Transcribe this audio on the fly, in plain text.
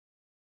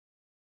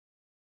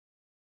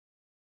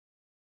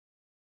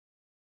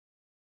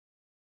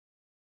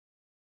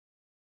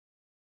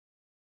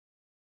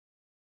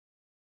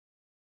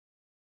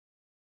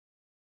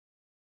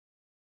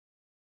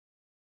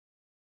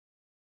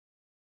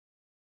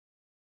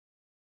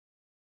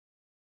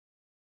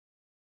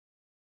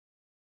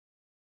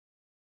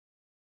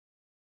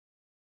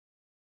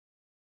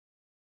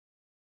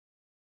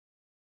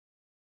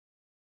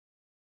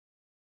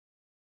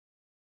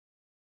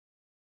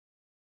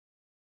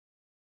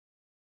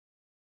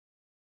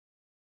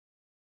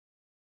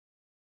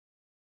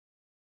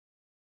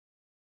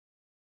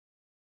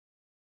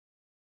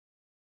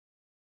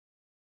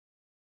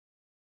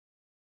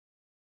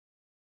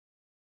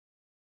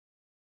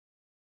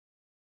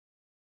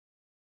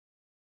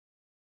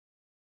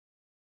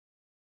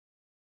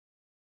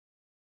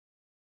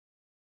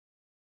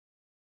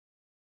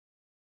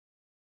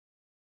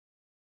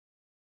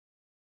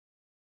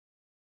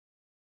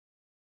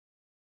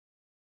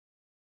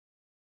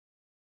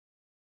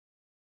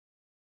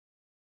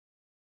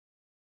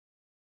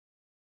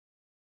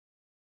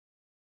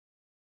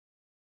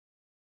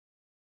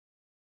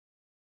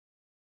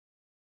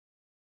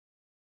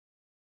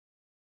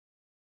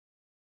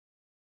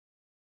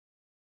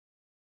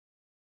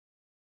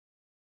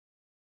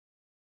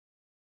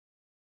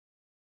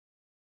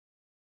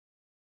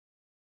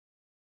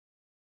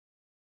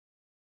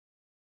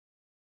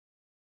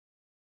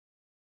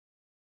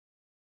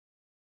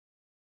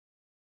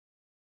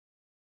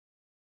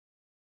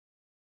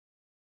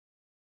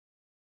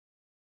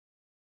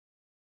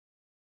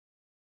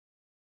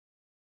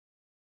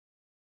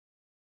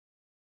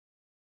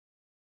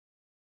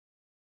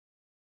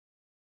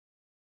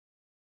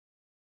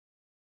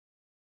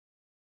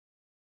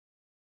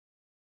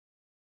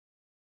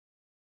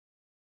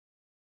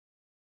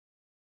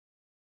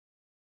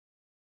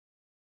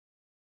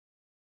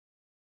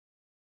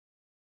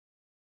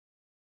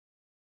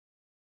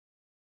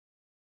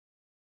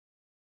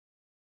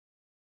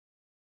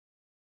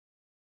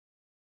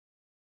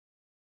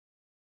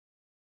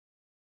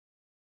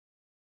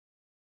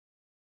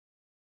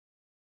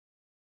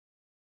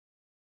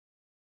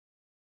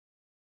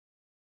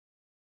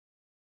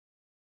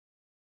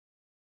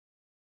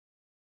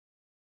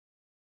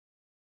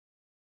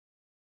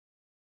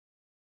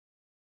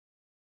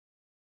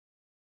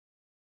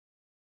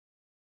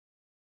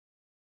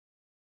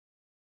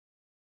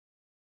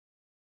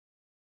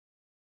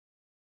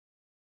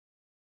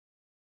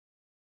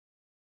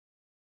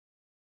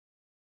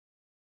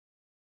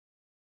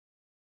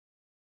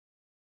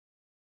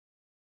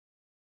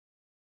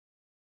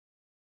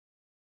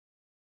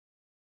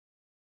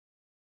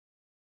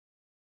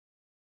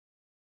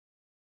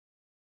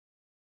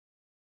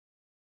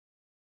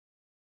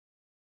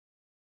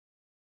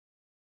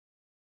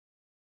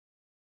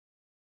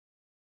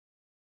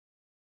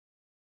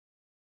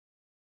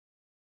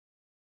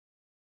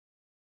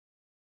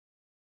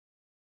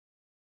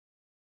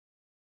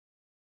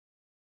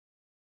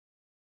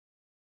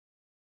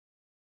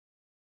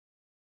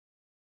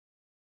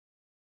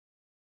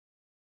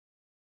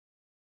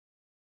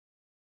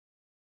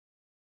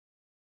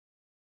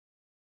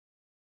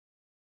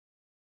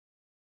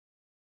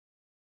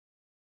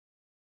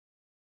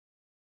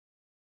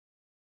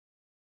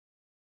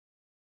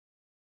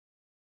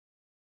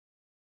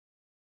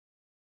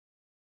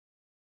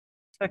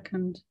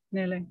second,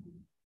 nearly.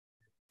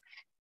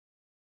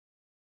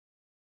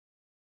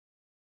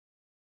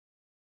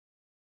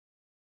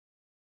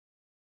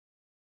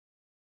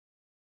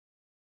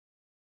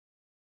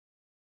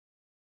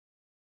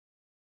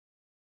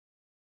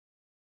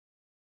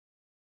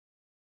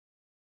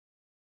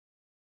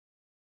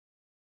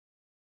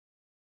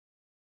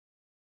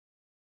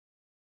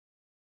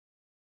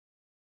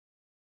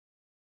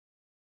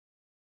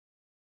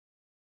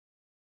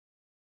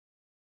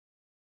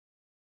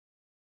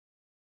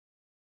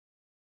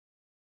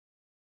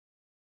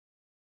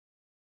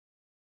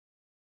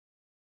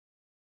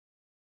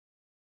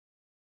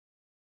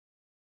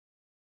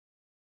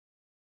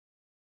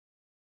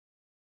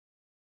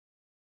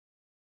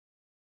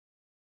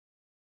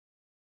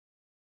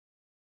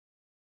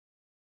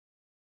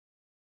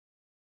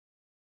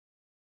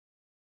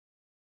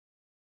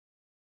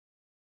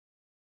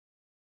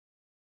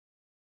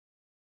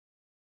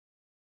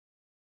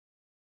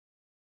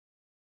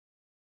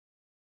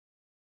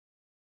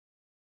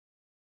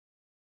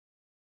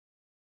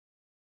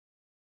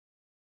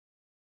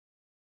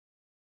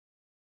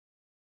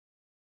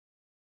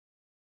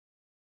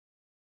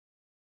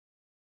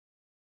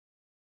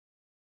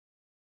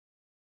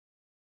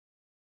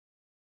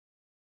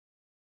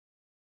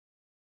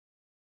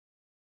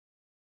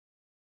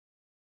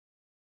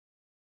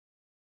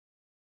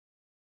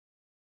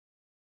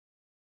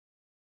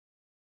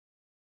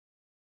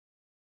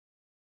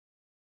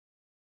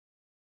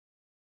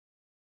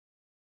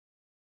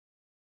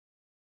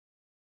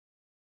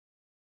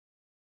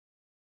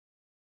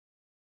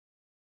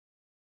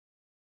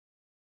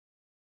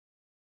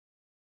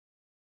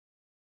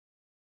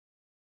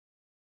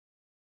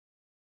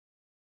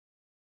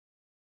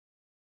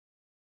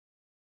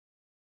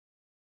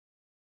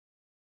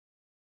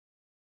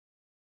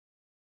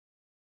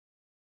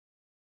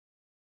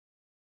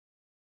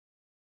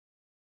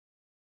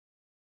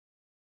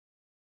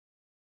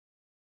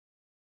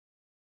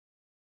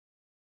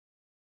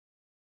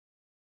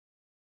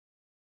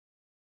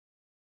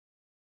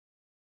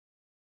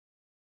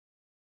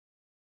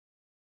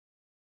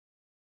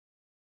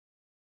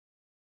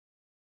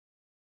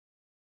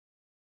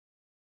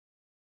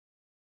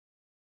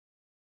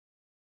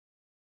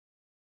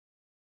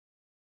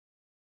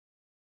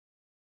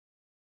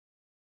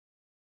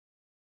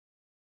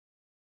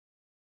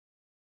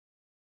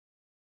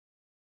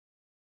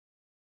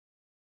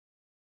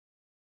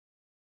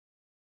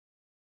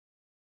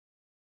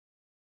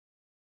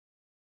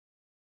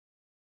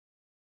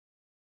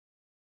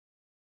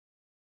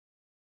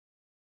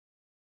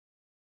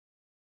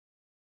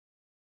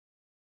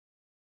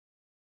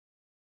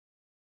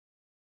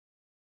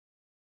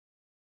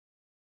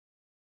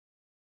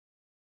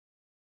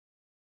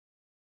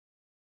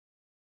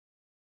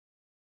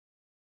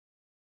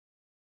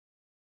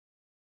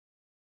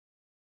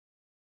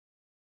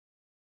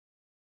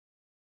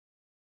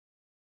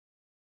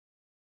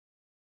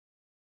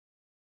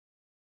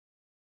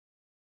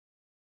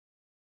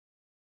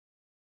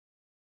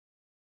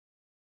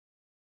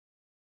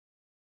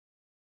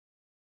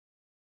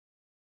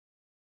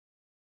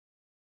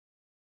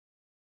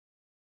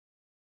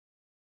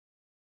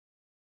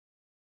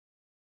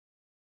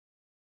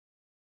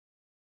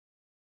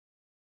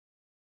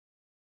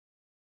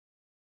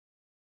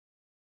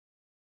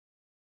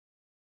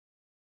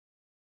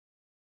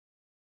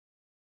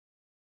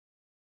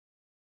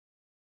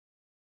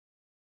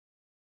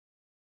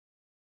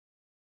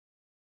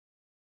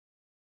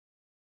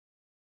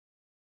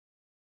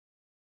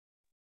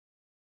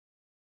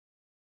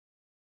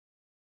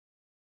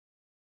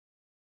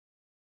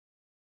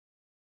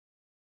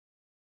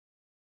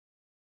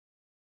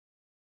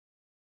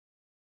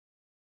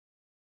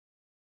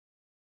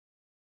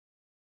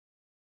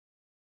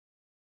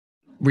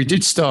 We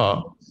did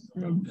start.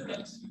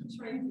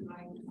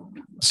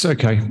 It's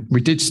okay.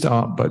 We did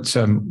start, but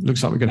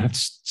looks like we're going to have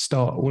to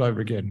start all over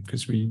again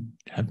because we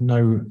had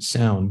no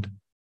sound.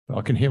 But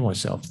I can hear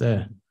myself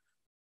there.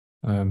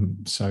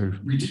 So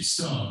we did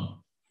start.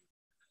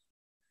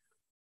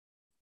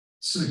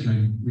 It's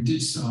okay. We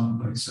did start,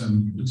 but looks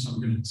like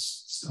we're going to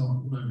start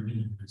all over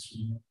again because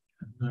we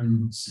had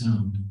no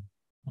sound.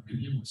 I can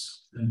hear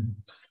myself there.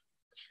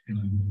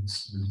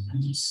 So we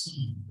did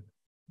start.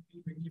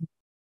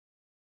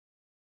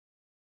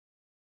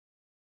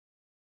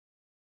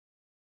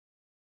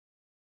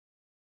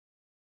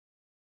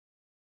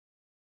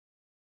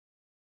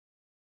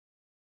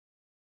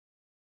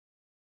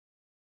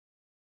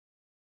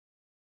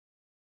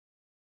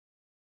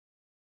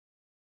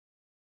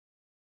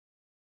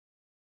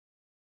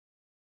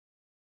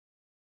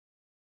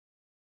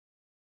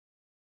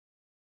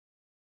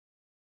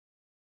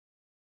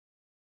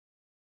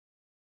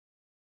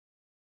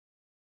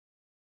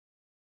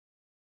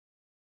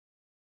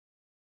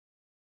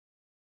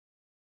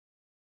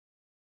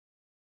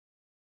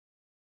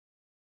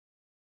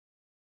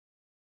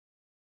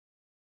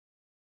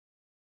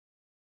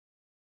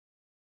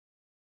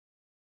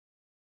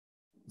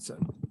 So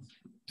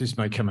this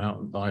may come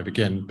out live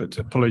again, but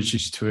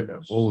apologies to it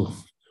all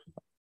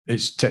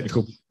it's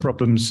technical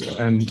problems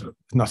and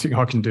nothing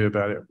I can do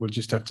about it. We'll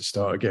just have to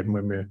start again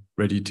when we're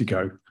ready to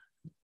go.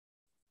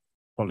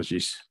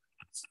 Apologies.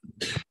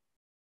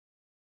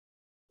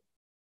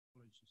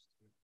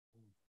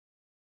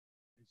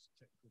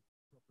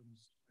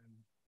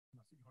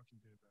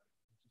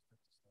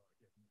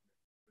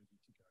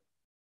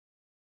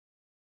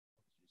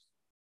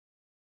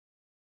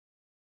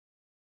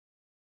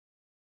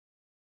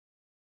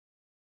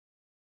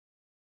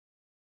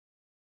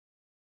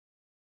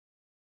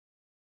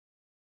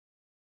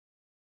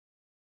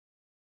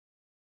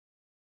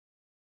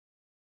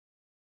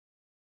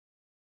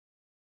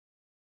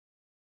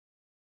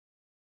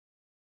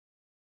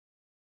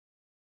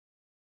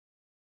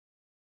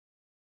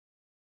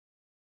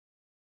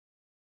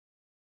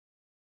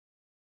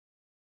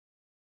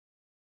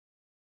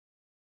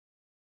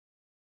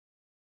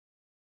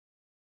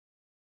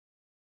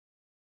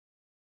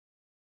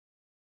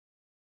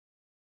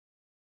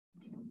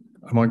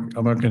 Am I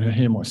going to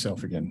hear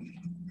myself again?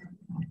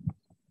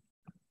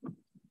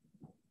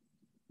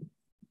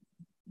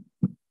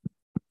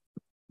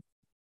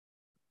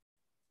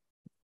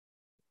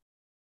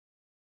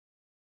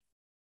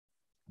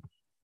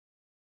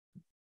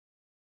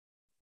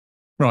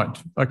 Right.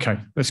 Okay.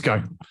 Let's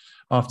go.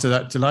 After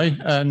that delay,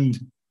 and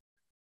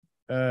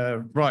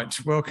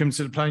right. Welcome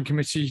to the Planning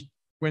Committee,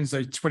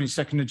 Wednesday,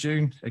 22nd of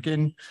June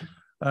again,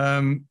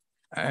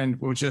 and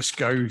we'll just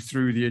go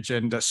through the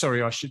agenda.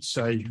 Sorry, I should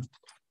say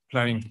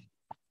planning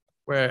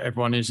where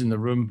everyone is in the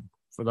room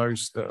for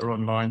those that are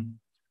online.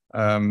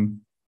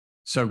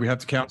 So we have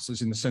the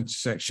councillors in the centre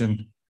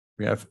section.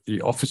 We have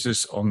the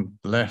officers on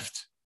the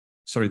left.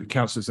 Sorry, the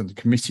councillors and the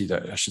committee,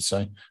 that I should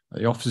say.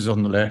 The officers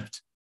on the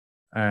left,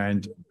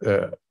 and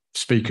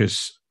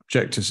speakers,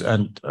 objectors,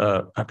 and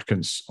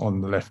applicants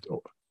on the left,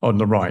 on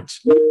the right.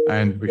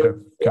 And we have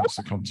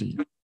Councillor Conti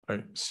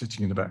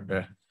sitting in the back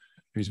there,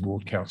 who's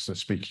ward councillor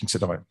speaking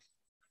tonight.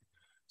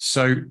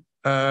 So,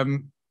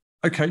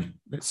 okay,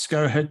 let's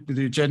go ahead with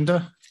the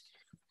agenda.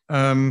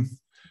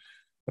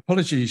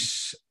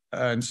 Apologies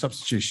and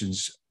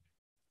substitutions.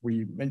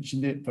 We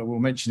mentioned it, but we'll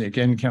mention it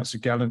again.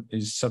 Councillor Gallant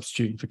is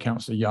substituting for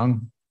Councillor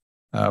Young.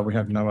 We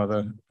have no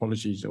other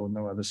apologies or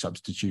no other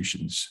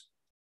substitutions.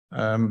 We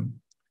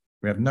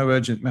have no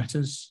urgent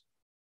matters.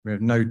 We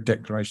have no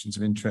declarations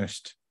of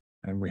interest.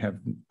 And we have,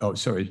 oh,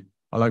 sorry,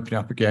 I'll open it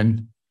up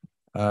again.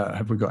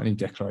 Have we got any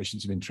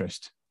declarations of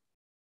interest?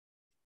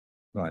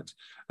 Right.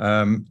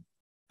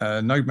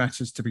 No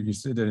matters to be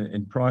considered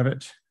in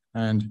private.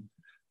 And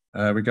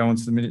we go on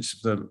to the minutes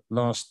of the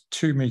last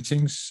two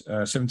meetings,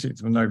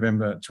 17th of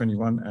November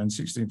 21 and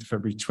 16th of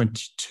February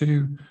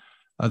 22.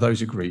 Are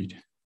those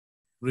agreed?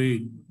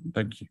 Agreed.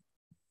 Thank you.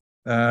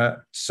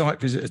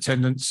 Site visit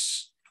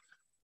attendance.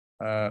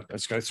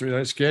 Let's go through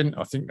those again.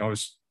 I think I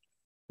was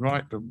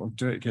right, but we'll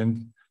do it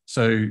again.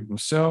 So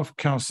myself,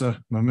 Councillor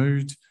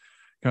Mahmood,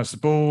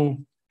 Councillor Ball,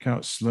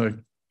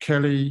 Councillor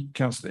Kelly,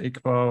 Councillor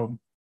Iqbal,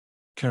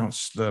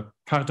 Councillor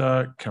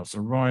Padda,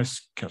 Councillor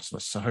Rice, Councillor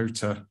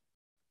Sahota,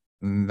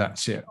 and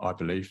that's it, I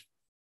believe,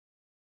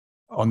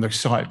 on the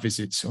site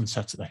visits on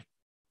Saturday.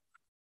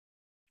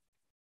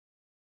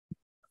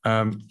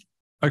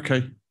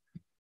 Okay,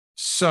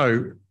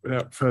 so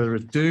without further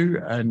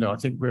ado, and I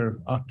think we're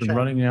up and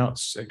running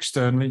out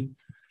externally.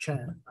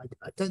 Chair,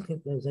 I don't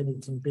think there's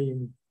anything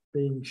being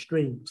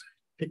streamed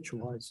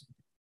picture-wise.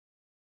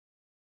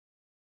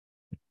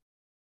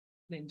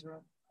 Linda, I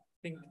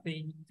think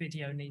the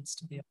video needs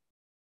to be up.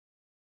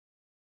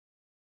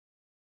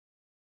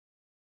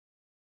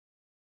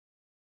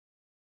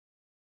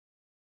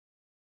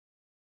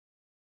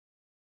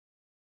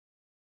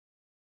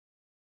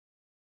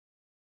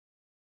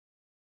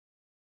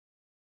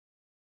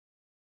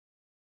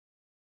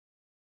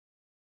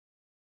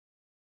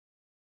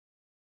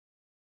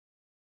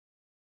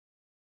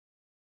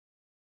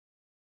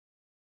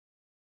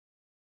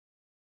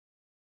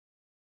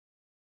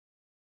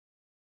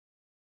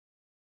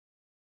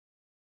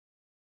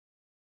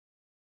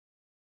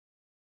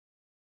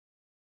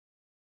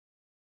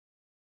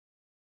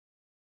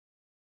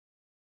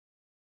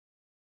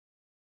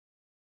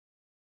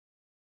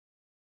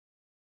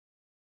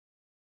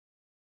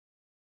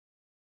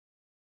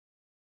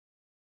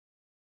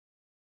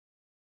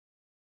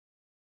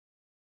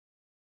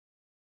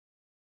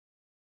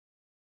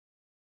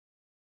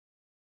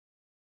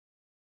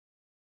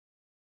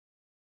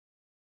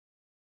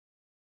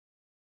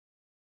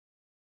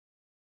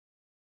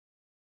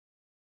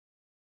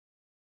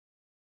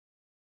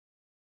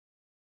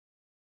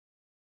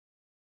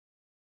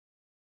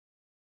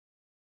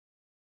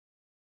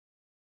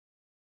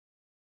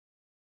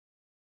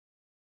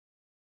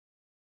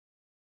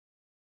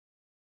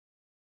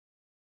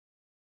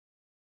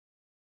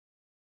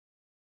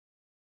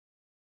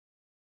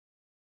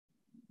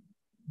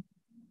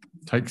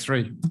 Take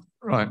three.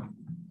 Right.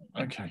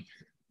 Okay.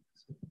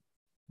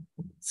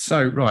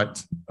 So,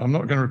 right. I'm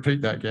not going to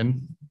repeat that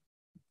again.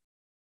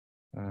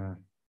 I'm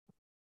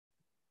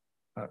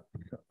not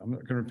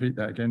going to repeat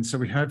that again. So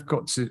we have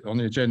got to, on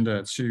the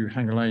agenda, to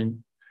Hanger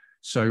Lane.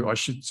 So I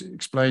should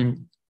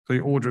explain the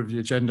order of the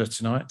agenda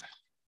tonight.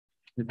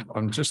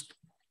 I'm just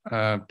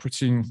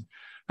putting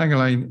Hanger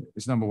Lane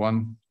is number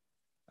one.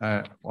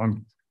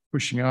 I'm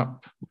pushing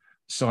up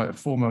site of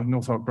former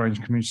Northolt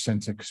Grange Community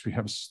Centre because we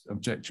have an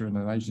objector and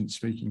an agent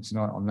speaking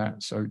tonight on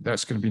that. So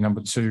that's going to be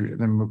number two. And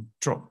then we'll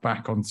drop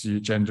back onto the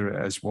agenda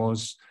as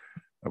was,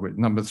 with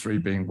number three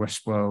being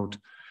Westworld,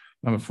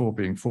 number four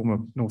being former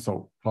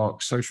Northolt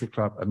Park Social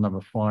Club, and number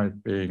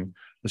five being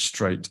the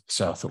Strait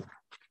Southall.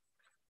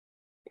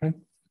 Okay.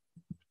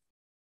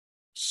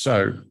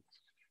 So,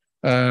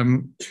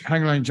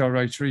 Hanger Lane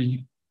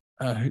Gyratory,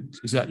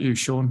 is that you,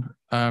 Sean?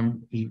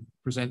 You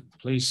present,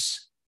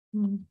 please.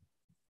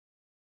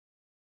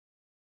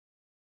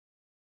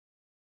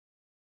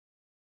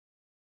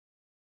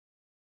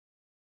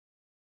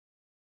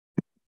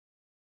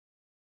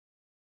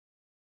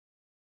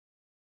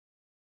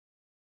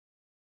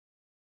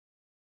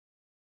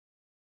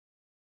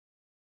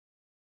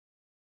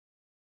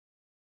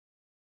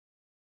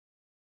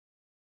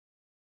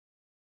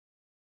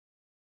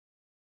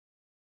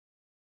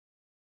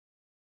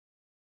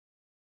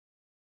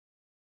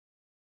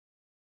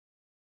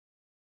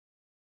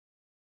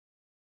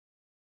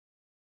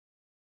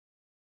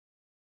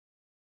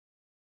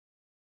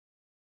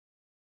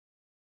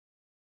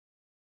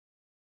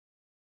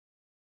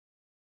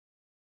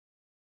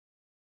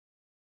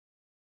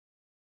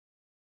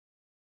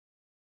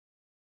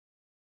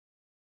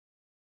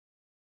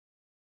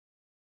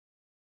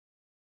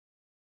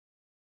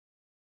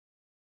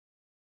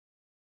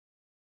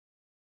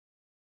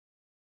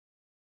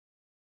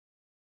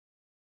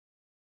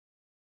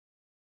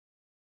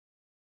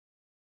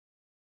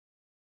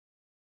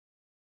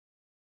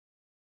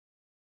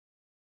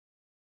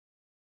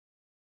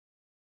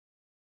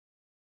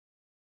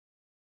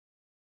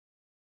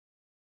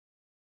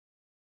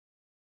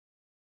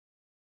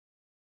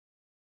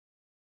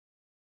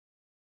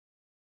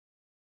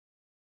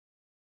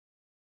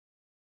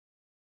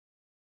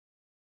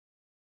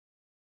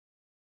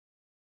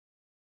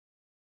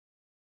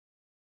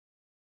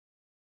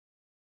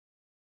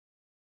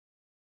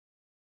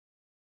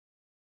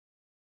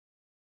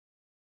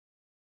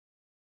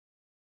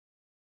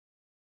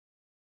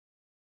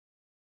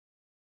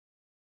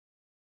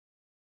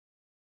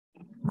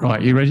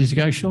 Right, you ready to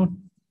go,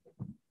 Sean?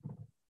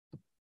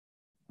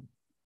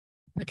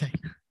 Okay.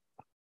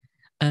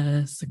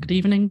 So good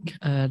evening.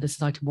 This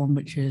is item one,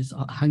 which is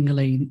Hanger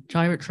Lane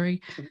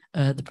Gyratory.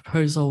 The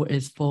proposal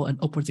is for an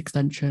upwards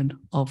extension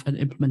of an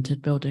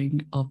implemented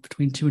building of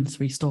between 2 and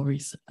 3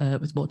 stories,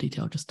 with more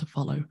detail just to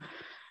follow.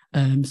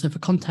 So for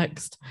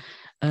context,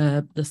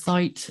 the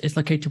site is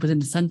located within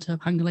the centre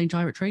of Hanger Lane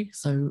Gyratory.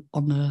 So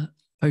on the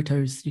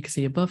photos you can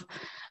see above,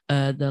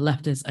 the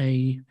left is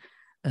a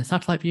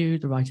satellite view,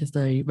 the right is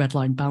the red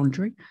line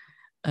boundary.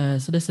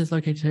 So this is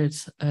located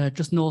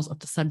just north of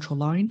the central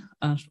line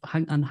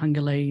and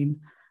Hanger Lane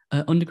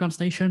underground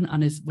station,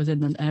 and is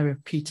within an area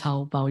of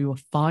P-TAL value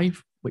of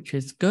 5, which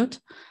is good.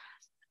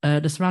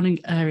 The surrounding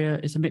area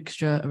is a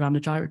mixture around the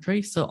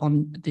gyratory. So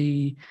on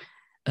the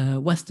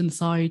western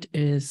side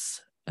is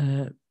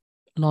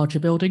larger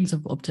buildings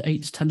of up to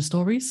 8 to 10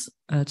 stories.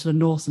 To the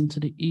north and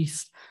to the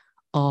east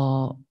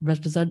are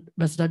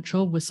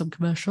residential with some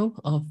commercial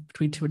of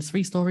between 2 and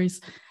 3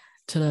 stories.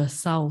 To the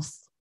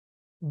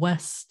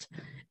southwest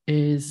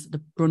is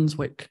the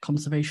Brunswick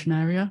Conservation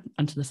Area,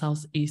 and to the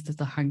southeast is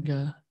the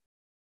Hanger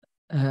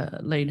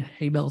Lane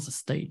Haymills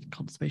Estate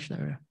Conservation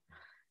Area.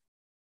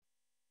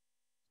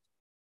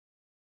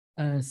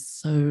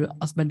 So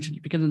as mentioned,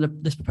 at the beginning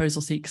of this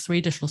proposal seeks 3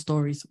 additional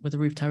stories with a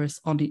roof terrace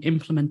on the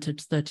implemented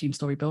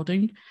 13-story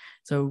building.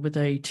 So with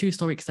a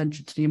 2-story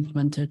extension to the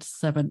implemented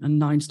 7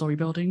 and 9-story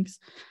buildings,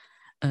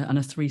 and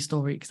a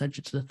 3-story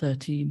extension to the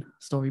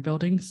 13-story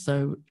buildings.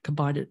 So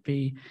combined it'd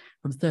be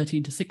from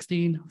 13 to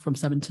 16, from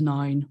 7 to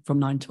 9, from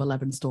 9 to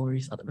 11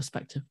 stories at the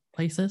respective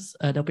places.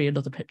 There'll be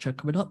another picture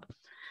coming up.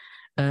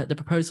 The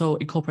proposal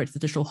incorporates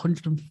additional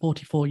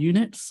 144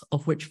 units,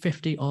 of which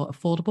 50 are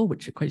affordable,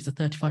 which equates to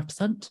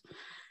 35%.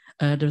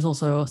 There's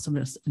also some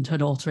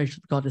internal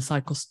alterations regarding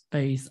cycle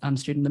space and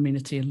student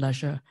amenity and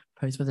leisure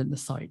proposed within the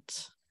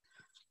site.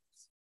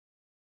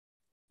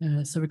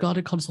 So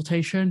regarding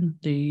consultation,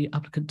 the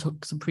applicant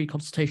took some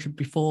pre-consultation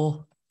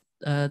before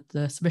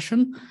the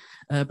submission,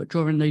 but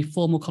during the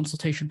formal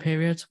consultation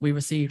period, we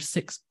received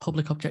 6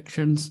 public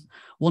objections,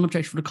 1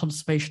 objection from the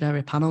Conservation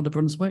Area Panel, the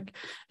Brunswick,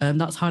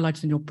 that's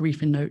highlighted in your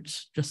briefing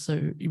notes, just so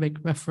you make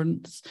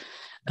reference,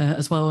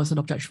 as well as an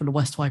objection from the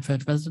West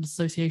Twyford Residents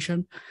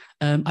Association.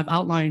 I've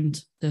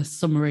outlined the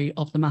summary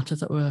of the matters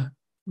that were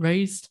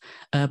raised,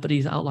 but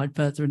these are outlined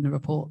further in the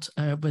report,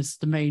 with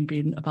the main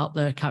being about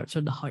the character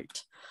and the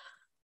height.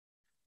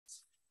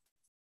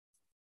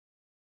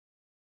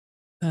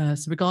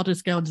 So regarding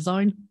scale and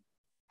design,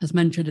 as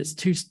mentioned, it's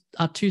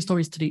 2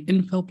 stories to the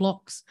infill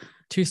blocks,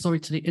 2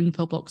 stories to the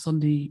infill blocks on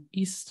the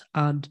east,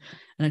 and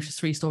an extra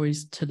 3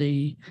 stories to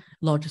the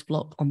largest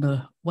block on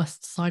the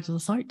west side of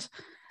the site.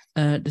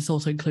 This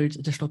also includes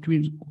additional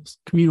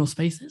communal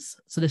spaces.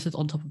 So this is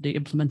on top of the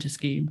implemented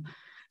scheme.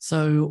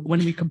 So when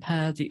we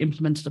compare the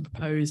implemented and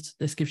proposed,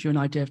 this gives you an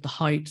idea of the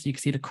height. So you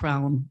can see the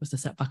crown was the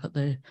setback at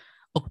the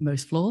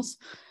uppermost floors.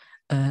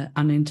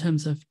 And in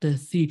terms of the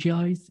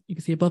CGIs, you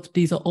can see above,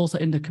 these are also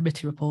in the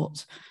committee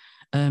report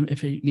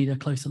if you need a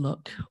closer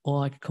look,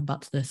 or I could come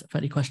back to this for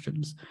any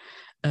questions.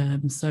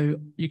 So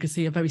you can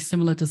see a very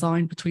similar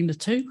design between the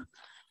two.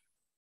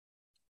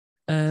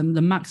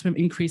 The maximum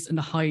increase in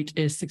the height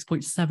is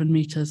 6.7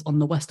 meters on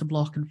the western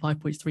block and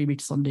 5.3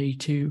 meters on the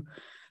two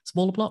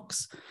smaller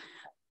blocks.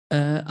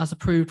 As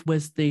approved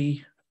with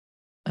the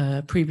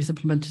previous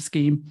implemented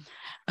scheme,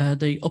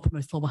 the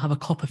uppermost floor will have a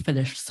copper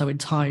finish, so in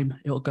time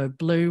it will go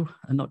blue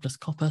and not just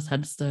copper,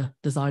 hence the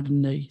design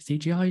in the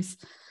CGIs.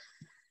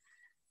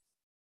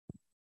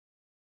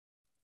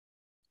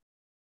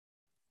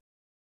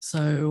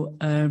 So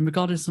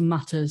regarding some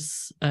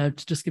matters, to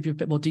just give you a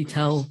bit more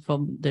detail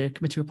from the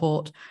committee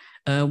report,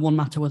 one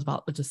matter was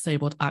about the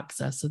disabled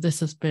access. So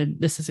this is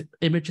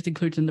images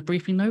included in the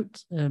briefing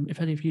note,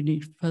 if any of you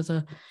need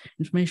further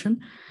information.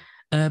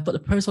 But the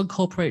proposal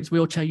incorporates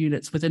wheelchair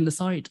units within the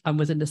site, and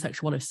within the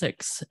section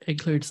 106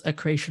 includes a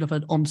creation of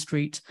an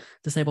on-street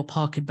disabled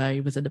parking bay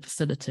within the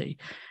facility.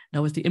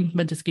 Now, with the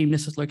implemented scheme,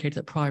 this is located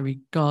at Priory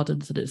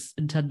Gardens, and it's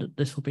intended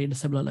this will be in a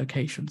similar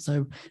location.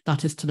 So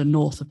that is to the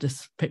north of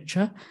this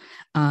picture.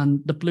 And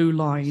the blue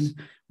line,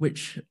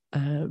 which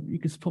you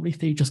can probably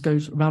see just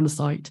goes around the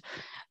site,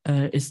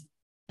 is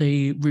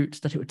the route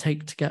that it would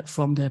take to get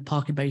from the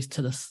parking bays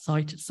to the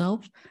site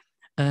itself.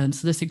 And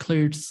so this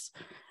includes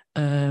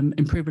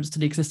improvements to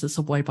the existing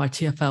subway by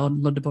TfL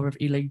and London Borough of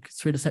Ealing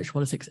through the section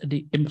 106 and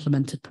the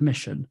implemented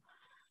permission.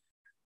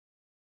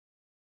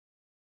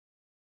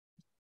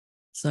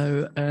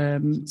 So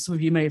some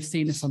of you may have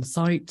seen this on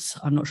site.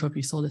 I'm not sure if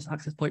you saw this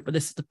access point, but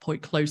this is the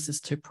point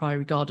closest to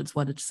Priory Gardens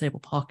where the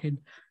disabled parking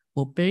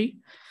will be.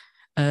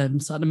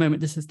 So at the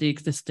moment, this is the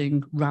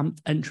existing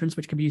ramp entrance,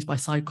 which can be used by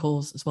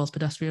cycles as well as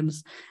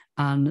pedestrians.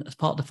 And as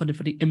part of the funding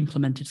for the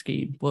implemented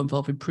scheme will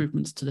involve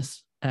improvements to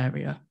this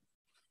area.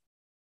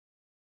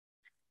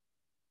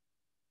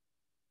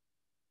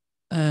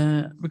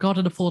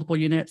 Regarding affordable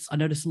units, I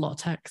know there's a lot of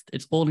text.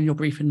 It's all in your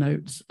briefing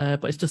notes,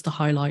 but it's just to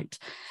highlight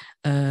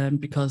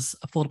because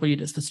affordable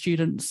units for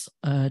students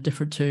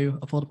different to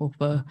affordable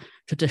for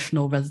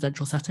traditional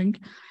residential setting.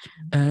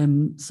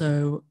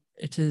 So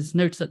it is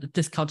noted that the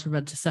discounted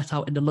rent is set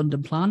out in the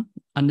London plan,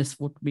 and this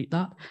would meet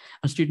that.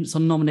 And students are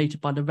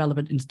nominated by the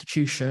relevant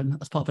institution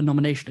as part of a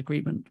nomination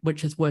agreement,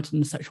 which is worded in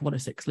the section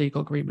 106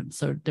 legal agreement.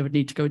 So they would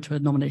need to go into a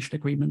nomination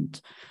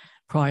agreement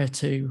prior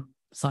to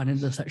signing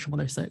the section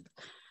 106.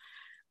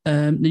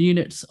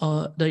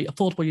 The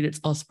affordable units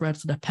are spread,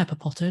 so they're pepper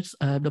potted.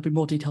 There'll be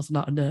more details on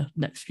that in the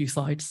next few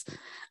slides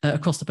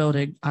across the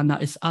building, and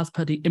that is as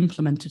per the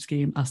implemented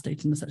scheme as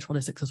stated in the section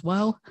 106 as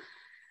well.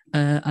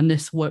 And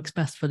this works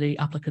best for the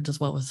applicant as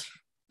well as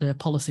the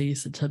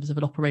policies in terms of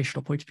an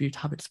operational point of view to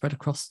have it spread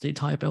across the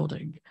entire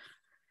building.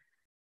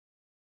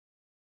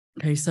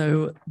 Okay,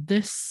 so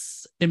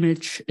this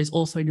image is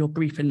also in your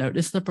briefing note.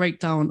 This is the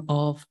breakdown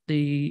of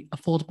the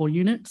affordable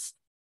units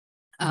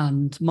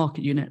and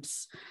market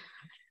units.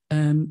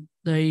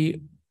 To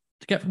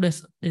get from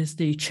this is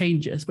the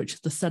changes, which is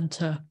the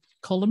center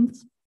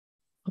columns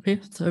up here.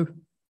 So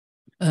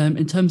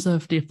in terms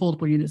of the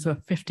affordable units, there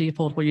are 50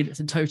 affordable units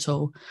in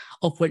total,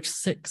 of which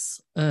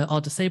 6 are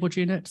disabled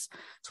units,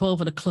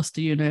 12 are the cluster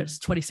units,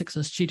 26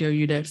 are studio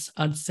units,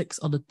 and 6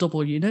 are the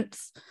double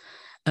units.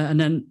 And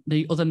then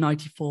the other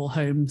 94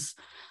 homes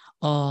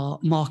are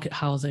market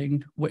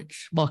housing,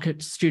 which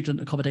market student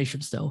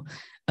accommodation still.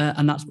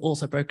 And that's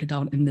also broken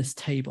down in this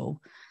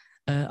table.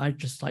 I'd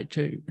just like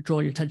to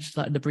draw your attention to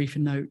that in the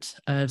briefing note,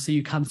 so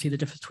you can see the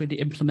difference between the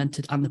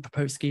implemented and the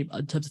proposed scheme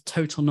in terms of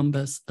total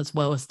numbers, as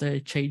well as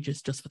the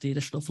changes just for the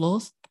additional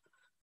floors.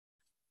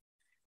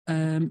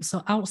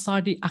 So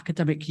outside the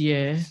academic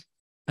year,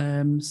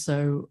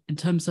 so in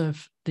terms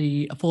of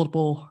the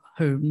affordable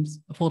homes,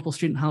 affordable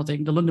student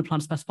housing, the London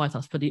plan specifies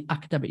that's for the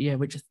academic year,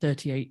 which is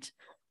 38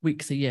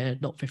 weeks a year,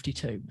 not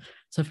 52.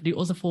 So for the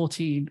other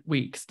 14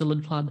 weeks, the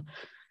London plan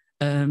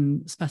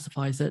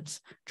specifies that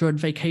during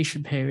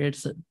vacation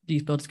periods that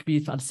these buildings can be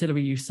used for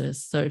ancillary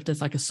uses. So if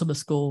there's like a summer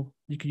school,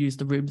 you can use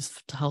the rooms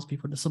to house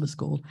people in the summer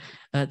school.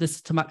 This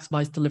is to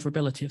maximise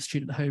deliverability of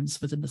student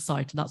homes within the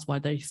site, and that's why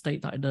they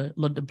state that in the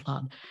London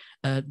plan.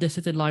 This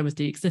is in line with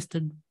the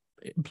existing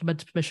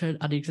implemented permission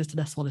and the existing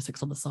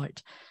S106 on the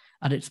site,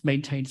 and it's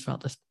maintained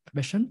throughout this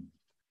permission.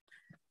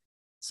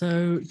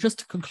 So just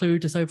to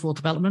conclude this overall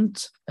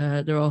development,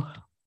 there are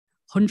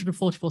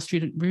 144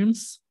 student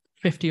rooms,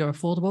 50 are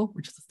affordable,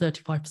 which is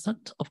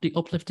 35% of the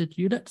uplifted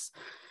units.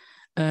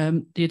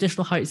 The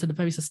additional height is in a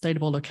very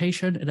sustainable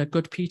location in a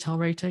good PTAL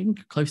rating,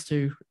 close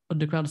to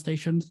underground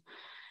stations.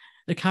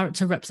 The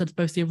character represents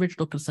both the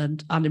original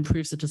consent and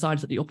improves the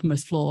designs at the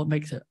uppermost floor,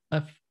 makes it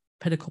a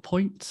pinnacle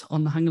point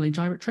on the Hangar Lane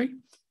Gyratory.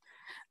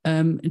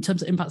 In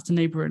terms of impacts to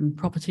neighbouring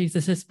properties,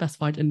 this is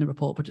specified in the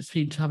report, but it's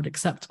seen to have an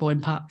acceptable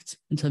impact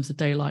in terms of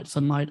daylight,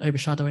 sunlight,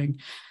 overshadowing,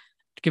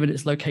 given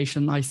its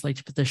location and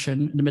isolated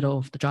position in the middle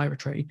of the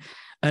gyratory.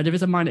 There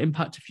is a minor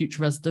impact to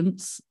future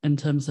residents in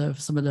terms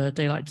of some of the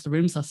daylight to the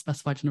rooms as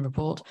specified in the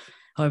report.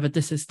 However,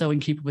 this is still in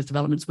keeping with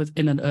developments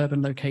within an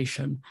urban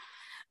location.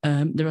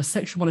 There are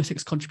Section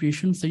 106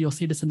 contributions, so you'll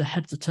see this in the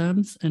heads of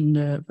terms and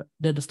near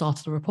the start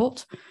of the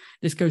report.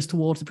 This goes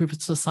towards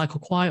improvements to the cycle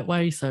quiet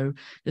way, so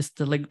this is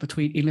the link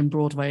between Ealing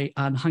Broadway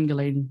and Hanger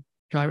Lane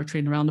Gyratory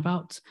and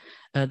roundabout.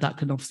 That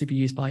can obviously be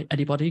used by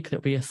anybody because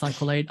it'll be a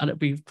cycle lane and it'll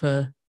be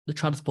for the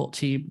transport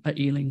team at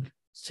Ealing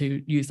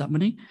to use that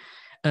money.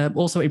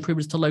 Also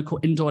improvements to local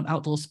indoor and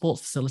outdoor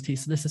sports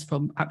facilities. So this is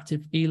from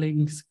Active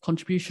Ealing's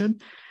contribution.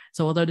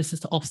 So although this is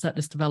to offset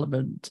this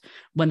development,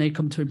 when they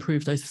come to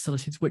improve those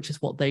facilities, which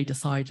is what they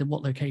decide in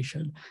what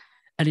location,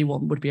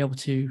 anyone would be able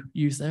to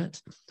use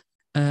it.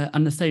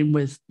 And the same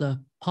with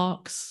the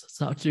parks,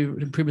 so that would do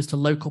improvements to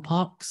local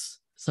parks.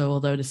 So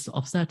although this is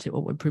offset, it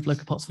will improve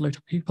local parks for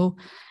local people.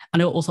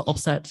 And it will also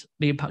offset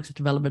the impacts of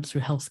development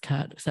through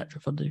healthcare,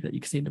 etc. funding that you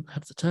can see in the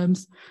heads of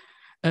terms.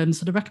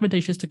 So the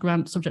recommendation is to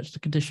grant subject to the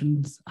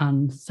conditions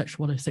and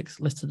Section 106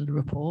 listed in the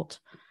report.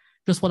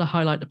 Just want to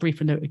highlight the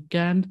briefing note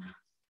again.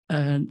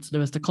 So there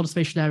was the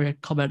conservation area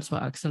comments were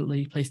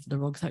accidentally placed in the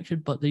wrong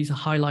section, but these are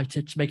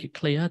highlighted to make it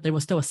clear. They were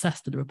still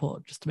assessed in the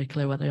report, just to make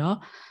clear where they are.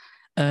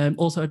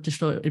 Also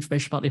additional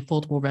information about the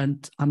affordable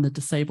rent and the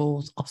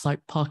disabled offsite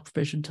park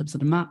provision in terms of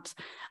the MAT.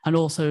 And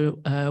also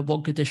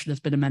one condition has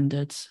been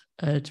amended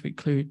to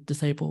include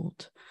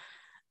disabled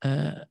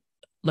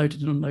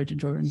loaded and unloaded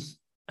during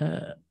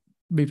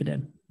moving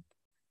in.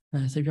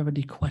 So if you have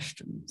any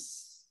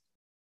questions.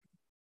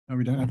 No,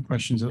 we don't have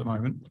questions at the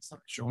moment.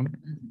 Sorry, Sean.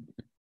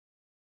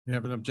 We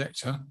have an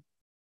objector,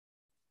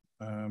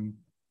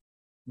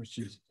 which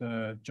is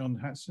John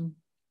Hatson.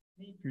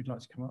 If you'd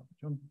like to come up,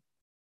 John.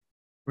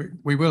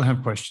 We will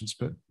have questions,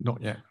 but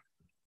not yet.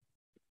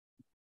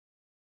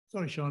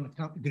 Sorry, Sean,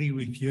 I can't agree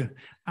with you.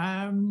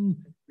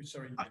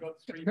 Sorry, you've got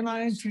 3 Can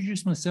I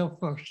introduce myself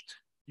first?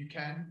 You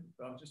can,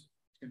 but I'm just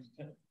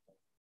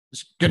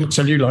going to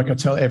tell you, like I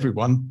tell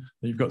everyone,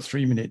 that you've got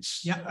 3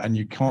 minutes, and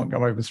you can't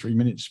go over 3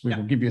 minutes. We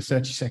will give you a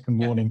 30-second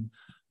warning,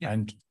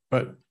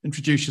 but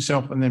introduce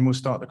yourself, and then we'll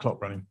start the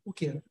clock running.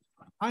 Okay,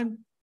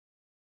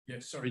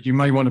 sorry, you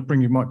may want to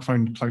bring your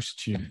microphone closer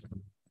to you.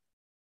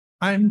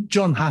 I'm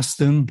John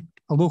Haston,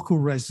 a local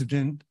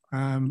resident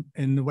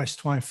in the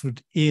West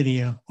Twyford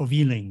area of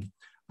Ealing.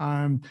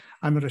 I'm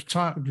a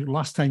retired,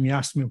 last time you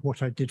asked me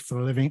what I did for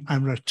a living,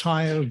 I'm a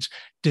retired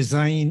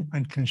design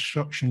and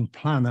construction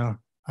planner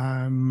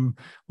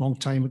long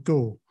time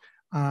ago.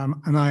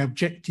 And I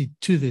objected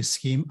to this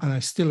scheme, and I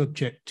still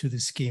object to the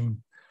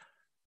scheme.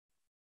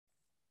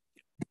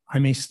 I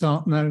may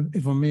start now,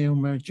 if I may,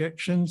 on my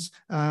objections.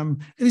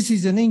 This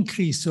is an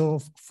increase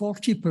of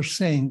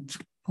 40%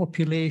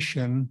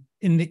 population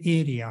in the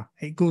area.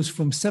 It goes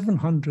from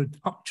 700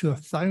 up to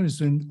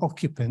 1,000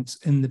 occupants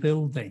in the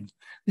building.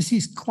 This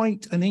is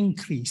quite an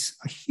increase,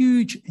 a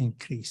huge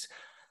increase,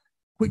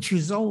 which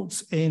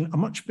results in a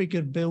much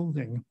bigger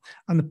building.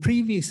 And the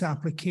previous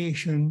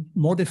application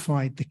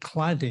modified the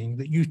cladding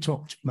that you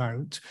talked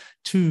about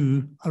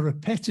to a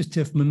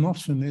repetitive,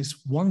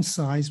 monotonous, one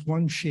size,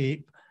 one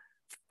shape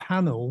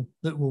panel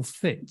that will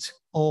fit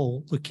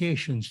all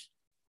locations,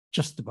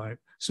 just about.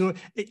 So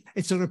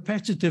it's a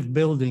repetitive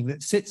building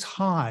that sits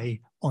high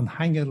on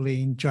Hanger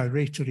Lane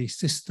gyratory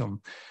system.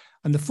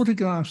 And the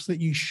photographs that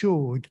you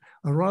showed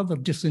are rather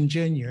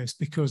disingenuous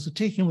because they're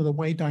taken with a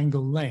wide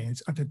angle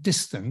lens at a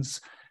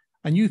distance,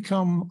 and you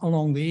come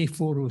along the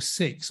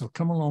A406 or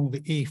come along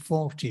the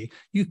A40,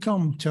 you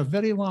come to a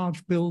very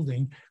large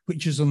building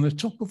which is on the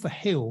top of a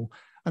hill,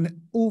 and it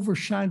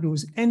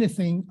overshadows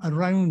anything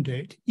around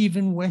it,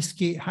 even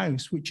Westgate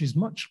House, which is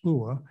much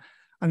lower.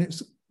 And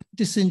it's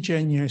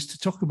disingenuous to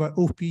talk about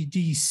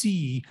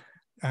OPDC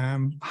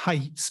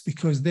heights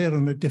because they're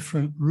in a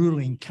different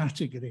ruling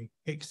category,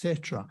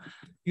 etc.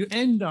 You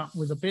end up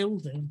with a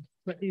building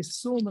that is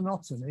so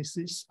monotonous,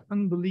 it's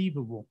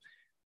unbelievable.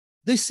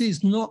 This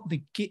is not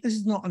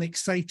an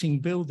exciting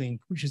building,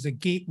 which is a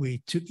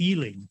gateway to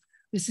Ealing.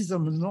 This is a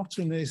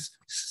monotonous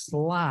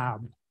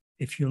slab,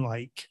 if you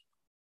like,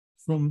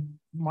 from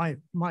my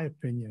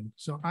opinion.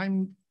 So I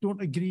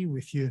don't agree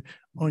with you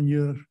on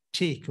your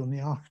take on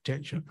the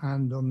architecture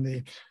and on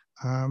the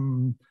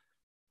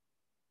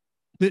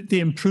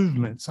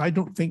improvements. I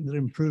don't think they're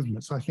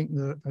improvements. I think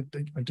they're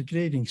a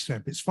degrading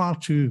step. It's far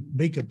too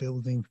big a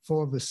building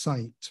for the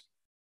site.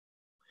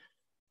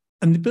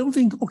 And the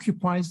building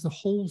occupies the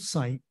whole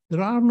site.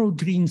 There are no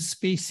green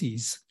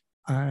spaces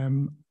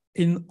on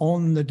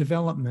the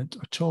development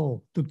at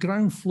all. The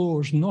ground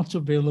floor is not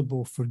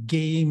available for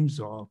games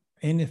or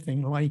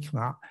anything like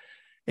that.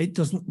 It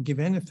doesn't give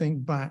anything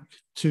back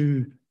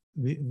to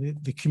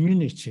the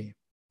community.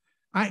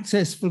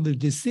 Access for the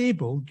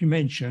disabled, you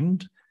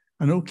mentioned,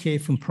 and okay,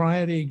 from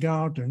Priory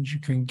Gardens, you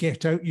can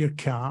get out your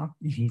car,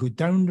 you can go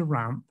down the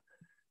ramp.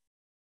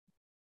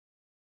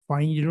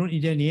 Fine, you don't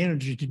need any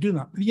energy to do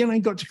that. But you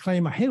ain't got to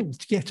climb a hill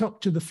to get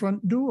up to the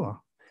front door.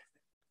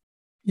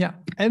 Yeah,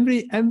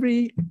 every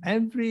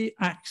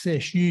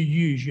access you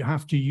use, you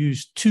have to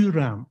use 2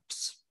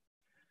 ramps.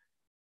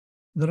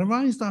 The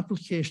revised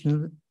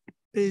application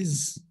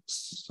does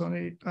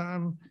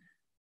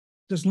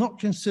not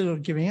consider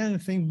giving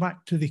anything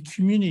back to the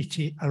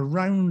community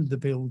around the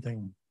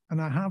building.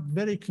 And I have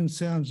very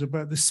concerns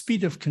about the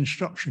speed of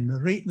construction, the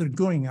rate they're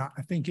going at.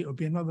 I think it'll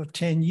be another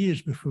 10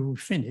 years before we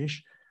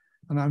finish.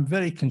 And I'm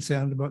very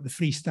concerned about the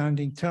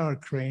freestanding tower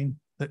crane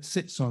that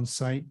sits on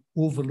site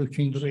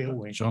overlooking the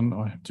railway. John,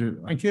 I have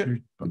to Thank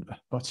you.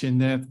 butt in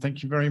there.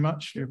 Thank you very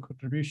much for your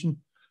contribution.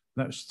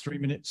 That was 3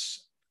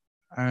 minutes.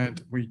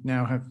 And we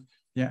now have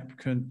the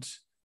applicant,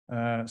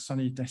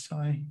 Sunny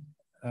Desai,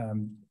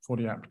 for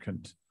the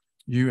applicant.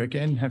 You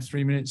again have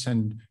 3 minutes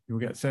and you'll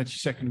get a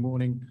 30-second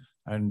warning,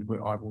 and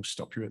I will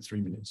stop you at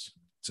 3 minutes.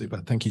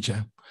 Super. Thank you,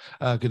 Chair.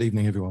 Good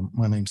evening, everyone.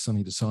 My name's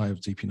Sunny Desai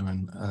of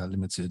DP9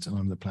 Limited, and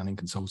I'm the planning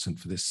consultant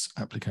for this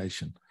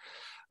application.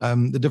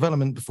 The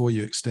development before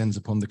you extends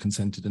upon the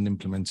consented and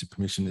implemented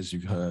permission, as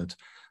you've heard,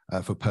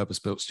 for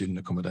purpose-built student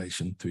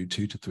accommodation through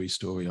 2 to 3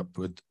 story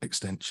upward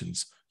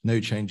extensions. No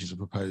changes are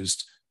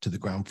proposed to the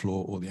ground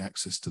floor or the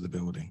access to the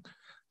building.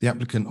 The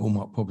applicant,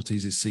 Hallmark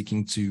Properties, is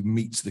seeking to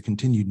meet the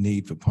continued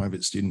need for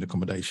private student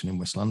accommodation in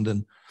West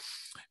London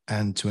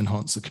and to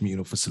enhance the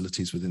communal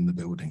facilities within the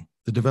building.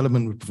 The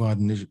development would provide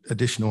an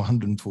additional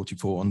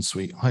 144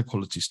 ensuite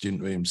high-quality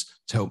student rooms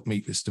to help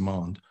meet this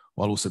demand,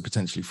 while also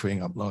potentially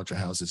freeing up larger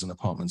houses and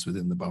apartments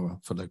within the borough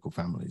for local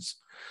families.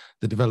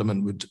 The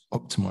development would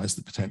optimise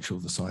the potential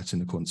of the site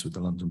in accordance with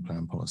the London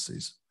Plan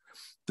policies.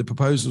 The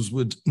proposals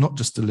would not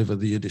just deliver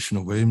the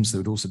additional rooms, they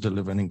would also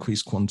deliver an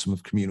increased quantum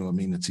of communal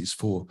amenities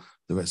for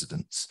the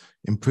residents,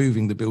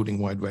 improving the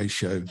building-wide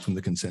ratio from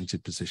the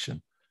consented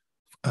position.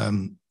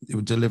 It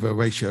would deliver a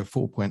ratio of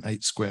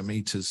 4.8 square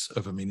metres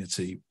of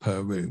amenity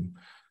per room,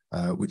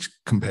 which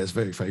compares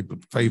very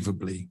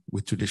favourably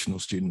with traditional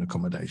student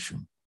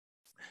accommodation.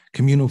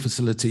 Communal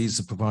facilities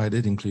are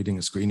provided, including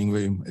a screening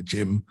room, a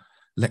gym,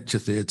 lecture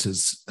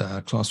theatres,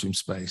 classroom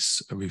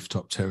space, a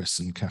rooftop terrace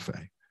and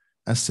cafe.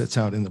 As set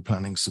out in the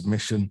planning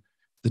submission,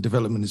 the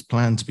development is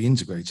planned to be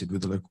integrated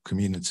with the local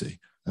community,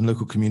 and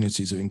local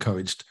communities are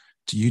encouraged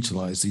to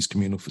utilise these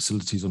communal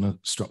facilities on a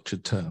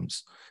structured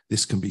terms.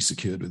 This can be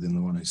secured within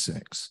the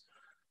 106.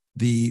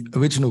 The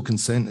original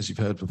consent, as you've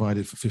heard,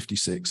 provided for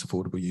 56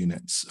 affordable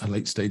units, a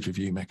late stage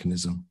review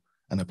mechanism,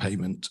 and a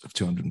payment of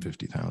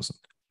 250,000.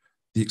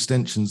 The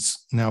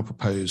extensions now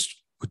proposed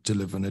would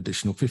deliver an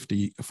additional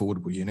 50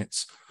 affordable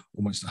units,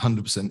 almost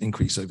 100%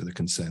 increase over the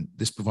consent.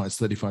 This provides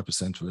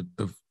 35%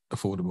 of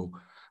affordable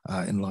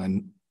in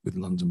line with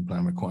London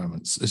Plan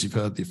requirements. As you've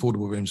heard, the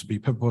affordable rooms will be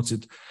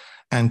purported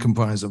and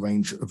comprise a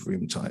range of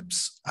room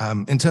types.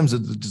 In terms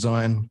of the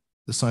design,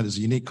 the site has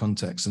a unique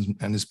context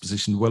and is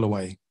positioned well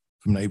away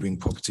from neighbouring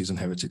properties and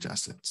heritage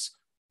assets.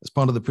 As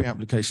part of the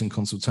pre-application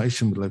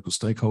consultation with local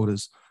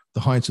stakeholders, the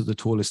height of the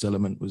tallest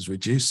element was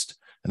reduced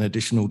and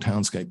additional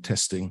townscape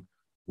testing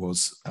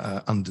was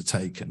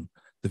undertaken.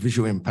 The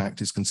visual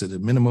impact is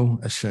considered minimal,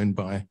 as shown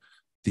by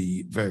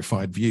the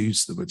verified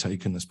views that were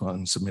taken as part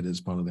and submitted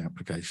as part of the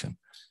application.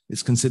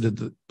 It's considered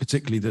that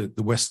particularly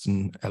the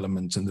western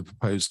element and the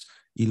proposed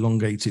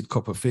elongated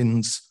copper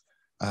fins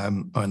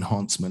are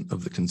enhancement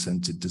of the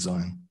consented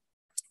design.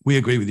 We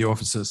agree with your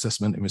officer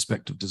assessment in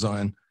respect of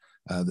design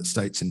that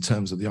states in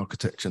terms of the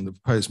architecture and the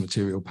proposed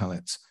material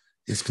palette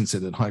is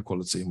considered high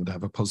quality and would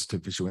have a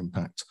positive visual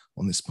impact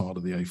on this part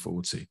of the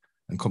A40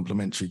 and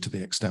complementary to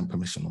the extent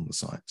permission on the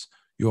site.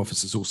 Your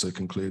officers also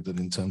conclude that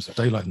in terms of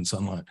daylight and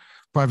sunlight,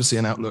 privacy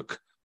and outlook,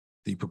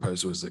 the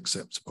proposal is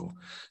acceptable.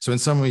 So in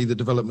summary, the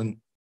development,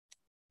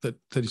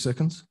 30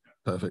 seconds?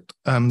 Perfect.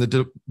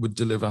 Would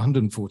deliver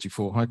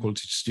 144 high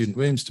quality student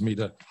rooms to meet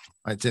an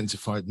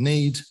identified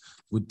need,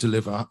 would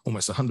deliver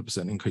almost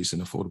 100% increase in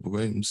affordable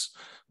rooms,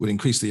 would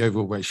increase the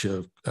overall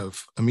ratio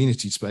of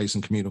amenity space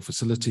and communal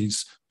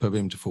facilities per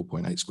room to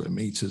 4.8 square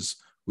metres,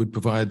 would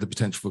provide the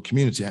potential for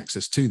community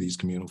access to these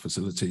communal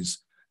facilities,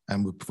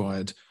 and would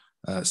provide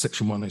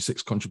Section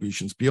 106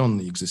 contributions beyond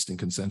the existing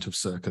consent of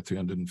circa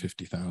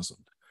 350,000.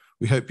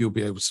 We hope you'll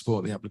be able to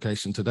support the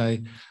application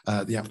today.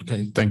 The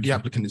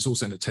applicant is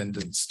also in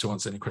attendance to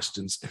answer any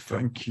questions.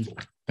 Thank you.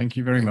 Thank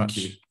you very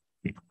much.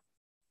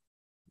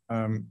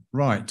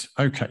 Right.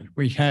 Okay.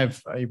 We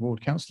have a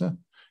ward councillor,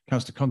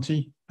 Councillor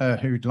Conti,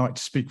 who'd like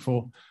to speak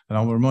for, and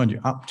I will remind you,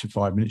 up to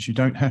 5 minutes. You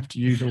don't have to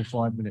use all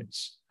 5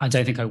 minutes. I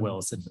don't think I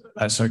will. So.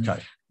 That's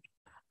okay.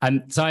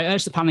 So I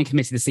urge the planning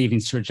committee this evening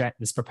to reject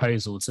this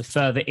proposal to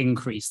further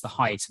increase the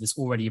height of this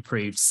already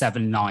approved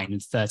 7, 9 and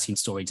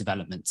 13-storey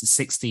development to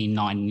 16,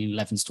 9 and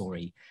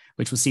 11-storey,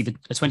 which will see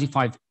a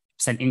 25%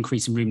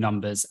 increase in room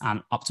numbers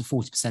and up to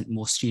 40%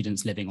 more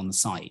students living on the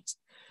site.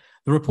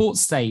 The report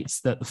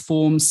states that the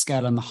form,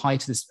 scale and the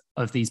height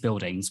of these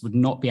buildings would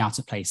not be out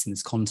of place in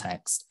this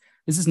context.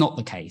 This is not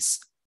the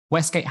case.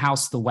 Westgate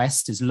House to the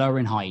west is lower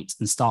in height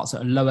and starts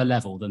at a lower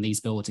level than these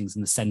buildings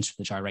in the centre of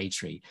the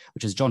gyratory,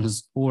 which, as John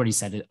has already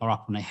said, are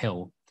up on a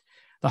hill.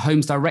 The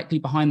homes directly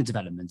behind the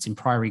development in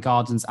Priory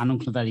Gardens and on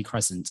Clovelly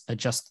Crescent are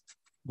just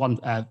one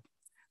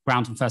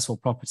ground and first floor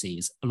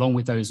properties, along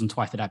with those on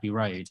Twyford Abbey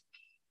Road.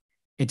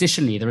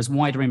 Additionally, there is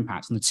wider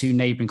impact on the two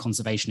neighbouring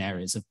conservation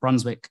areas of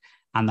Brunswick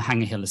and the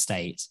Hanger Hill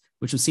Estate,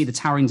 which will see the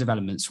towering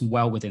developments from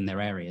well within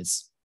their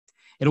areas.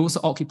 It also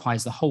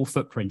occupies the whole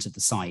footprint of the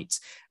site,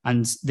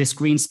 and this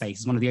green space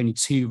is one of the only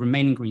 2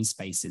 remaining green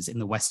spaces in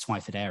the West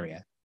Twyford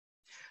area.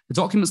 The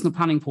documents on the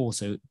planning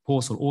portal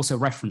also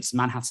reference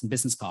Manhattan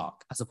Business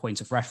Park as a point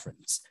of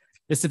reference.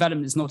 This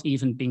development is not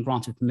even being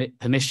granted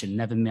permission,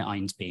 never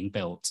mind being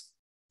built.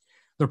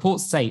 The report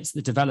states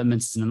the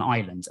development is in an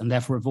island and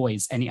therefore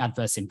avoids any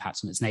adverse impact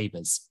on its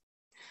neighbours.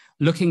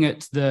 Looking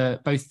at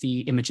both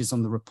the images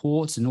on the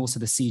report and also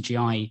the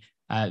CGI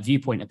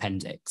viewpoint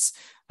appendix,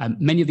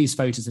 many of these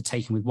photos are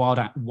taken with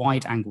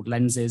wide-angled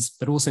lenses,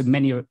 but also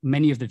many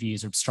of the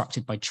views are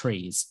obstructed by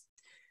trees.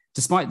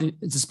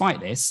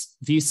 Despite this,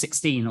 view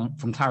 16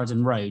 from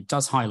Clarendon Road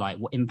does highlight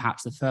what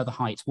impact the further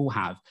height will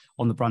have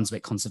on the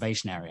Brunswick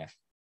Conservation Area.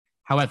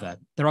 However,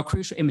 there are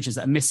crucial images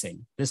that are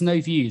missing. There's no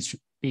views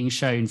being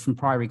shown from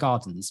Priory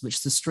Gardens, which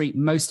is the street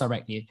most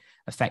directly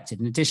affected.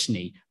 And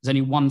additionally, there's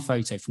only one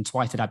photo from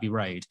Twyford Abbey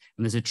Road,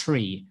 and there's a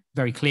tree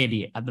very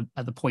clearly at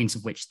the point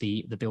of which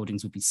the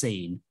buildings would be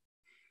seen.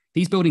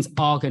 These buildings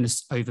are going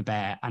to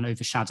overbear and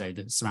overshadow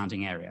the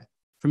surrounding area.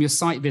 From your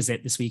site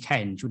visit this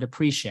weekend, you would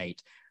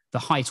appreciate the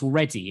height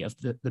already of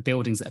the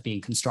buildings that are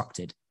being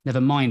constructed,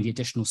 never mind the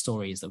additional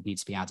stories that would need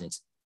to be added.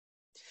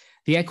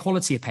 The air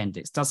quality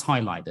appendix does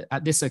highlight that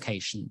at this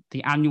location,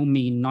 the annual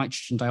mean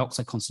nitrogen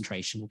dioxide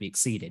concentration will be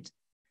exceeded.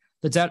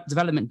 The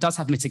development does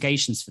have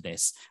mitigations for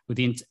this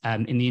in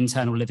the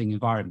internal living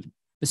environment.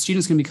 The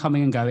students can be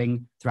coming and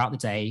going throughout the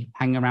day,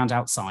 hanging around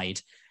outside,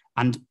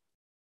 and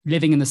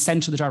living in the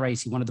centre of the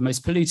Gyrating, one of the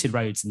most polluted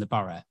roads in the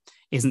borough,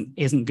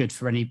 isn't good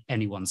for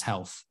anyone's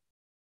health.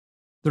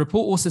 The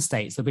report also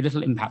states there'll be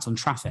little impact on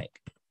traffic.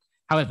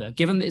 However,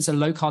 given that it's a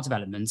low-car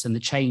development and the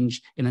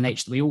change in the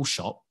nature that we all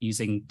shop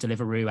using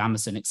Deliveroo,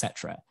 Amazon,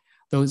 etc.,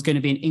 there's going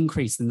to be an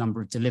increase in the number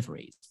of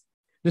deliveries.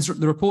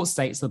 The report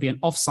states there'll be an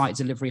off-site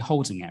delivery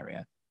holding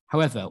area.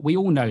 However, we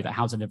all know that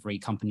how delivery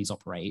companies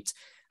operate,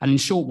 and in a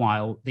short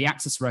while, the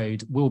access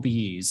road will be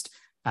used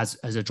as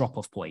a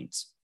drop-off point.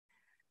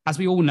 As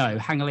we all know,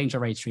 Hanger Lane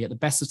Gyratory at the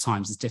best of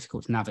times is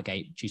difficult to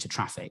navigate due to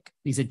traffic.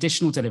 These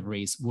additional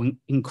deliveries will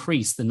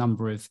increase the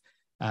number of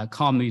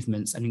car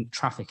movements and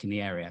traffic in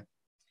the area.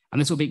 And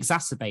this will be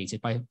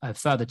exacerbated by a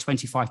further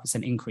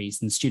 25%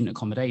 increase in student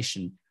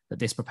accommodation that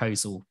this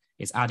proposal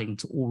is adding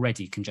to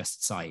already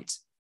congested site.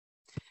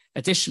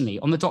 Additionally,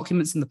 on the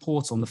documents in the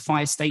portal, on the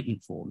fire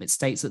statement form, it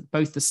states that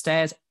both the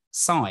stairs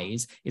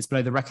size is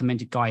below the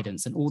recommended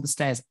guidance and all the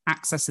stairs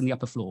accessing the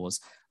upper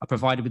floors are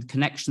provided with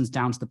connections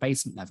down to the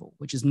basement level,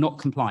 which is not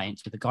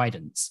compliant with the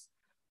guidance.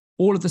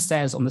 All of the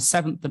stairs on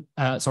the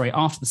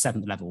after the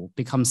 7th level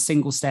become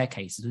single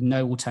staircases with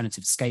no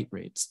alternative escape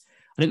routes.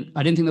 I didn't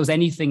think there was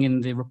anything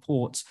in the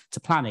report to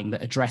planning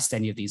that addressed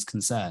any of these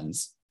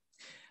concerns.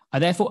 I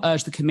therefore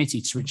urge the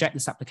committee to reject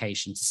this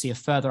application to see a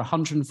further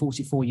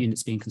 144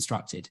 units being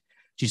constructed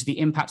due to the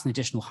impact on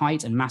additional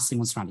height and massing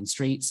on surrounding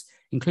streets,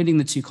 including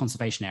the 2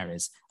 conservation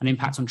areas, and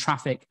impact on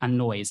traffic and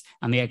noise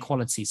and the air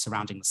quality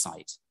surrounding the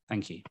site.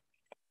 Thank you.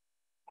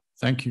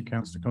 Thank you,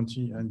 Councillor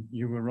Conti, and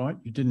you were right,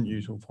 you didn't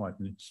use all 5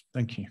 minutes.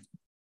 Thank you.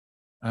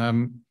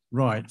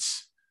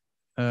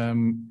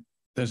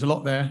 There's a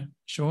lot there,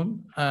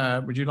 Sean.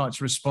 Would you like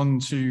to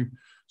respond to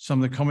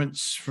some of the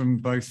comments from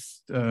both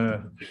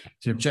the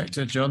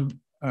objector, John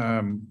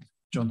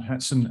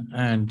Hatson,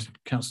 and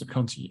Councillor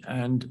Conti,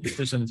 and if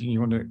there's anything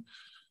you want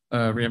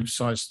to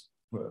re-emphasise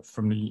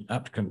from the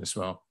applicant as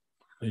well,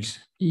 please.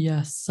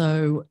 Yes.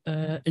 So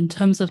in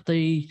terms of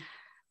the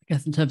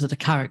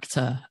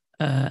character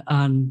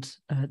and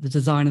the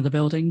design of the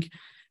building,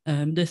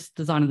 this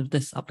design of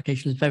this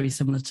application is very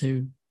similar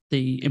to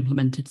the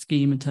implemented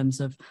scheme in terms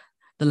of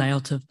the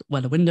layout of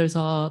where the windows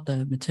are,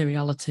 the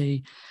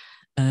materiality,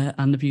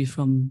 and the view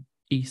from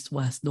east,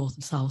 west, north,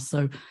 and south.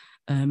 So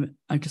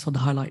I just want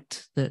to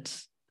highlight that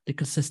the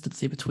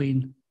consistency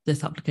between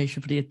this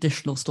application for the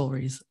additional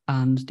stories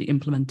and the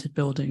implemented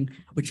building,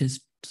 which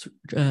is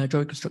during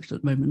construction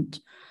at the moment.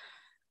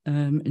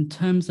 In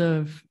terms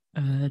of,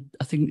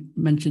 I think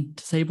mentioned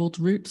disabled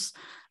routes.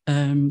 So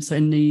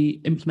in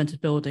the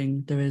implemented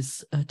building, there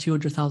is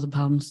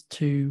 £200,000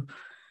 to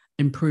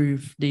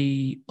improve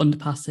the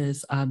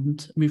underpasses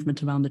and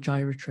movement around the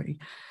gyratory.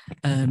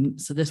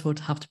 So this would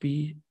have to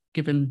be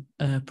given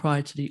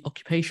prior to the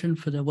occupation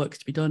for the works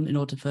to be done in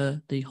order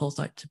for the whole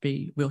site to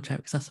be wheelchair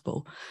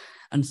accessible.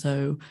 And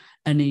so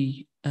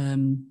any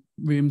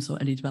rooms or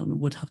any development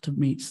would have to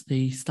meet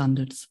the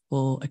standards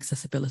for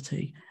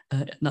accessibility.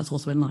 And that's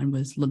also in line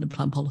with London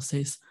Plan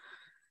policies.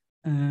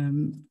 So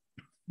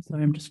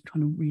I'm just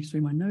trying to read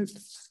through my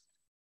notes.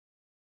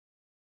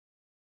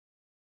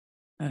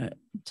 In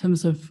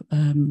terms of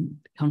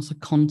Councillor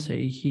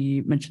Conti,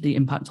 he mentioned the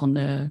impact on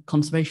the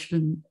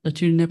conservation, the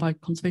 2 nearby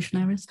conservation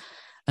areas.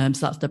 So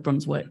that's the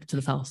Brunswick to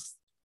the south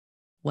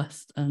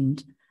west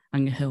and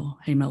Anger Hill,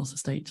 Haymills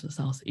Estate to the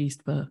south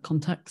east for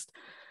context.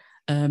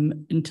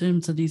 In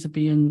terms of these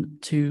being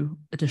 2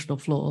 additional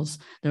floors,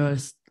 there are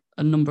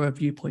a number of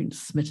viewpoints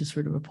submitted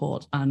through the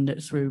report, and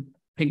it's through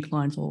pink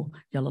lines or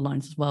yellow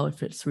lines as well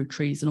if it's through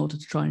trees in order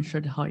to try and show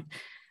the height.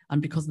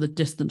 And because of the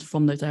distance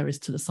from those areas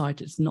to the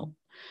site, it's not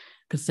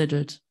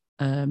considered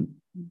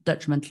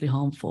detrimentally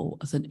harmful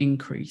as an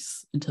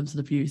increase in terms of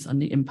the views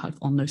and the impact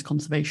on those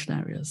conservation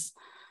areas.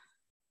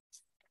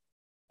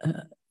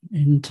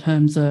 In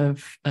terms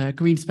of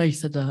green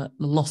space and the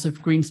loss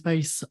of green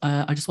space,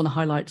 I just want to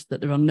highlight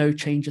that there are no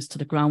changes to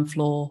the ground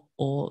floor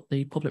or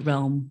the public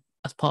realm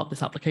as part of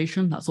this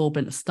application. That's all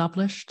been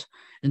established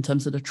in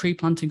terms of the tree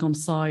planting on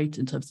site,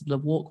 in terms of the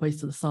walkways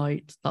to the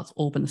site, that's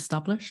all been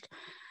established.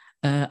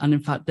 And in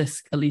fact,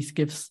 this at least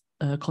gives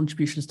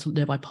contributions to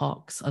nearby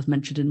parks, as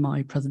mentioned in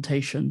my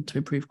presentation, to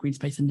improve green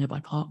space in nearby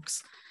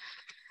parks.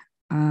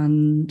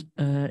 And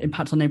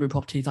impact on neighbouring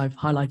properties, I've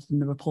highlighted in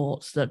the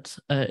report that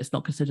it's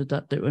not considered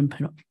that the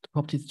impact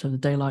properties to the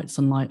daylight,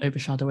 sunlight,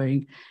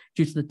 overshadowing,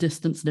 due to the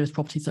distance, nearest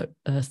properties are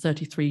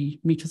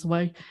 33 metres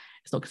away.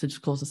 It's not considered to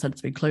cause a sense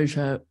of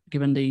enclosure,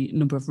 given the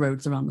number of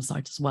roads around the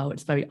site as well.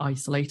 It's very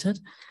isolated.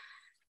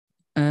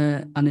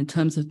 And in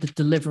terms of the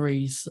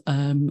deliveries,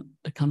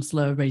 the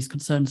councillor raised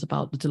concerns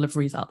about the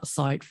deliveries at the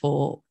site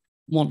for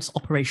once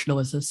operational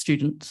as a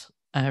student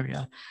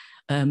area.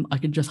 I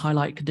can just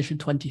highlight condition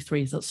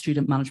 23 is that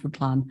student management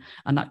plan,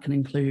 and that can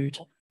include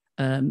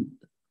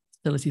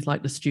facilities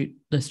like the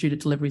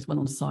student deliveries when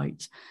on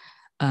site.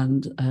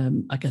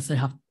 And I guess they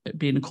have to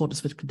be in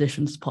accordance with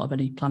conditions as part of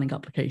any planning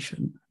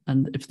application.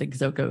 And if things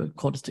don't go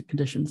according to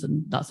conditions,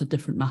 then that's a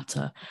different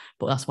matter.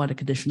 But that's why the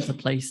conditions are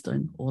placed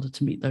in order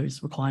to meet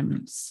those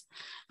requirements.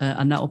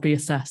 And that will be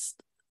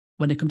assessed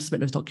when they come to submit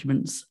those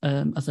documents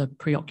as a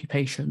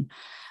preoccupation.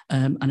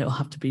 And it will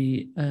have to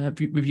be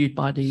reviewed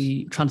by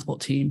the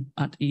transport team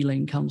at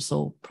Ealing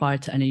Council prior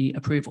to any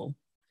approval.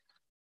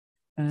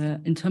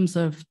 In terms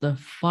of the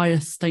fire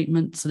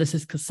statement, so this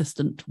is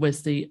consistent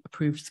with the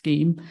approved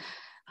scheme.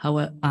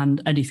 However,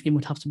 and any scheme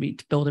would have to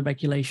meet building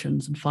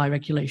regulations and fire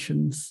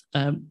regulations,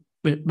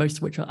 most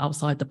of which are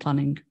outside the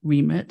planning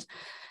remit.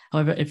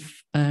 However,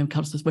 if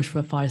councillors wish for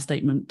a fire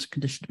statement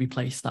condition to be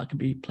placed, that can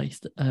be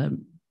placed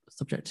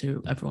subject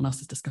to everyone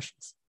else's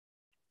discussions.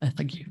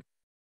 Thank you.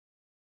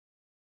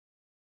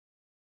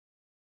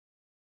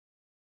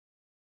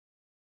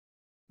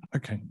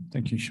 Okay,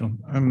 thank you, Sean.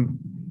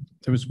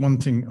 There was one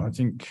thing I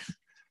think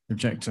the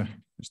objector,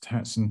 Mr.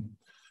 Hatson,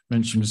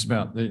 mentioned was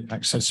about the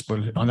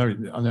accessibility. I know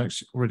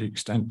it's already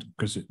extant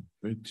because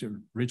it's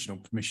original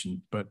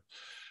permission, but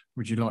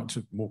would you like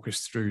to walk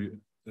us through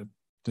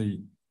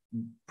the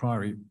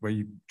Priory, where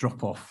you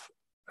drop off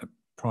at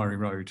Priory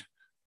Road?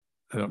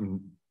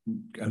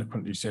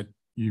 Eloquently said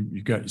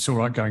you go. It's all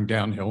right going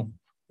downhill.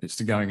 It's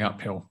the going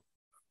uphill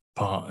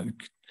part.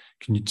 And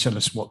can you tell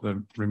us what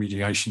the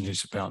remediation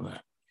is about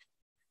that?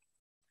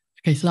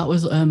 Okay, so that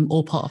was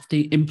all part of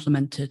the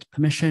implemented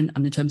permission,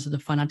 and in terms of the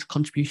financial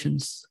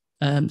contributions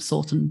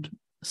sought and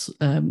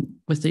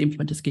with the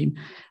implemented scheme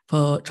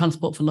for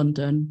Transport for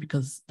London,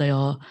 because they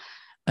are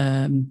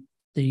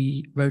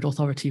the road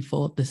authority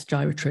for this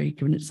gyratory,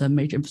 given it's a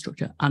major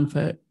infrastructure, and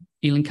for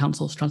Ealing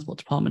Council's Transport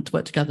Department to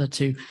work together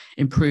to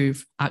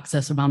improve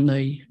access around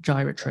the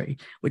gyratory,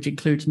 which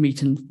includes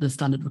meeting the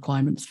standard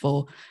requirements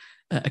for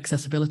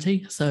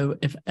accessibility. So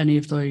if any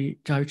of the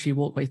gyratory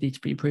walkways need to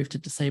be improved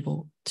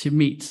to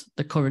meet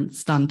the current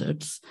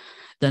standards,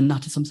 then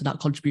that is something that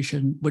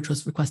contribution, which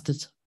was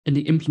requested in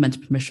the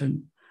implemented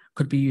permission,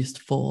 could be used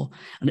for.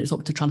 And it's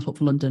up to Transport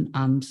for London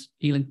and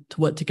Ealing to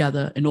work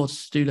together in order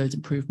to do those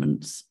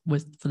improvements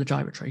for the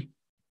gyratory.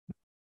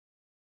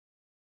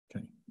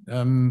 Okay.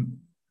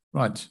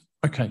 Right.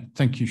 Okay.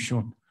 Thank you,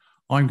 Sean.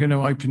 I'm going to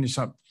open this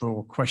up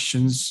for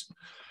questions.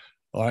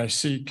 I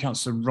see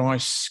Councillor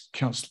Rice,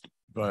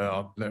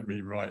 let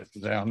me write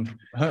it down.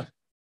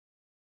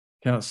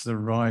 Councillor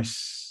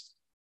Rice,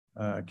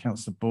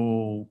 Councillor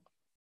Ball,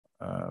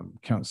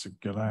 Councillor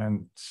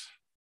Gallant,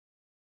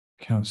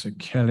 Councillor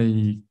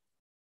Kelly,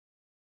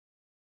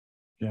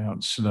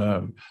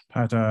 Councillor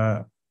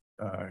Pada,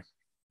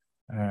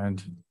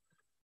 and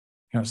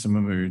Councillor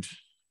Mahmood.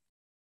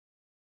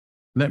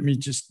 Let me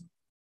just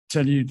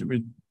tell you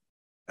that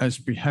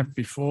as we have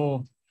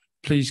before,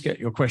 please get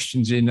your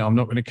questions in. I'm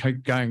not going to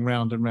keep going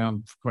round and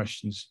round for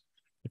questions.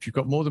 If you've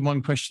got more than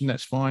one question,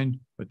 that's fine,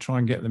 but try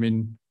and get them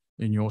in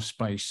your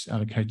space,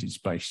 allocated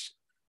space.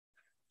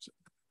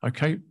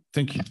 Okay,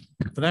 thank you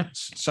for that.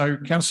 So,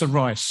 Councillor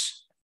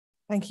Rice.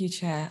 Thank you,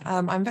 Chair.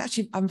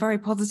 I'm very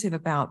positive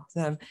about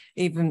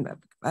even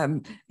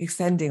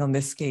extending on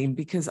this scheme,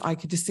 because I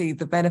could just see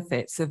the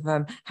benefits of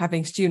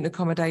having student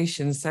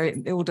accommodation. So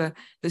in order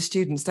that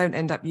students don't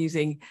end up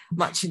using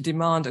much in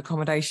demand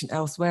accommodation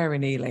elsewhere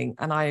in Ealing,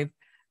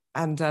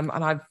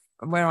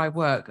 where I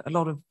work,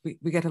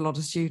 we get a lot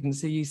of students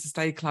who use the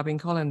Stay Club in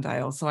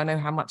Colindale, so I know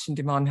how much in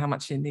demand, how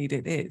much in need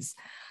it is.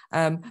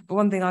 But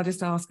one thing I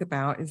just ask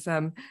about is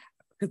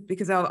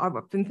because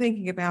I've been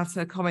thinking about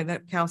a comment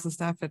that Councillor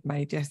Stafford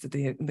made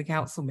yesterday in the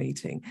council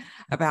meeting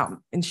about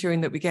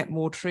ensuring that we get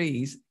more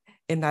trees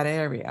in that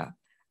area.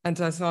 And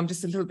so I'm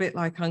just a little bit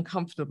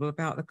uncomfortable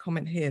about the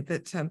comment here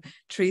that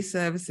tree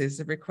services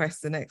have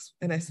requested an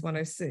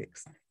S106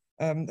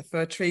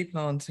 for tree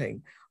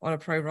planting on a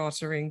pro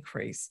rata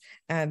increase.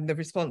 And the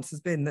response has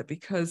been that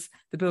because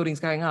the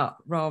building's going up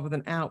rather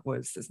than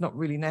outwards, it's not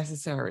really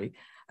necessary.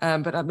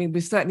 But I mean,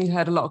 we've certainly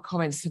heard a lot of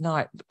comments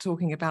tonight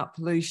talking about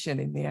pollution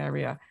in the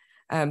area,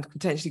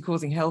 potentially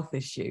causing health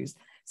issues.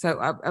 So,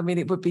 I mean,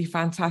 it would be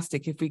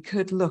fantastic if we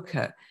could look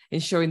at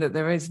ensuring that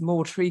there is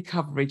more tree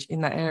coverage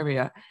in that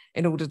area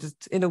in order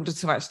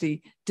to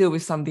actually deal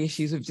with some of the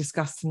issues we've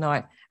discussed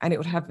tonight. And it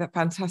would have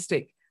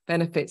fantastic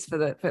benefits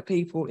for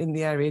people in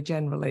the area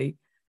generally.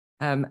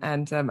 And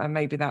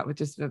maybe that would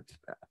just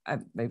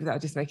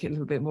make it a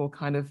little bit more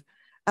kind of,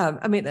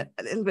 a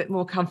little bit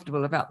more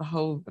comfortable about the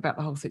whole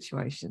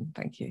situation.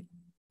 Thank you.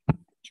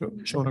 Sure.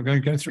 I'm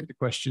going to go through the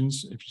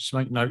questions. If you just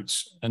make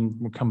notes, and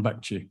we'll come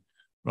back to you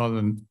rather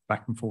than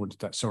back and forward. If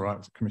that's all right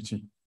with the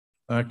committee.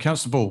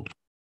 Councillor Ball.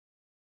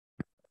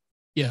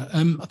 Yeah,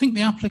 I think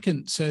the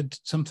applicant said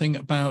something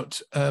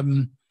about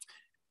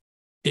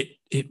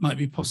it might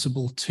be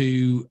possible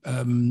to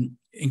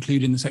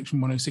include in the Section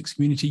 106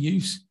 community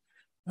use,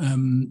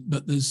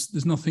 but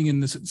there's nothing in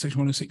the Section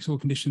 106 or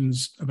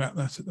conditions about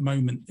that at the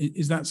moment.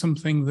 Is that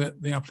something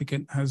that the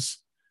applicant has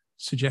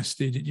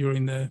suggested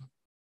during the,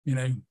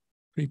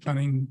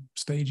 pre-planning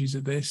stages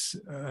of this,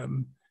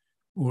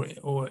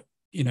 or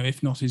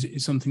if not, is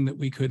it something that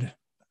we could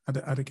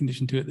add a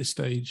condition to at this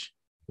stage?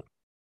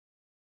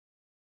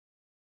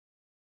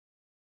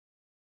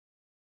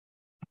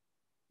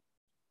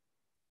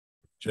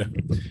 Chair.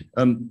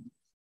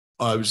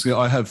 Obviously,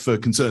 I have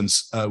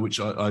concerns, which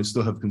I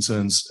still have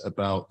concerns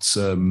about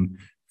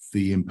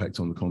the impact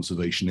on the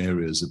conservation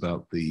areas,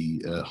 about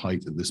the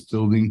height of this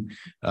building,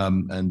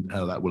 and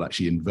how that will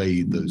actually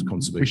invade those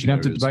conservation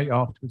areas. We can have the debate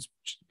afterwards.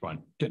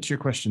 Fine. Get to your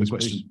questions.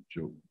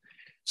 Sure.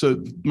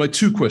 So my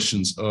two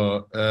questions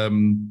are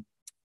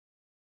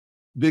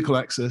vehicle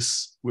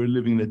access. We're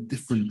living in a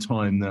different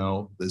time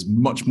now. There's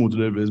much more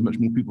delivery. There's much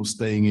more people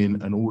staying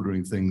in and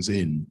ordering things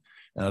in.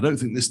 And I don't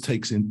think this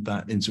takes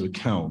that into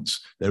account.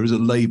 There is a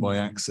lay-by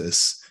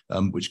access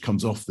which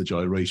comes off the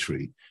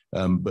gyratory,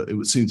 but it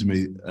would seem to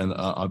me, and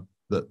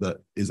that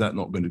is that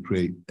not going to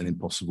create an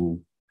impossible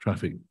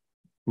traffic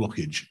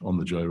blockage on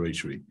the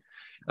gyratory?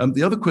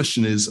 The other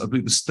question is, I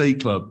believe the Stay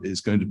Club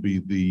is going to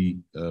be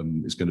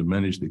is going to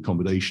manage the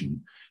accommodation.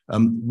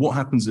 What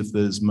happens if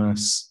there's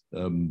mass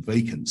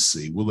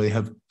vacancy? Will they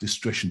have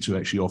discretion to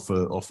actually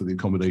offer the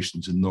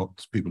accommodation to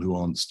not people who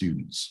aren't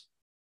students?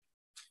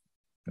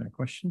 Fair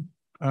question.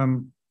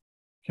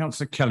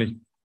 Councillor Kelly.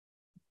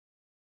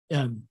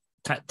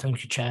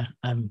 Thank you, Chair.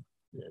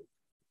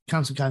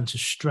 Councillor Gallagher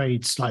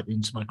strayed slightly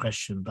into my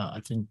question, but I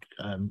think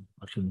I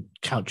can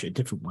couch it a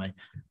different way.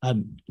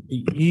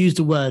 You used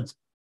the word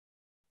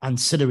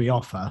ancillary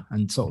offer,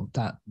 and sort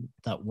of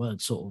that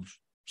word sort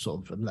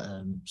of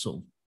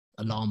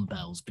alarm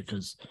bells,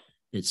 because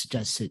it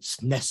suggests it's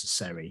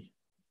necessary.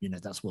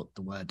 That's what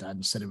the word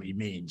ancillary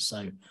means.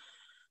 So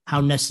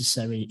how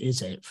necessary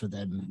is it for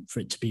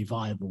it to be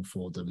viable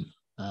for them?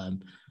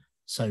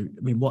 So,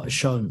 I mean, what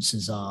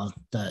assurances are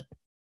that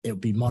it'll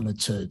be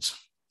monitored,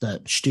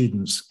 that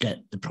students get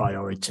the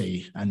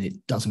priority and it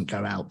doesn't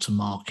go out to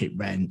market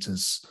rent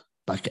as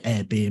like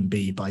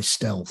Airbnb by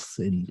stealth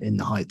in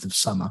the height of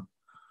summer?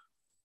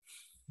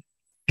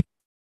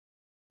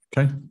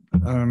 Okay,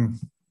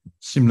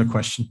 similar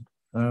question.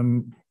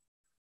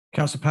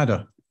 Councillor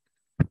Padder.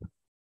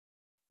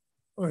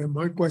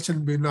 My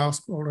question been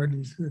asked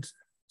already.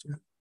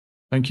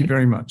 Thank you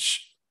very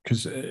much.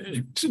 Because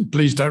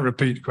please don't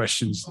repeat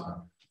questions.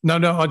 No,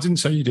 I didn't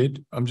say you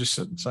did. I'm just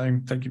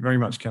saying thank you very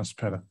much,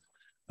 Councillor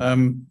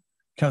Padder.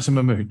 Councillor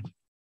Mahmood.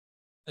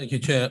 Thank you,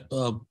 Chair.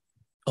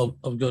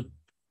 I've got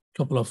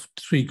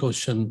three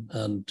questions,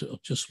 and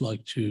I'd just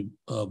like to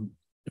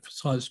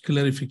emphasize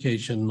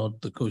clarification, not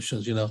the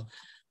questions.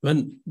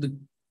 When the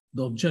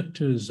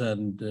objectors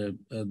and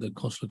the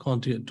Councillor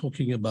Conti are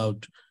talking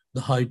about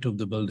the height of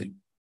the building,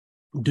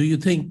 do you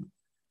think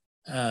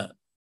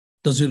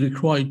does it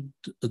require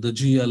the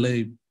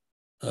GLA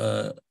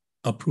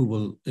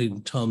approval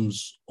in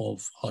terms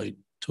of height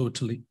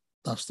totally?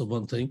 That's the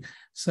one thing.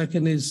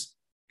 Second is,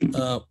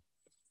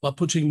 by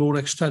putting more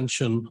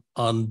extension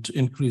and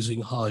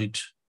increasing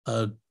height,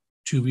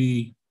 do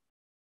we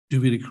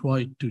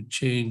require to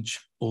change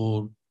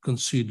or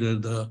consider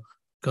the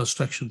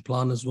construction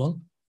plan as well?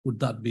 Would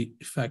that be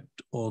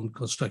effect on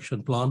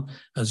construction plan?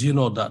 As you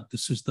know that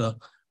this is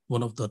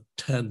one of the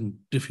 10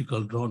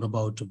 difficult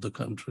roundabout of the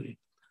country.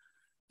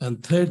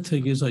 And third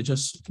thing is, I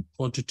just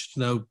wanted to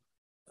know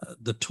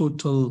the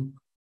total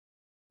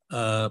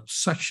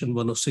section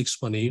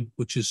 106 money,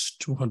 which is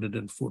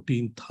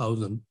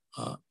 214,000,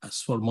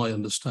 as for my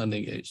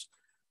understanding is,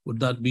 would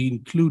that be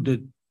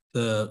included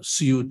the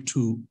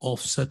CO2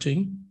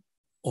 offsetting,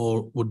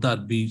 or would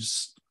that be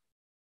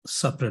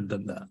separate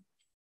than that?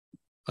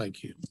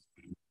 Thank you.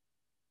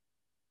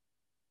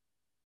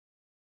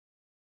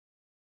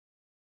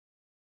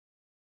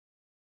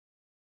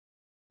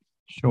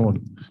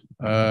 Sean,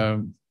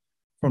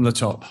 from the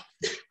top,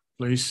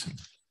 please.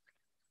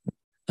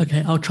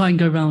 Okay, I'll try and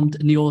go around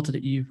in the order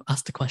that you've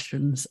asked the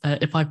questions.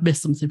 If I've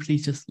missed something,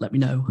 please just let me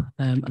know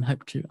and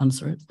hope to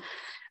answer it.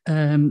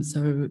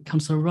 So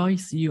Councillor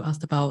Rice, you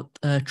asked about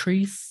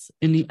trees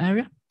in the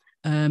area.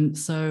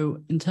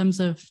 So in terms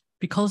of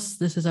because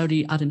this is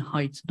only adding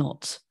height,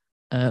 not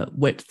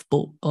width,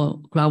 but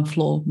ground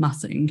floor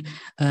massing,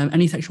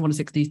 any section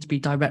 106 needs to be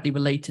directly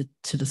related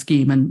to the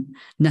scheme and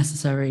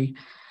necessary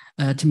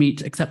to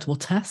meet acceptable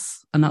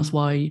tests. And that's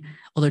why,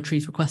 although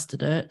trees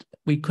requested it,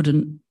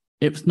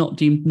 it was not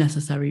deemed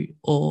necessary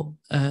or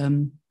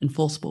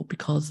enforceable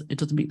because it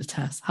doesn't meet the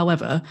test.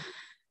 However,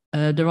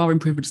 there are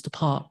improvements to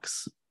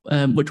parks,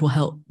 which will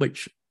help,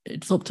 which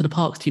it's up to the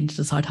parks team to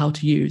decide how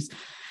to use.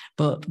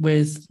 But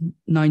with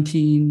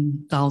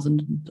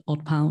 19,000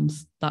 odd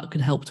pounds, that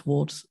could help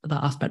towards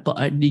that aspect. But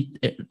I need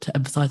it to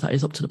emphasise that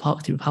it's up to the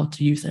parks team of how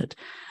to use it.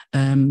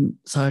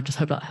 So I just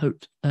hope that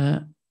helped,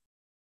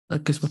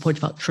 because we're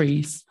pointing about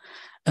trees.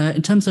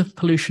 In terms of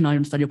pollution, I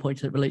understand your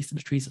point that it relates to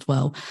the trees as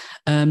well.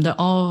 There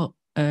are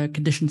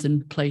conditions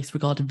in place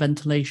regarding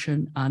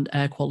ventilation and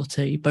air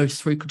quality, both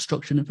through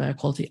construction of air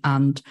quality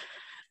and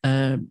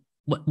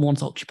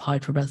once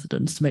occupied for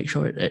residents, to make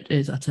sure it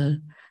is at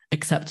an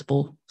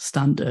acceptable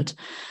standard.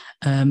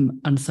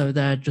 And so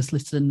they're just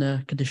listed in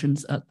the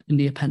conditions in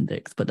the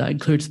appendix, but that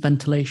includes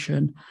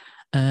ventilation.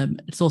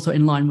 It's also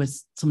in line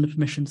with some of the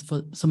permissions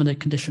for some of the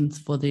conditions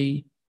for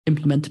the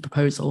implemented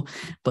proposal,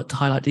 but to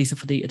highlight these are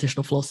for the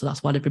additional floors, so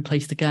that's why they've been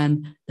placed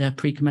again. They're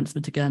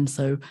pre-commencement again,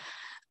 so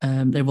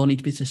they will need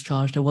to be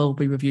discharged. They will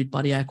be reviewed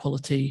by the air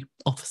quality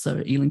officer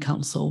at Ealing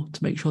Council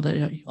to make sure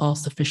they are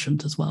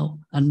sufficient as well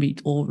and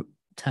meet all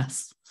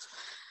tests.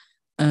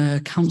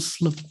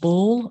 Councillor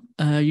Ball,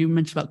 you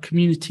mentioned about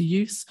community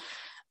use.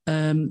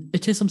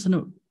 It is something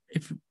that,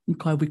 if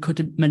required, we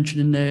could mention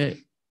in the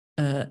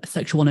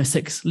Section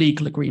 106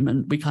 legal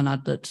agreement. We can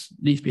add that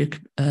needs to be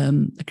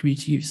a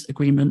community use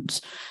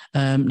agreement.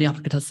 The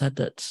applicant has said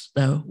that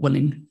they're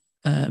willing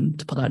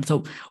to put that in.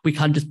 So we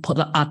can just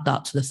add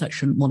that to the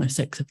Section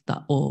 106 if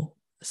that will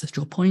assist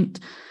your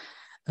point.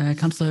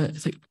 Councillor,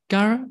 is it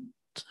Garrett?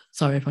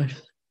 Sorry if I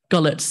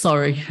got it,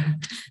 sorry.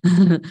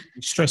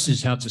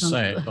 Stresses how to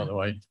say it, by the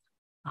way.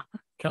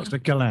 Councillor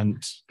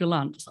Gallant.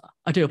 Gallant,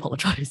 I do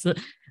apologise.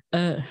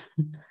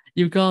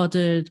 You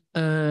regarded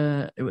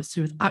it was to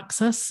do with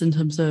access in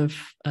terms of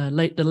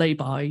the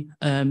lay-by.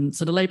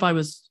 So the lay-by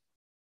was,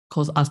 of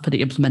course, as per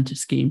the implemented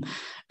scheme.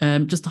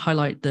 Just to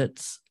highlight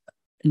that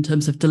in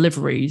terms of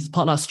deliveries,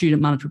 part of our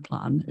student management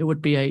plan,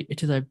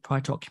 it is a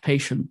prior to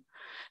occupation.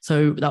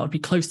 So that would be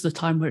close to the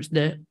time where it's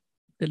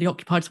nearly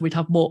occupied. So we'd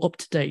have more up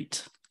to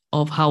date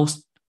of how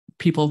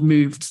people have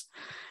moved.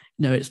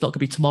 You know, it's not going to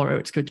be tomorrow,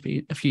 it's going to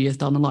be a few years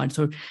down the line.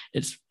 So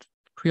it's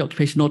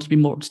preoccupation in order to be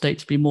more up to date,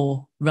 to be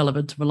more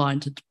relevant to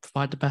Reliant, to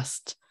provide the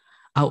best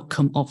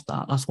outcome of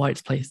that. That's why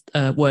it's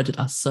worded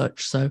as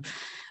such. So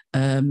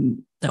they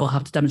will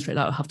have to demonstrate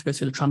that. Will have to go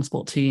through the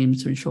transport team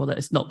to ensure that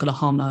it's not going to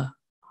harm the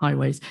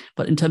highways.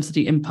 But in terms of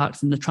the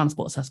impacts and the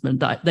transport assessment,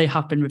 that they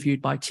have been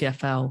reviewed by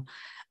TfL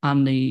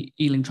and the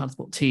Ealing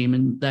transport team,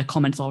 and their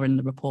comments are in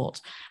the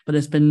report. But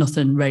there's been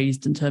nothing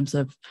raised in terms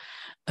of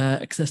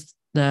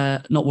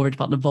they're not worried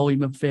about the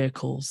volume of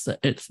vehicles.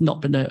 It's not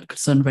been a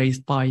concern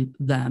raised by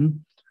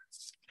them.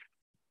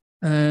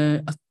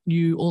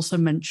 You also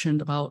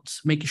mentioned about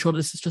making sure that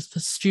this is just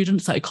for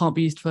students, that it can't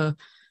be used for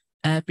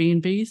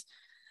Airbnbs.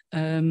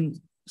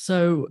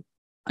 So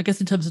I guess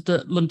in terms of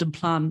the London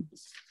plan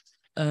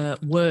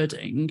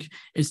wording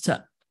is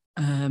to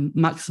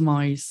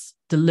maximise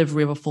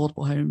delivery of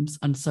affordable homes,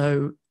 and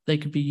so they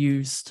could be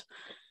used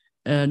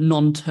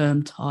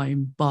non-term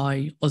time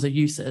by other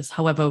users.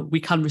 However, we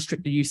can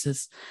restrict the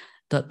uses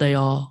that they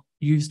are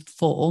used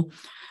for.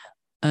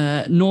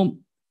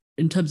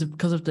 In terms of,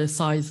 because of the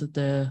size of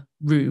the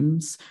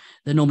rooms,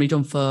 they're normally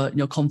done for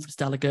conference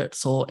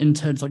delegates or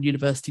interns on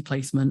university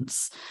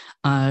placements,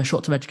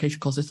 short-term education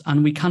courses,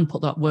 and we can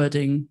put that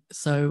wording.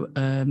 So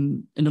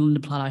in the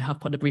London plan, I have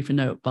put a briefing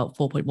note about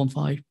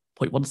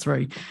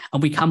 4.15.13,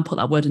 and we can put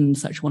that word in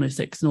Section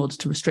 106 in order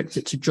to restrict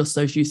it to just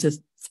those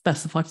uses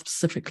specified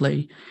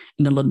specifically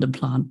in the London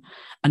plan.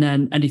 And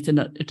then anything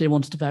that, if they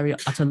wanted to vary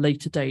at a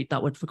later date,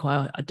 that would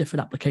require a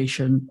different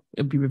application.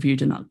 It would be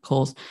reviewed in that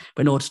course,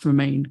 but in order to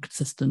remain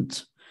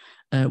consistent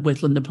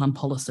with London plan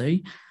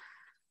policy.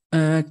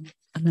 And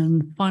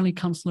then finally,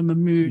 Councillor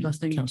Mahmood, I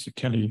think. Councillor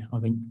Kelly, I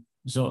think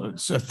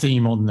it's a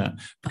theme on that.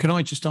 But can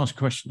I just ask a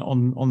question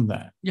on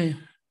that? Yeah.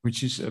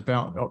 Which is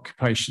about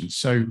occupation.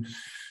 So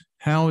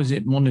how is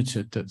it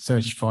monitored that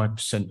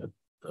 35%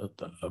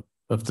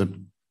 of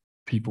the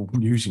people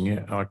using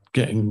it are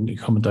getting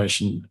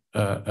accommodation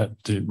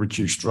at the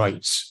reduced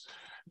rates?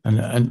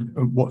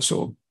 And what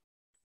sort of,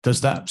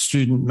 does that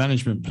student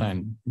management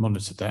plan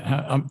monitor that?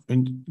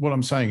 And what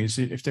I'm saying is,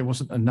 if there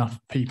wasn't enough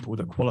people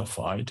that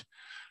qualified,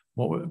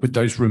 would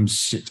those rooms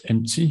sit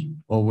empty,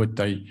 or would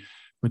they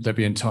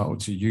be entitled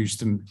to use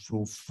them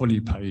for fully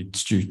paid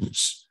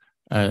students?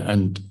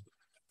 And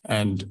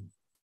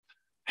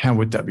how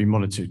would that be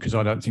monitored? Because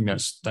I don't think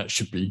that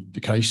should be the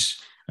case.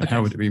 And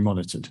how would it be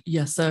monitored?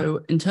 Yeah, so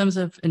in terms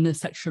of in the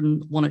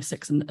Section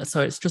 106, and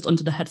so it's just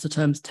under the heads of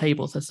terms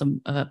table, so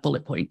some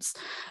bullet points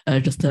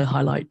just to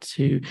highlight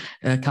to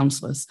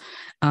councillors.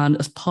 And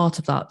as part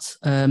of that,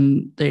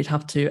 they'd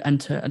have to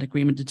enter an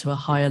agreement into a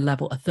higher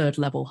level, a third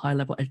level, higher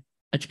level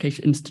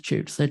education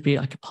institutes. They'd be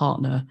like a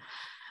partner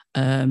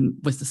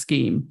with the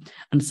scheme.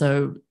 And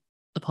so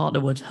the partner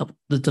would help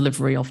the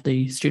delivery of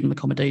the student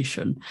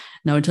accommodation.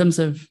 Now, in terms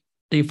of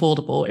the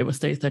affordable, it will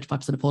stay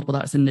 35% affordable.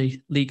 That's in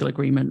the legal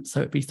agreement.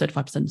 So it'd be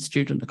 35%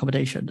 student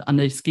accommodation. And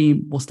the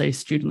scheme will stay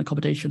student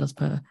accommodation as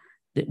per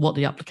what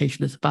the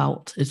application is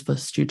about, is for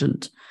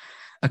student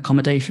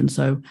accommodation.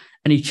 So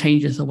any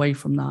changes away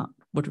from that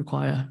would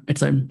require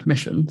its own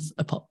permissions,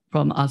 apart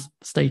from, as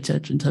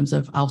stated, in terms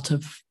of out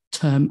of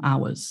term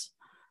hours,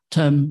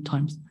 term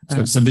times.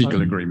 So it's a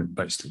legal agreement,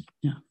 basically.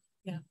 Yeah.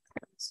 Yeah.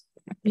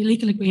 The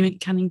legal agreement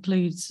can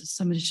include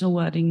some additional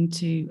wording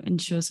to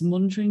ensure some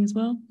monitoring as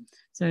well.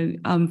 So,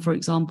 for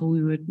example,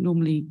 we would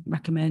normally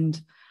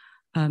recommend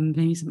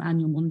maybe some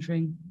annual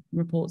monitoring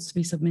reports to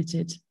be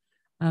submitted,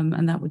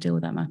 and that would deal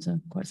with that matter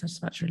quite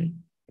satisfactorily.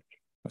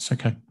 That's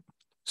okay.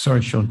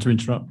 Sorry, Sean, to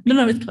interrupt.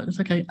 No, it's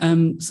okay.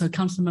 So,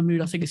 Councillor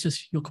Mahmood, I think it's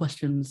just your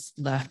questions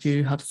left.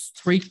 You had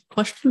 3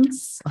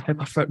 questions. I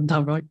hope I've written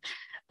them down right.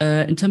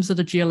 In terms of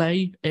the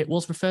GLA, it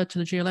was referred to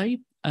the GLA.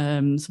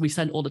 So we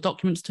sent all the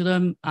documents to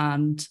them,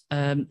 and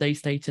they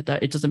stated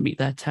that it doesn't meet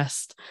their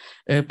test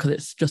because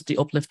it's just the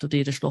uplift of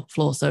the additional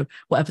floor. So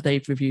whatever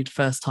they've reviewed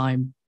first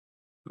time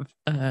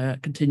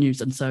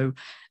continues. And so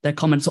their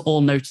comments are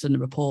all noted in the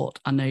report,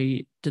 and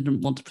they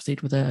didn't want to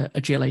proceed with a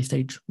GLA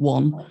stage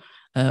 1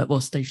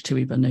 or stage 2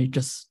 even. They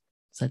just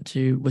said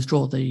to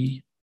withdraw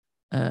the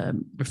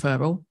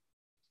referral.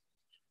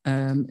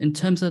 In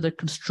terms of the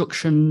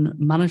construction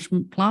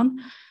management plan,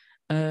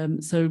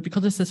 so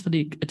because this is for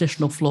the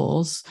additional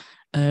floors,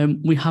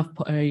 we have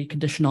put a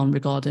condition on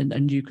regarding a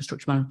new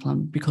construction management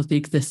plan because the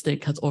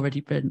existing has already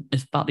been,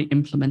 it's about the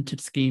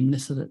implemented scheme,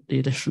 this is the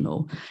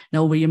additional.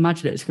 Now we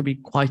imagine it's going to be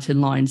quite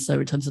in line, so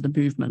in terms of the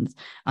movement.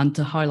 And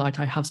to highlight,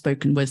 I have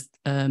spoken with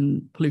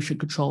pollution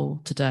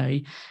control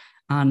today,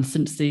 and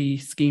since the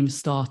scheme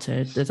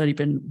started, there's only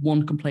been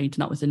 1 complaint,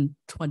 and that was in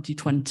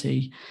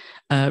 2020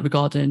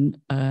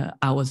 regarding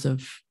hours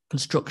of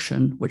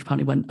construction, which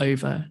apparently went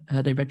over.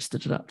 They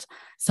registered it at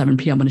 7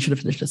 p.m. when it should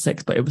have finished at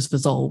 6, but it was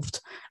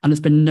resolved. And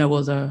there's been no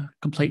other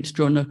complaints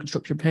during the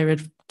construction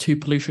period to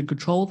pollution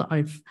control that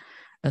I've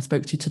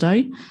spoke to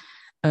today.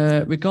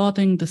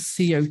 Regarding the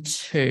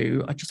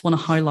CO2, I just want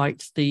to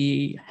highlight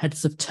the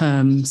heads of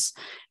terms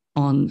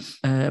on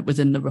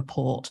within the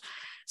report.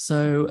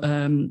 So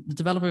the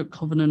developer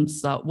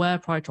covenants that where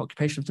prior to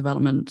occupation of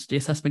development, the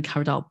assessment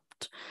carried out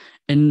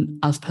in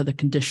as per the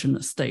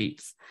condition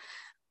states,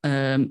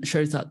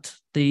 shows that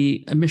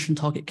the emission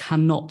target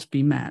cannot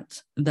be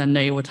met, then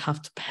they would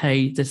have to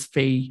pay this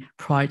fee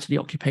prior to the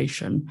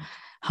occupation.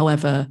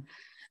 However,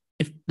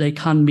 if they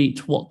can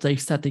meet what they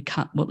said they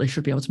can, what they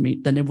should be able to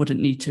meet, then they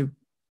wouldn't need to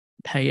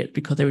pay it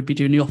because they would be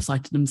doing the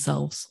offsite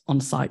themselves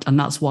on site. And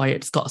that's why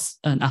it's got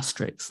an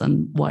asterisk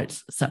and why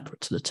it's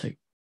separate to the 2.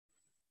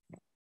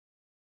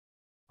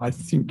 I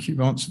think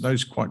you've answered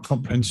those quite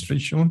comprehensively,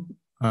 Sean.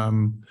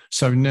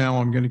 So now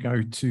I'm going to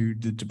go to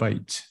the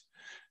debate.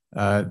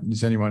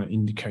 Is anyone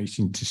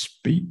indicating to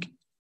speak?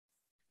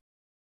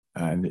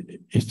 And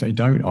if they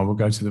don't, I will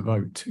go to the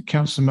vote.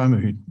 Councillor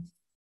Mahmood.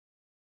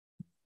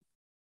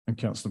 And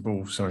Councillor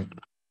Ball, sorry.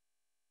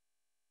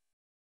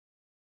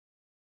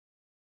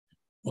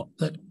 Well,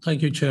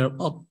 thank you, Chair.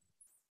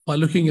 By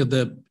looking at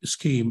the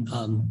scheme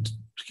and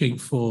looking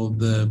for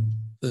the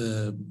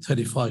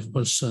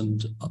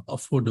 35%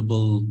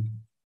 affordable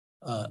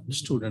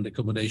student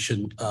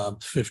accommodation,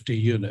 50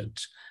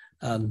 units,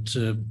 and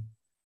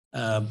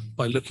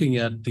by looking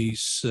at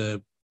these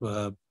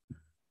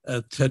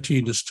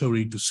 13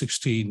 story to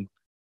 16,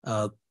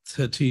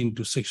 13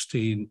 to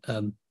 16,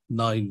 and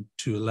 9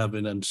 to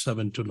 11, and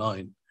 7 to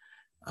 9,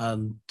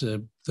 and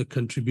the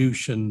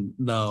contribution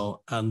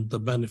now and the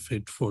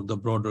benefit for the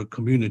broader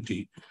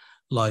community,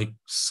 like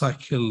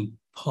cycle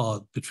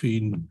path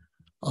between,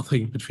 I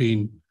think,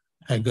 between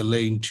Hanger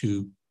Lane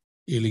to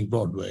Ealing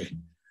Broadway.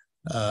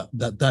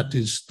 That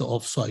is the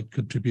offsite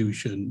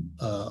contribution,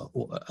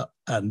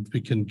 and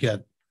we can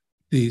get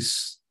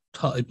these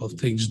type of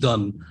things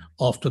done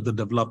after the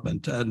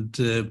development.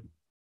 And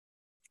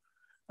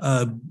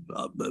I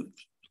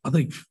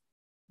think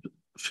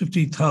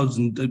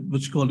 50,000,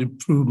 what's called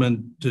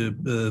improvement,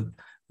 the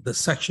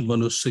Section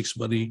 106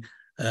 money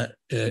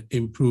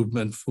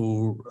improvement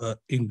for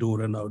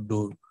indoor and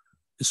outdoor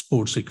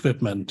sports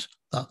equipment.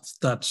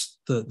 That's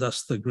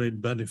the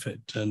great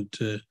benefit, and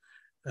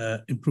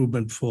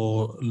improvement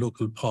for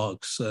local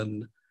parks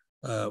and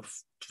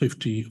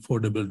 50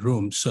 affordable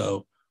rooms.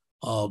 So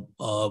on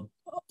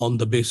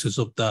the basis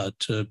of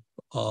that,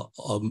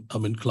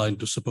 I'm inclined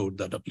to support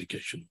that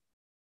application.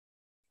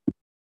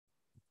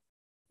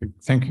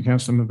 Thank you,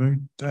 Councillor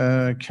Mahmood.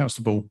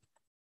 Councillor Ball.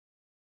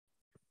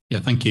 Yeah,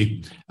 thank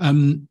you.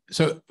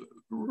 So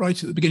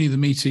right at the beginning of the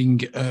meeting,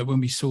 when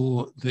we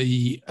saw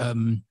the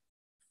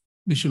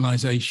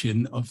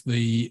visualization of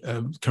the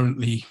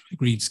currently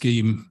agreed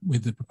scheme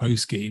with the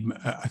proposed scheme,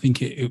 I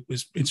think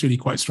it's really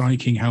quite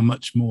striking how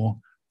much more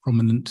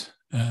prominent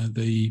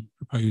the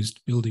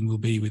proposed building will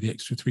be with the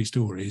extra 3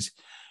 stories.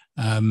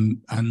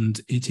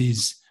 And it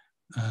is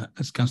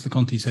as Councillor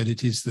Conti said,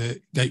 it is the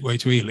gateway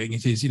to Ealing.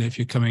 It is, if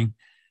you're coming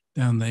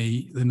down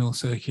the North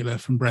Circular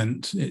from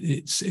Brent,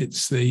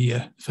 it's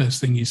the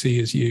first thing you see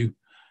as you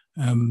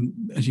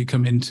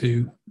come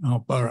into our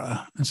borough.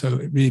 And so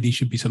it really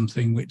should be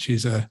something which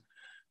is a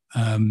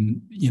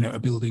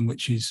building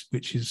which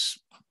is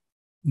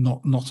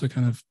not a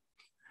kind of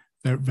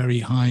very, very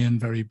high and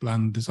very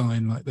bland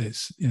design like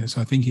this.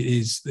 So I think it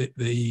is that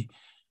the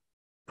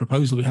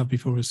proposal we have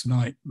before us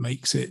tonight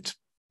makes it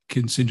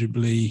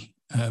considerably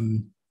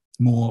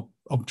more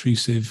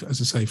obtrusive,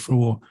 as I say,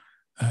 for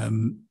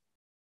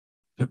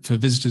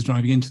visitors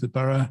driving into the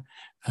borough,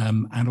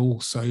 and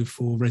also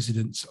for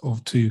residents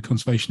of 2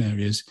 conservation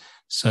areas.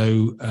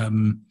 So I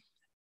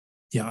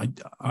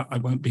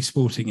won't be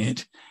supporting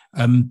it.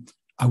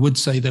 I would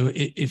say, though,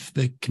 if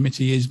the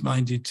committee is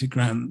minded to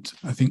grant,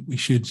 I think we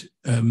should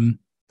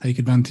take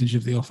advantage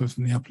of the offer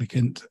from the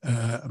applicant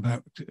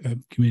about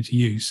community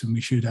use, and we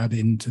should add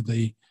into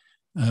the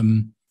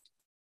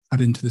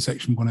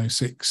Section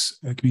 106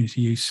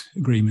 community use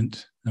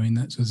agreement. I mean,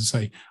 that's, as I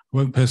say, I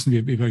won't personally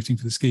be voting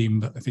for the scheme,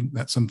 but I think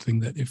that's something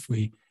that if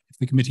the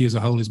committee as a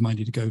whole is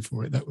minded to go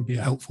for it, that would be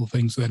a helpful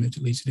thing. So then at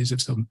least it is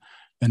of some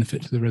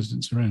benefit to the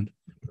residents around.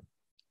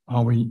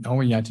 Are we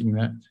adding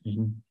that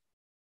in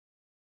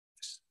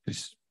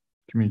this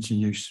community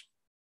use?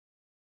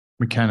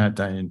 We can add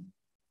that in.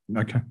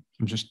 Okay,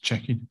 I'm just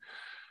checking.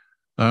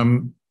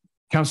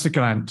 Councillor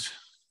Grant.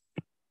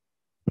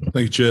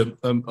 Thank you, Chair.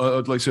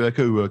 I'd like to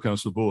echo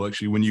Councillor Ball.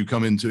 Actually, when you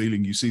come into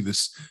Ealing, you see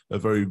this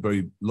very,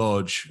 very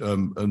large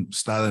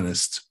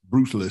Stalinist,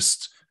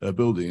 brutalist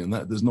building, and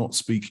that does not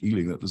speak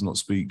Ealing. That does not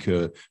speak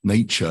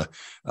nature,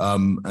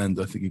 and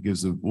I think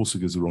it also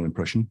gives the wrong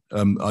impression.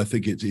 I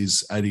think it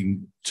is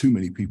adding too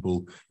many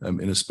people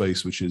in a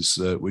space which is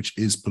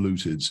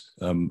polluted,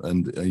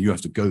 and you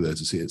have to go there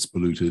to see it's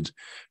polluted.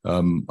 I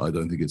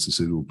don't think it's a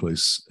suitable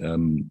place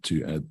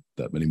to add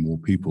that many more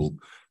people.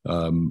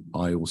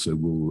 I also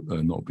will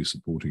not be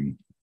supporting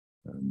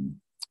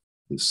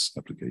this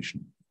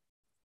application.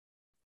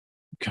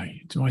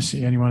 Okay, do I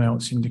see anyone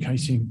else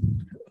indicating?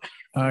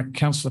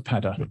 Councillor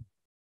Padder.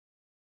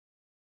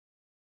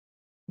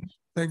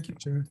 Thank you,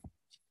 Chair.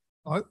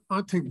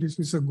 I think this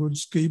is a good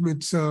scheme.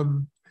 It's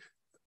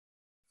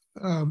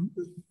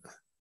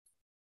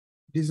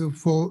these are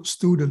for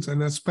students,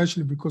 and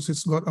especially because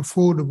it's got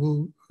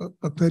affordable,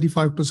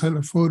 35%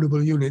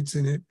 affordable units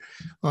in it.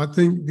 I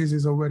think this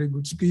is a very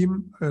good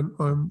scheme, and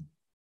I'm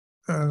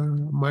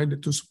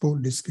minded to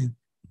support this scheme.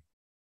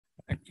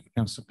 Thank you,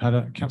 Councillor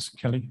Padder. Councillor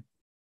Kelly.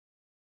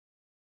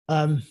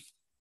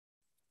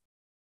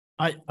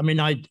 I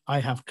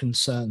have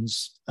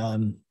concerns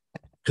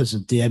because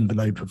of the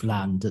envelope of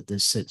land that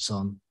this sits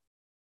on.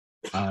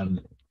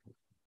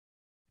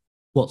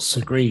 What's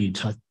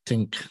agreed, I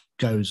think,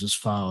 goes as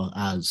far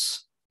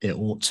as it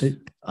ought to.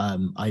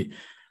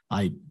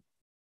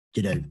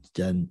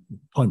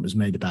 Point was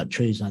made about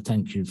trees, and I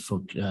thank you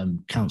for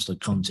Councillor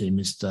Conti and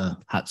Mr.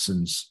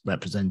 Hatson's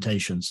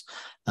representations.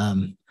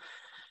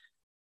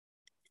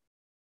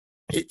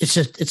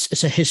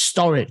 It's a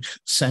historic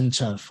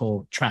centre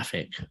for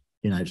traffic.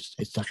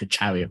 It's like a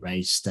chariot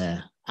race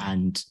there,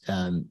 and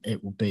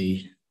it will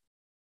be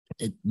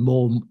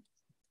more.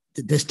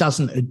 This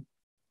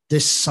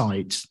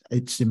site,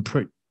 it's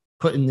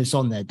putting this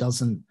on there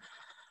doesn't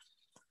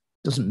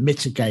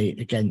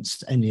mitigate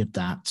against any of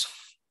that,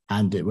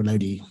 and it will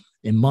only,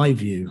 in my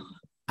view,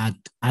 add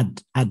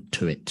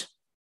to it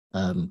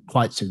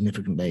quite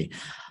significantly.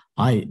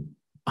 And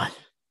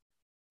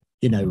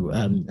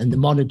the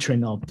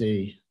monitoring of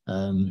the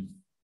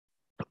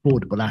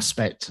affordable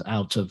aspect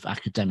out of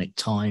academic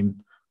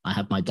time, I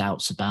have my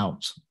doubts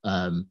about,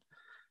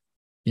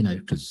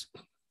 because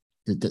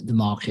the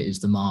market is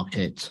the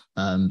market.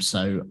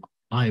 So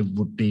I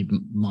would be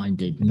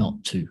minded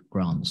not to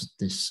grant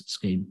this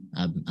scheme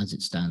as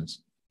it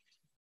stands.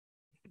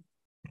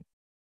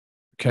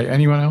 Okay,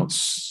 anyone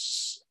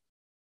else?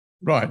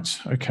 Right,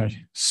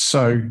 okay.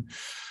 So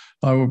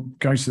I will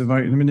go to the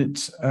vote in a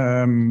minute.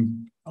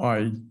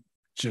 I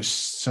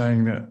just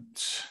saying that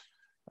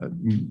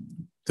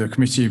the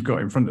committee have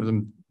got in front of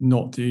them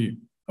not the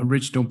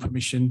original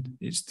permission,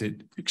 it's the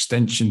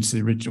extension to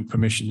the original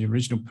permission. The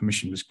original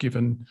permission was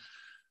given.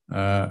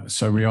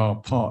 So we are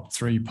part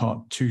 3,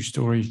 part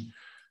 2-story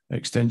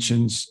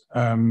extensions.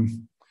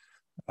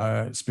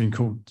 It's been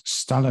called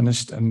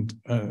Stalinist, and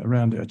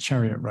around it a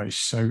chariot race.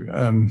 So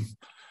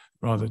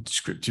rather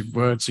descriptive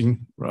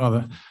wording,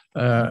 rather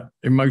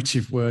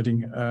emotive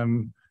wording.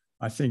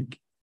 I think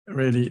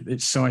really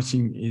its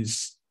citing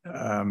is,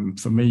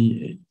 for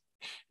me,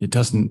 it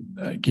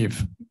doesn't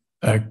give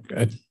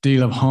a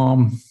deal of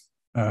harm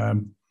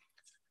that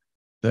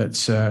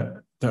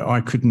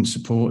I couldn't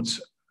support.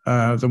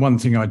 The one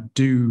thing I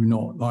do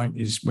not like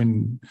is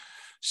when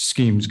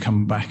schemes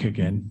come back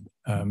again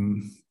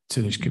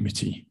to this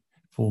committee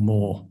for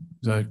more.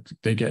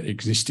 They get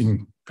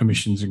existing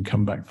permissions and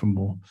come back for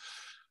more.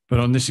 But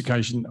on this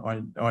occasion,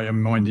 I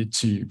am minded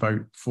to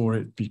vote for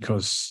it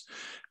because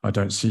I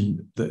don't see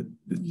that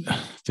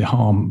the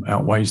harm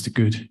outweighs the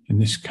good in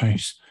this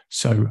case.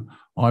 So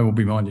I will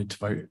be minded to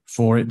vote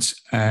for it,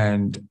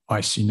 and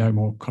I see no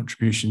more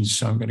contributions,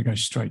 so I'm going to go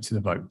straight to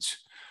the vote.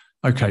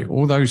 Okay,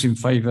 all those in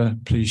favour,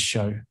 please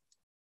show.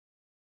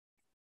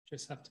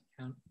 Just have to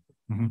count.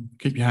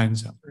 Keep your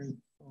hands up. 3,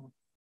 4,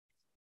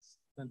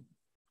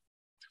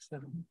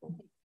 7,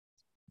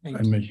 8.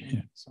 And me,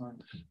 yeah. Sorry.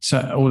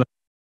 So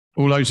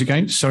all those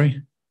against,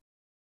 sorry?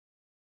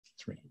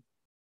 3.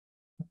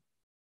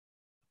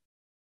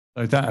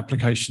 So that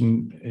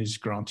application is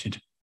granted.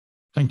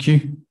 Thank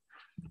you.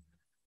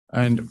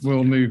 And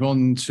we'll move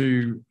on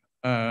to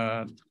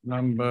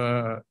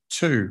number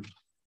 2.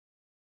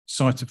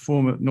 Site of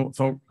former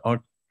Northolt.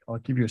 I'll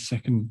give you a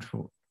second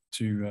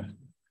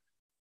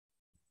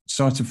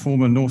site of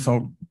former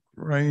Northolt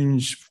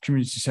Grange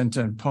Community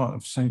Centre and part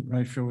of St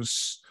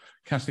Raphael's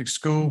Catholic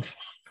School,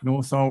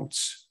 Northolt.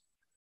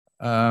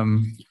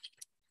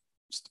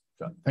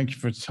 Thank you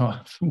for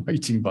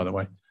waiting, by the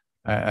way,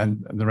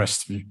 and the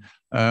rest of you.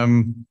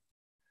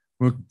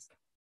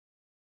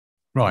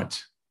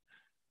 Right.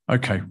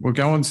 Okay, we'll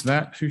go on to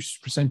that. Who's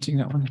presenting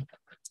that one?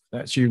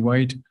 That's you,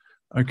 Wade.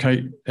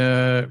 Okay,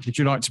 would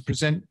you like to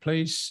present,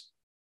 please?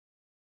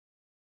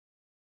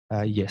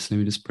 Yes, let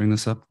me just bring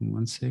this up in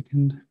 1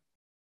 second.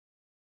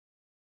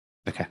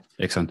 Okay,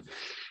 excellent.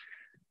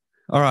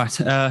 All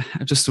right, I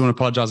just want to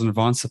apologize in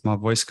advance if my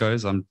voice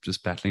goes. I'm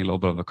just battling a little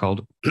bit of a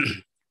cold.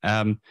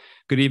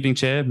 Good evening,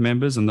 Chair,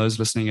 members, and those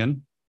listening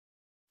in.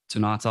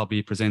 Tonight, I'll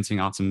be presenting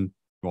item,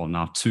 well,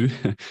 now 2,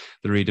 the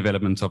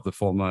redevelopment of the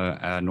former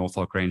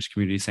Northolt Grange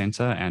Community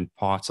Centre and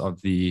part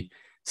of the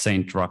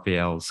St.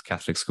 Raphael's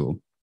Catholic School.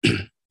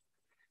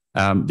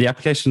 The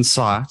application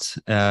site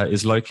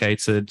is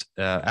located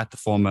at the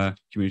former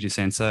community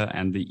centre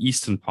and the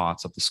eastern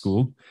part of the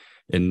school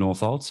in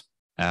Northolt.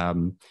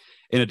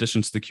 In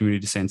addition to the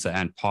community centre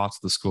and part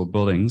of the school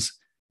buildings,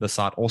 the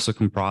site also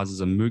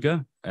comprises a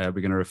Muga. We're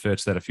going to refer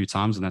to that a few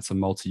times, and that's a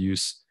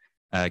multi-use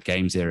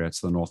games area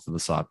to the north of the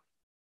site.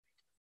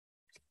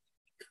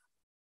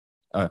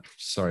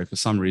 Sorry, for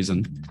some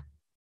reason,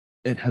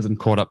 it hasn't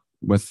caught up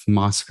with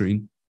my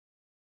screen.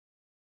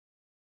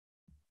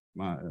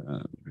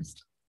 I'm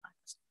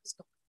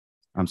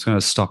just going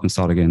to stop and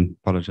start again.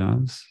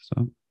 Apologize.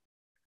 So,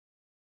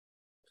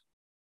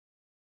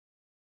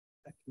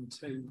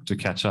 to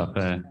catch up,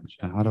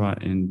 how do I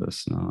end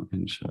this now?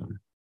 In show.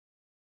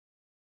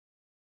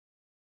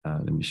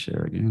 Let me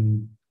share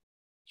again.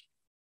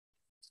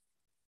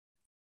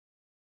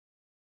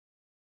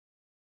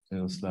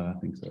 Still slow, I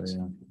think so.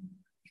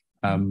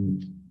 Yeah.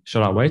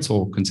 Should I wait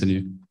or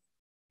continue?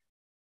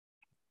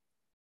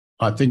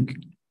 I think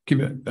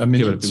give it a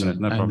minute. Give it a few minutes,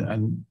 no problem.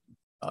 And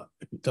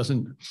if it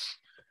doesn't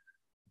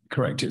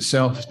correct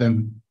itself,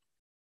 then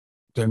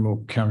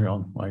we'll carry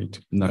on.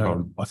 Wait, no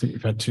problem. I think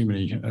we've had too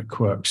many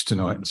quirks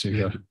tonight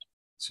to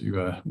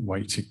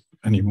wait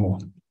anymore.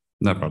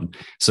 No problem.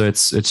 So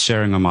it's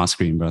sharing on my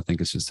screen, but I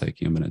think it's just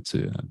taking a minute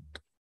to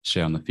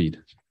share on the feed.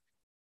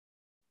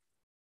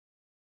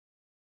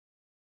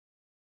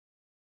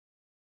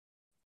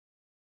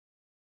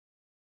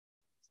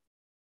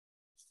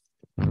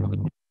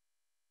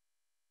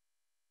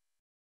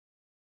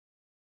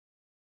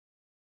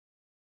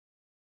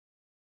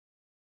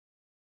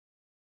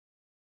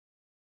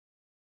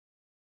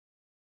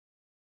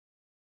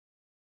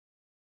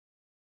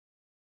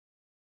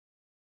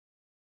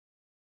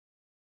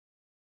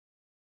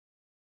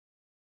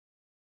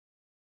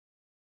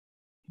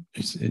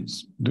 It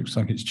looks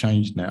like it's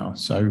changed now.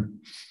 So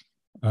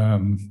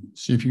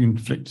see if you can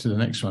flick to the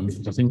next one,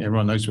 because I think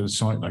everyone knows where the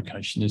site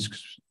location is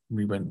because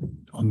we went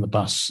on the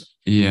bus.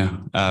 Yeah,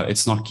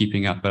 it's not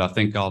keeping up, but I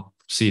think I'll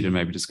proceed and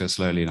maybe just go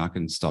slowly, and I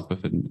can stop if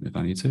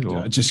I need to.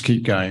 Or just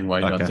keep going,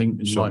 Wade. Okay, I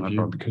think sure, no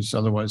problem, because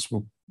otherwise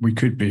we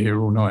could be here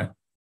all night.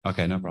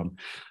 Okay, no problem.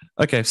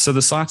 Okay, so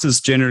the site is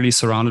generally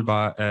surrounded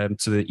by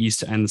to the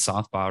east and the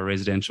south by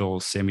residential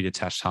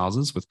semi-detached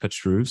houses with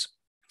pitched roofs.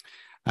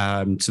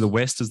 To the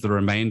west is the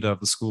remainder of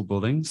the school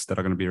buildings that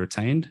are going to be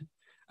retained,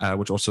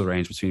 which also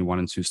range between 1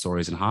 and 2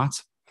 stories in height.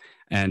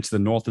 And to the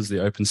north is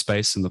the open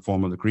space in the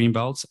form of the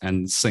Greenbelt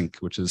and Sink,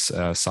 which is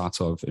a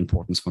site of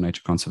importance for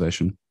nature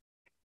conservation.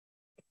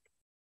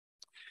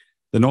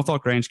 The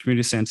Northolt Grange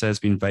Community Centre has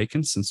been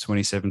vacant since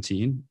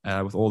 2017,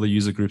 with all the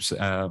user groups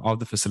of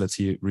the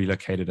facility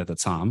relocated at the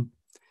time.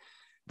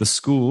 The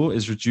school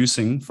is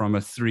reducing from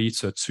a 3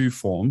 to a 2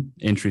 form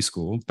entry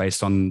school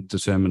based on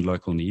determined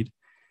local need.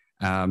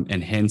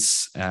 And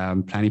hence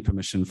planning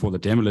permission for the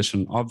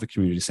demolition of the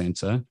community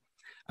centre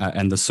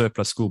and the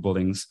surplus school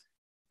buildings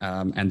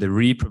and the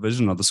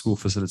re-provision of the school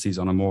facilities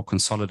on a more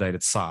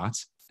consolidated site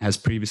has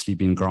previously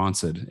been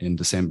granted in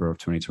December of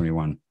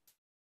 2021.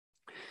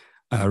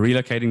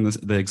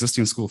 Relocating the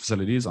existing school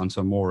facilities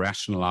onto a more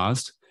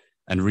rationalised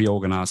and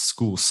reorganised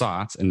school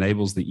site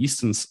enables the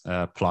eastern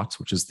plot,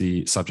 which is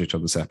the subject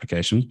of this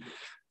application,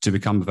 to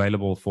become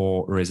available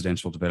for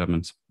residential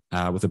development.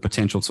 With the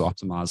potential to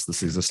optimize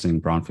this existing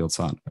brownfield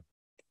site.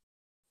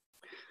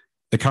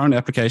 The current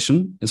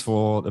application is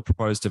for the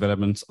proposed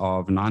development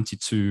of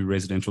 92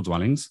 residential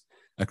dwellings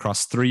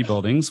across 3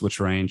 buildings,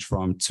 which range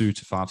from 2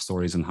 to 5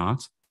 stories in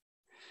height.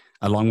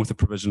 along with the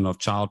provision of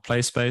child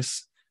play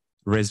space,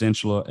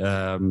 residential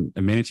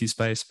amenity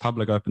space,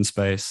 public open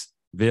space,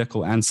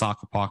 vehicle and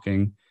cycle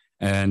parking,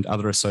 and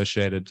other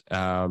associated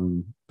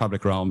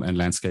public realm and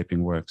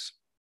landscaping works.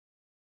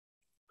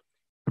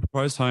 The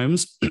proposed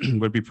homes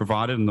would be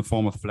provided in the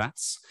form of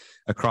flats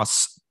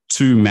across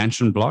 2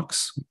 mansion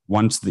blocks,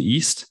 one to the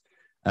east,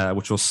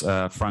 which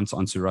will front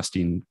onto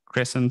Rustine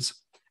Crescent,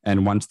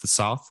 and one to the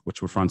south,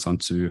 which will front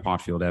onto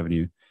Hartfield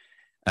Avenue,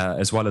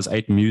 as well as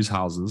 8 mews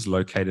houses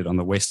located on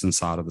the western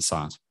side of the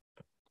site.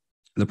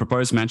 The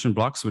proposed mansion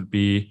blocks would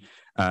be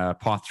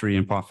part 3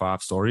 and part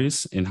 5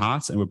 stories in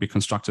height and would be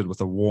constructed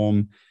with a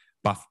warm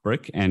buff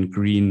brick and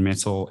green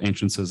metal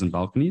entrances and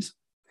balconies,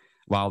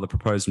 while the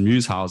proposed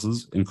mews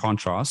houses, in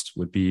contrast,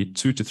 would be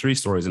 2 to 3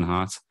 stories in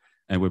height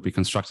and would be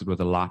constructed with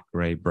a light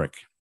grey brick.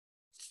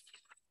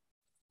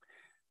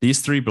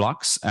 These 3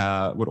 blocks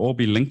would all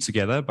be linked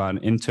together by an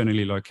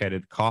internally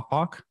located car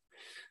park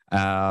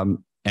and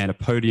a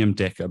podium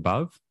deck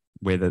above,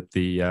 where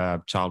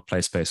the child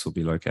play space will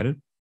be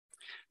located.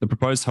 The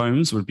proposed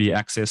homes would be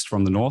accessed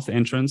from the north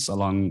entrance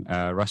along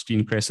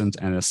Rustine Crescent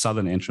and a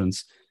southern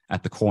entrance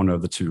at the corner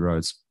of the 2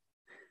 roads.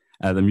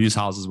 The mews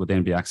houses would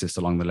then be accessed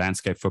along the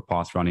landscape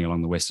footpath running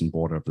along the western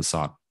border of the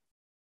site.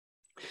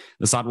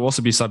 The site will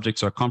also be subject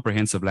to a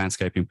comprehensive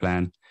landscaping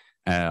plan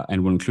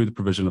and will include the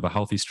provision of a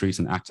healthy street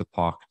and active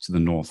park to the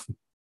north.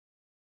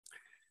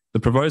 The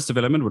proposed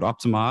development would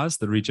optimize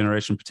the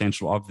regeneration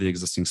potential of the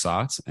existing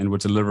site and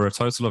would deliver a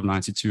total of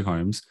 92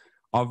 homes,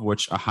 of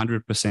which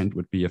 100%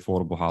 would be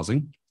affordable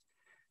housing.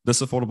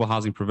 This affordable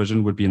housing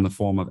provision would be in the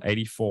form of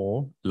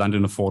 84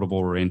 London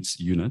affordable rent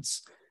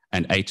units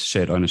and 8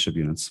 shared ownership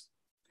units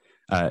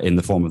in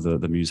the form of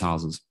the mews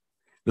houses.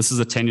 This is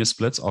a 10-year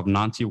split of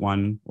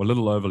 91 or a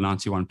little over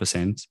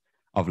 91%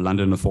 of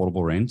London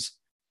affordable rent,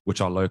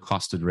 which are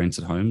low-costed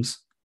rented homes,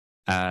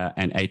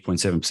 and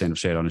 8.7% of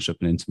shared ownership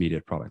and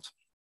intermediate product.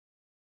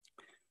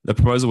 The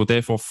proposal would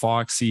therefore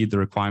far exceed the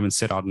requirements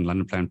set out in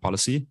London Plan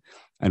policy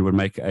and would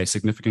make a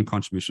significant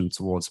contribution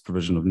towards the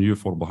provision of new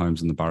affordable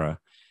homes in the borough,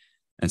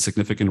 and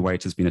significant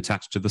weight has been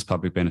attached to this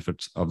public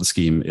benefit of the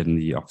scheme in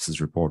the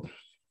officer's report.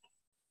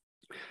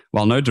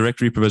 While no direct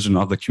reprovision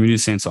of the community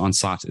centre on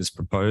site is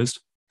proposed,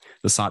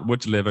 the site would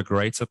deliver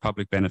greater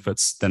public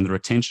benefits than the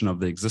retention of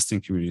the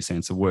existing community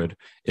centre would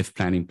if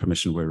planning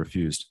permission were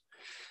refused,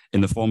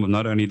 in the form of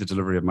not only the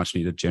delivery of much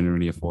needed,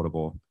 generally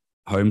affordable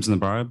homes in the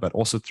borough, but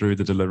also through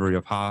the delivery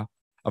of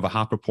a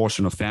high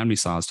proportion of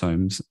family-sized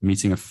homes,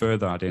 meeting a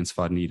further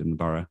identified need in the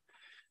borough,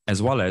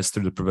 as well as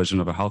through the provision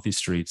of a healthy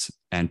street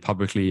and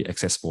publicly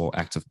accessible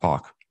active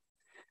park.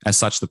 As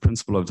such, the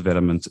principle of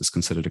development is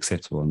considered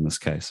acceptable in this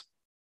case.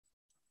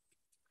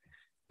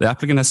 The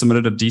applicant has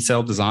submitted a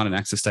detailed design and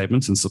access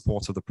statement in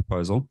support of the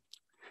proposal.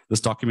 This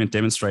document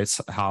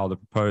demonstrates how the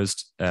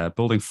proposed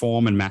building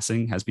form and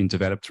massing has been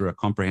developed through a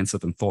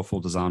comprehensive and thoughtful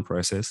design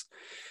process,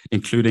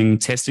 including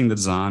testing the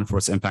design for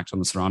its impact on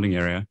the surrounding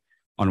area,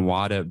 on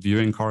wider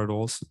viewing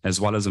corridors, as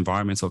well as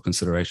environmental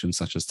considerations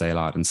such as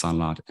daylight and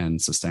sunlight and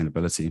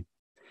sustainability.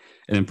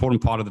 An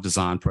important part of the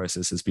design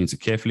process has been to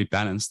carefully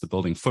balance the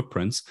building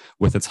footprints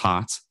with its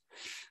height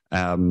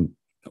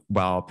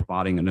while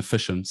providing an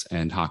efficient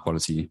and high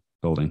quality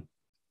building.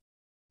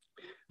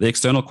 The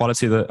external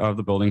quality of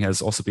the building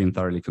has also been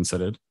thoroughly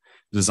considered.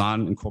 The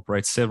design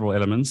incorporates several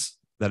elements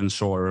that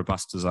ensure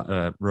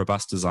a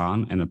robust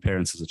design and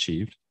appearance is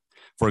achieved.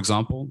 For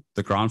example,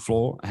 the ground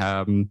floor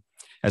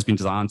has been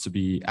designed to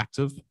be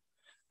active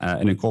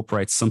and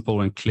incorporates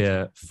simple and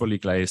clear, fully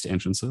glazed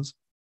entrances.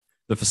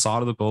 The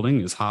facade of the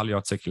building is highly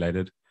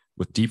articulated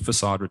with deep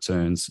facade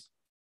returns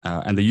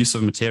and the use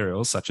of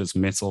materials such as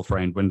metal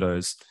framed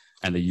windows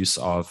and the use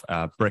of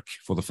brick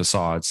for the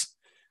facades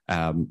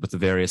with the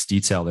various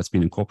detail that's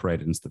been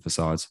incorporated into the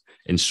facades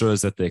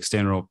ensures that the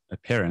external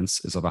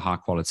appearance is of a high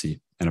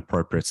quality and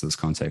appropriate to this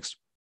context.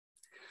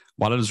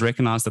 While it is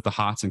recognized that the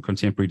height and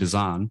contemporary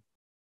design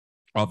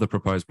of the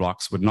proposed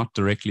blocks would not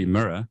directly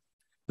mirror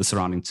the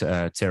surrounding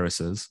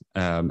terraces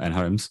and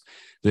homes,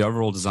 the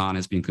overall design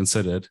has been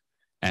considered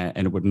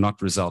and it would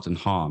not result in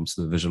harm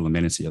to the visual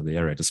amenity of the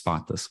area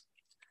despite this.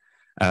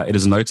 It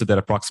is noted that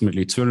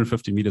approximately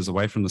 250 meters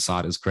away from the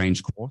site is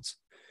Grange Court,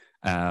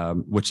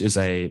 which is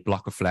a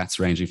block of flats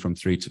ranging from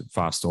 3 to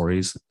 5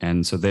 stories.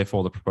 And so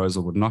therefore the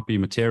proposal would not be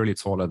materially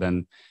taller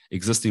than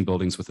existing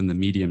buildings within the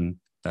medium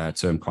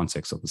term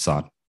context of the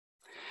site.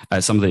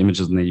 Some of the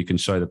images in there, you can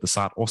show that the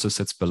site also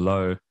sits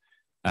below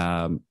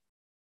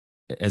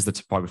as the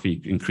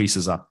topography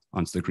increases up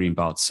onto the green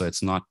belt. So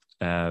it's not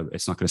going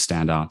to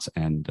stand out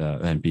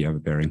and be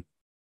overbearing.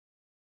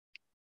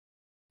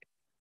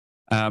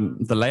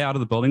 The layout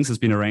of the buildings has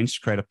been arranged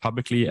to create a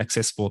publicly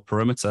accessible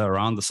perimeter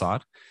around the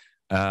site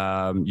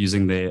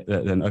using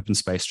an open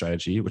space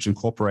strategy, which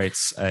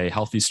incorporates a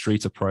healthy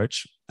street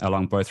approach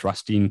along both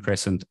Rustine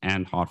Crescent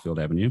and Hartfield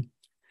Avenue.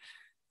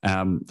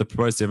 The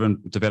proposed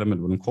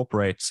development would improve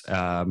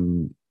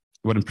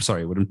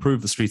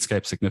the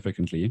streetscape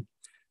significantly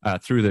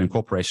through the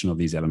incorporation of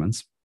these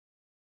elements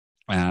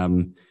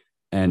and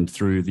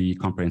through the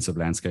comprehensive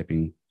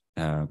landscaping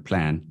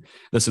plan.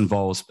 This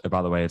involves,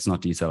 by the way, it's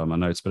not detailed on my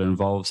notes, but it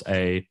involves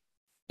a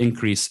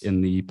increase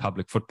in the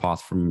public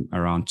footpath from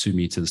around 2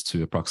 meters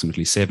to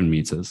approximately 7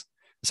 meters,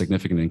 a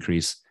significant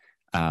increase,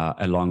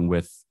 along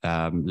with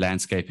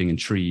landscaping and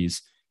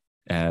trees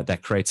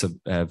that creates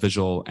a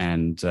visual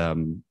and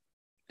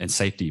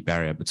safety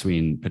barrier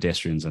between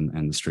pedestrians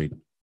and the street.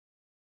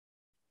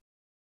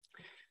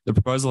 The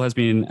proposal has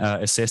been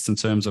assessed in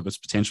terms of its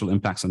potential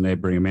impacts on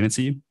neighboring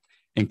amenity,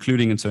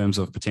 including in terms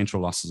of potential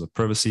losses of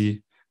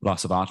privacy,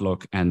 loss of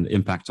outlook, and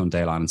impact on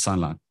daylight and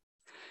sunlight.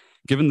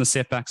 Given the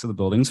setbacks of the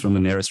buildings from the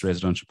nearest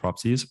residential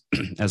properties,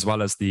 as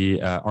well as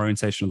the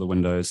orientation of the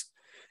windows,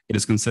 it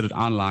is considered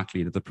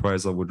unlikely that the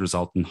proposal would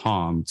result in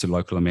harm to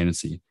local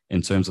amenity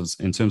in terms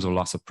of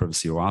loss of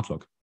privacy or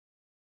outlook.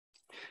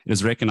 It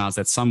is recognized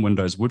that some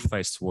windows would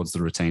face towards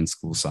the retained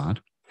school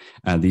side.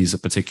 These are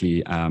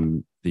particularly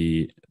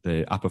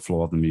the upper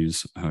floor of the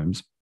Muse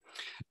homes.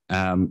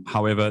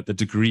 However, the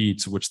degree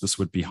to which this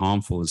would be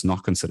harmful is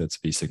not considered to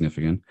be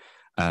significant,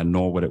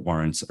 nor would it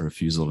warrant a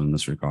refusal in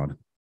this regard.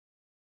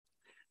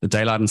 The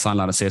daylight and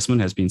sunlight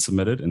assessment has been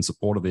submitted in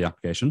support of the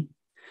application.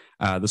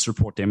 This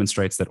report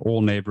demonstrates that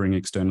all neighboring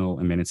external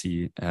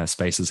amenity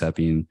spaces have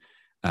been,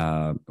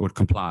 would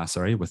comply,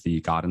 with the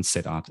guidance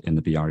set out in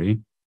the BRE.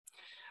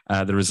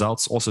 The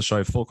results also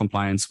show full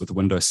compliance with the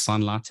window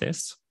sunlight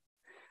tests.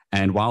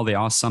 And while there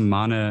are some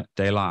minor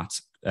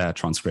daylight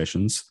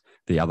transgressions,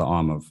 the other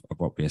arm of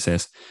what we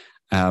assess,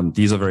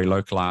 these are very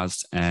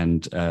localized,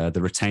 and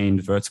the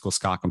retained vertical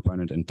sky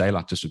component and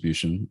daylight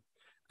distribution,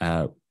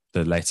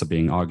 the latter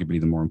being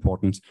arguably the more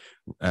important,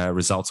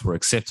 results were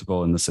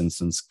acceptable in this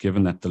instance,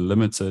 given that there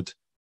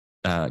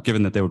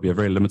would be a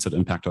very limited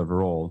impact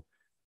overall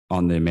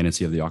on the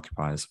amenity of the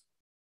occupiers.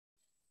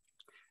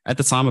 At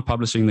the time of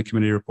publishing the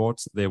committee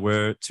report, there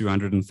were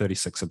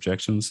 236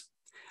 objections.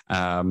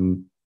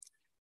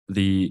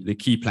 The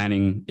key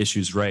planning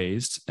issues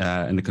raised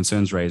and the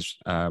concerns raised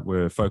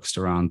were focused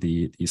around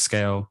the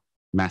scale,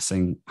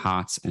 massing,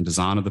 height, and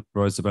design of the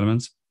proposed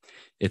developments,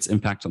 its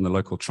impact on the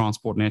local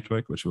transport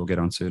network, which we'll get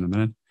onto in a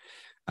minute,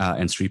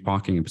 and street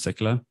parking in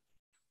particular,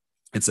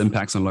 its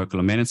impacts on local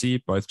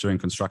amenity, both during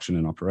construction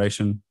and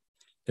operation,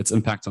 its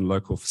impact on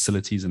local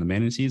facilities and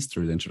amenities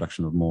through the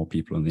introduction of more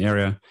people in the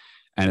area,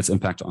 and its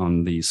impact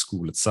on the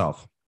school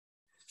itself.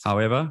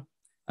 However,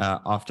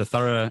 after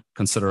thorough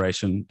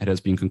consideration, it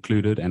has been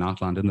concluded and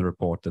outlined in the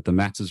report that the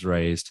matters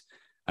raised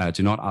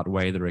do not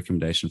outweigh the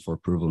recommendation for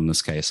approval in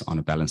this case on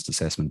a balanced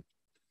assessment.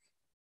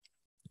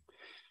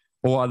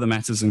 All other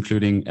matters,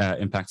 including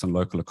impacts on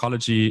local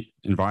ecology,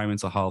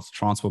 environmental health,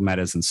 transport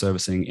matters, and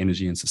servicing,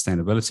 energy, and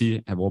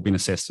sustainability, have all been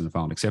assessed and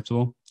found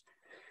acceptable.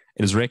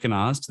 It is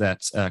recognized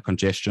that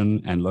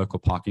congestion and local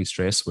parking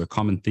stress were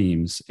common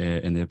themes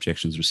in the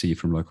objections received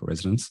from local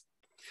residents.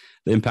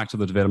 The impact of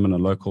the development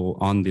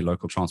on the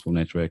local transport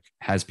network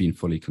has been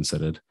fully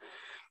considered,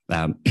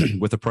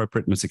 with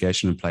appropriate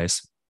mitigation in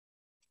place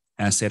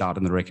as set out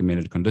in the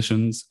recommended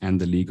conditions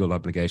and the legal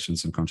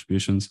obligations and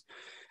contributions.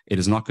 It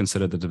is not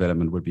considered the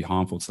development would be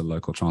harmful to the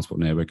local transport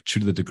network to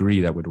the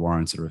degree that would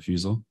warrant a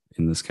refusal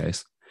in this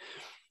case.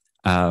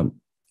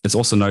 It's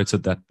also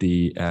noted that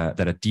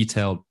that a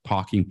detailed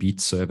parking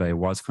beat survey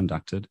was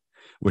conducted,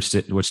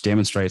 which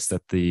demonstrates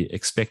that the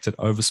expected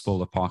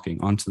overspill of parking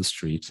onto the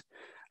street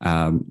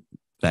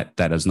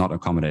that is not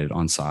accommodated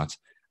on site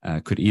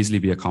could easily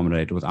be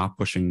accommodated without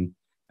pushing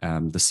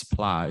the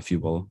supply, if you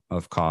will,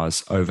 of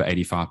cars over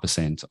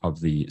 85%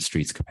 of the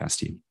street's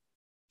capacity.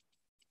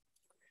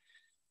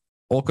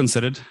 All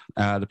considered,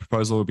 the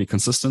proposal will be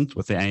consistent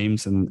with the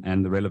aims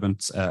and the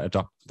relevant of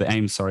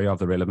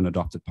the relevant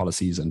adopted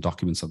policies and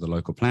documents of the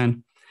local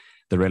plan,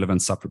 the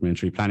relevant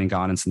supplementary planning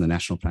guidance in the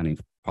National Planning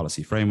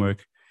Policy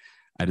Framework.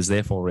 It is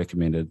therefore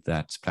recommended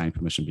that planning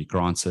permission be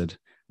granted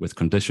with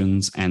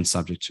conditions and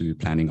subject to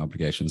planning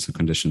obligations and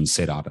conditions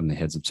set out in the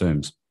heads of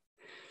terms.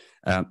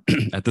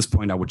 At this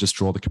point, I would just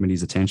draw the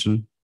committee's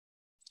attention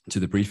to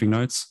the briefing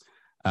notes,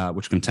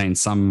 which contain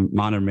some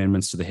minor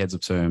amendments to the heads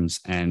of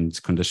terms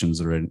and conditions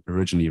that are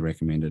originally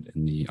recommended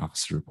in the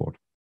officer report.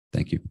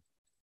 Thank you.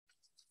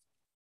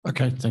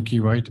 Okay, thank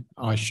you, Wade.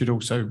 I should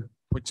also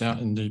point out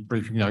in the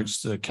briefing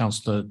notes that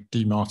Councillor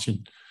D.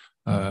 Martin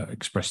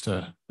expressed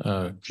a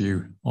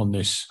view on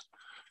this.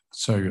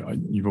 So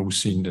you've all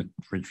seen the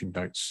briefing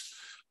notes.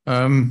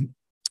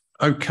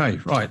 Okay,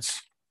 right.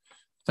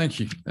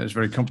 Thank you. That was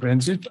very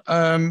comprehensive.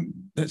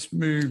 Let's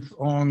move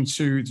on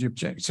to the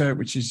objector,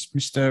 which is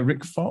Mr.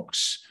 Rick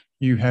Fox.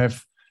 You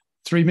have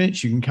 3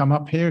 minutes. You can come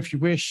up here if you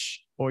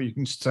wish, or you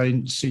can stay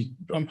and see.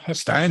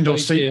 Stand or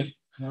seat.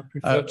 I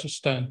prefer to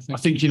stand. I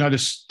think you know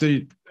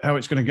how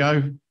it's going to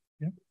go.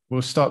 Yeah.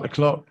 We'll start the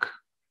clock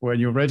when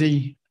you're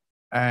ready,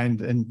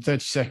 and in 30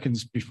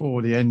 seconds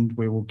before the end,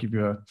 we will give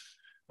you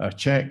a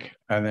check,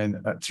 and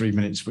then at 3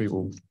 minutes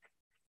we'll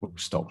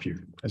stop you,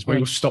 as we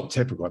will stop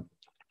everyone.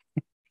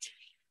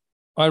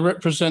 I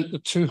represent the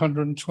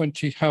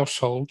 220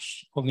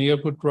 households on the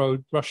Edward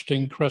Road,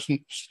 Rushden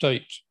Crescent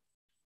Estate,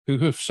 who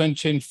have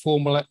sent in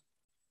formal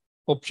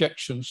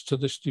objections to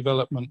this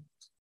development.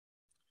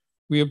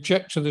 We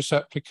object to this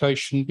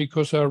application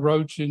because our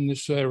roads in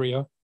this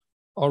area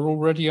are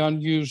already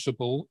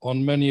unusable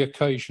on many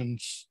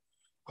occasions,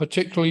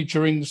 particularly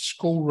during the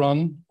school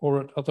run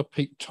or at other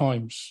peak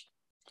times.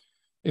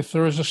 If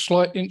there is a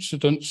slight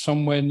incident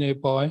somewhere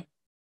nearby,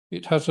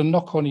 it has a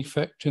knock-on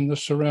effect in the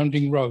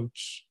surrounding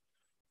roads,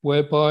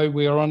 whereby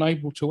we are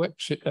unable to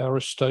exit our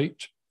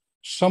estate,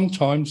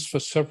 sometimes for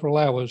several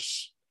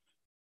hours.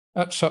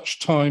 At such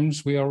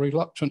times, we are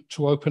reluctant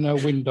to open our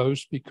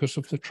windows because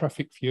of the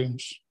traffic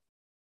fumes.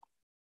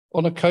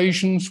 On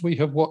occasions, we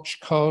have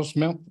watched cars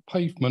mount the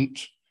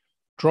pavement,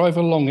 drive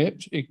along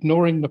it,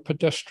 ignoring the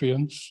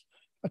pedestrians,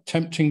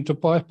 attempting to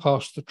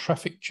bypass the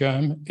traffic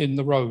jam in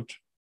the road.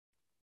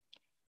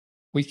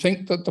 We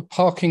think that the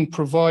parking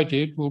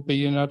provided will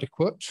be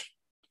inadequate,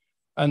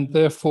 and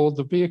therefore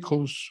the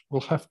vehicles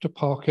will have to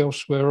park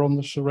elsewhere on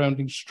the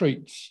surrounding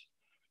streets,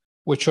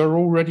 which are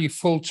already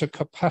full to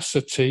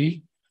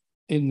capacity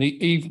in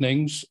the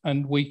evenings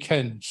and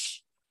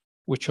weekends,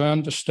 which I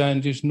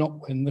understand is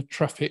not when the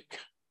traffic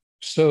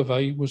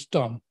survey was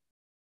done.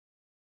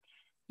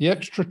 The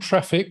extra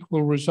traffic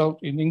will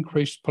result in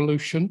increased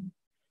pollution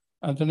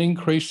and an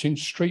increase in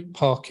street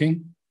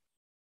parking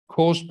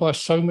caused by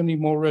so many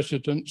more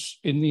residents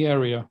in the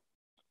area,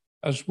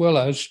 as well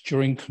as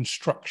during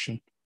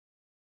construction.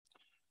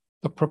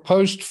 The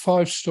proposed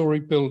 5-storey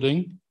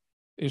building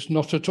is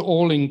not at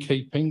all in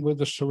keeping with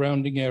the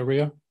surrounding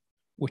area,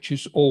 which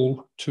is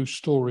all 2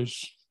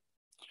 stories.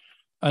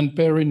 And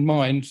bear in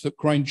mind that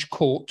Grange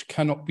Court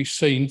cannot be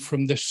seen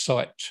from this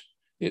site.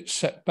 It's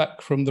set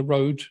back from the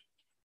road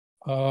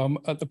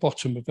at the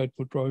bottom of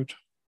Edward Road.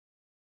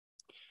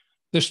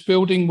 This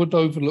building would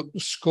overlook the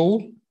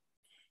school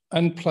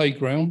and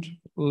playground,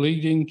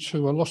 leading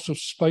to a loss of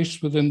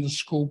space within the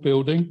school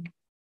building,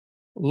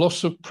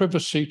 loss of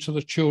privacy to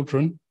the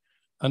children,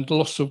 and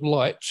loss of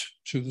light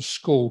to the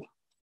school.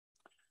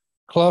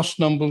 Class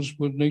numbers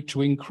would need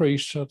to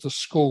increase as the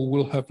school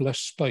will have less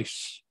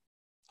space.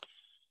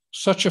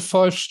 Such a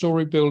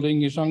 5-storey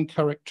building is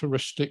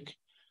uncharacteristic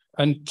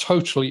and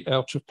totally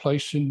out of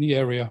place in the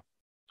area.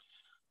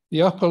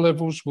 The upper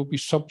levels will be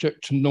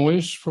subject to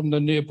noise from the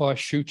nearby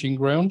shooting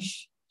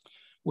grounds,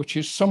 which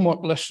is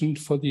somewhat lessened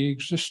for the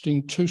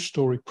existing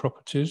 2-storey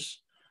properties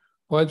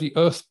by the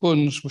earth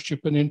bunds which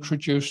have been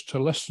introduced to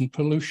lessen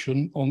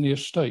pollution on the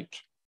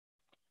estate.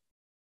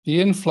 The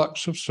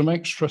influx of some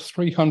extra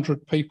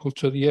 300 people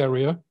to the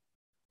area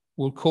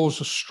will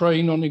cause a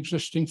strain on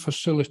existing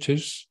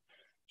facilities,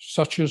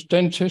 such as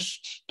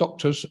dentists,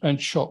 doctors, and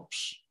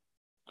shops,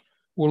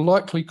 will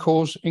likely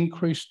cause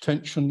increased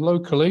tension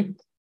locally,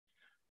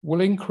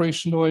 will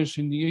increase noise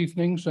in the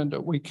evenings and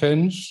at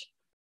weekends,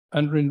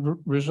 and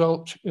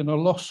result in a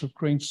loss of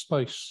green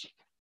space.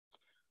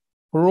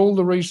 For all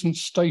the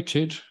reasons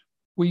stated,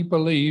 we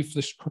believe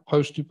this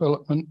proposed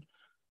development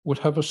would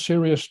have a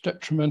serious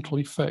detrimental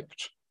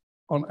effect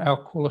on our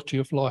quality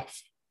of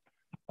life.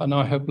 And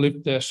I have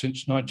lived there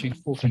since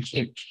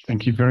 1946.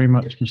 Thank you very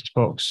much, Mr.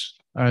 Fox,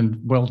 and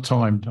well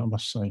timed, I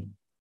must say.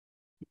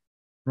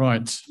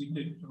 Right.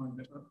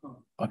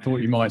 I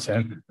thought you might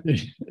have.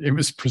 It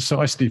was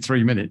precisely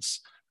 3 minutes.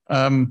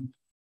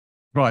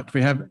 Right,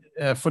 we have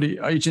for the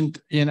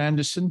agent, Ian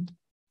Anderson.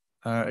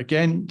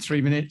 Again,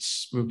 3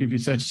 minutes. We'll give you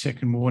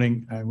 30-second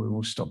warning and we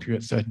will stop you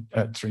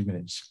at 3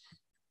 minutes.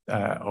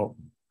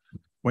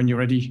 When you're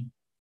ready,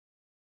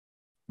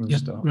 we'll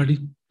start.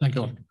 Ready. Thank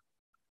you.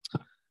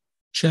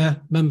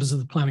 Chair, members of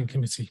the Planning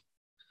Committee.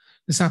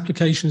 This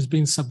application has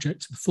been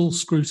subject to the full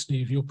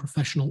scrutiny of your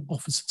professional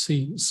officer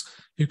teams,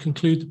 who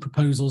conclude the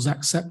proposal is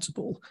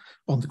acceptable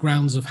on the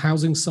grounds of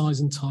housing size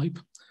and type,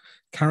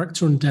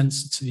 character and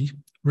density,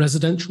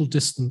 residential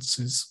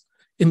distances,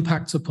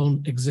 impact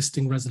upon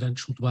existing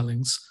residential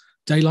dwellings,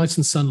 daylight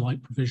and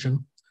sunlight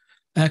provision,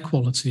 air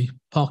quality,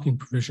 parking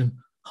provision,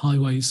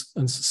 highways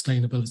and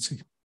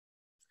sustainability.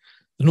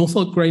 The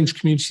Northolt Grange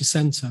Community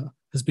Centre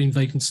has been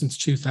vacant since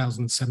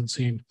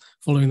 2017,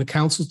 following the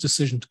Council's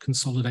decision to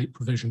consolidate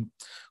provision.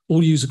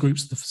 All user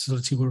groups of the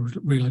facility were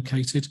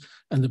relocated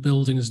and the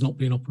building has not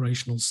been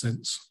operational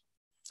since.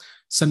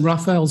 St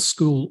Raphael's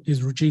School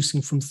is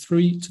reducing from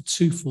 3 to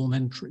 2 form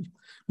entry.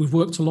 We've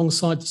worked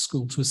alongside the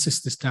school to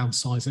assist this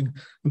downsizing,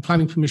 and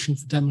planning permission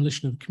for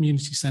demolition of the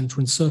community centre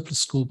and surplus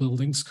school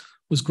buildings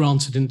was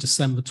granted in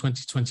December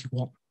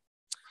 2021.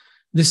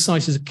 This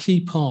site is a key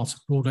part of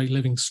Broadway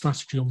Living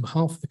strategy on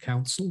behalf of the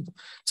council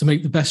to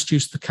make the best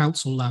use of the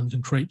council land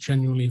and create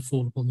genuinely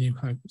affordable new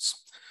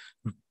homes.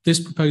 This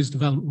proposed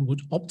development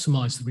would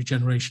optimise the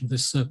regeneration of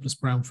this surplus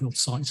brownfield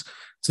site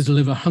to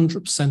deliver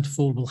 100%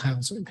 affordable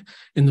housing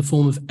in the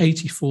form of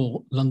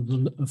 84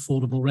 London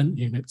affordable rent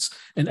units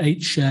and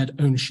 8 shared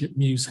ownership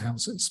Muse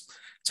houses.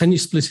 Tenure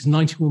split is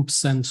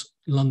 91%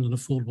 London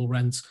affordable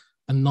rent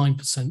and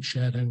 9%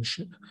 shared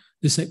ownership.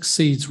 This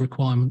exceeds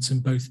requirements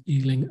in both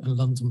Ealing and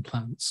London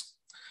plans.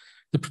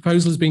 The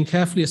proposal has been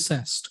carefully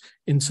assessed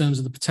in terms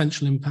of the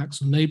potential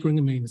impacts on neighbouring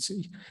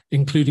amenity,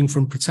 including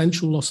from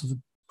potential loss of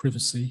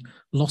privacy,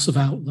 loss of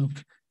outlook,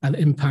 and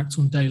impact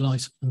on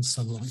daylight and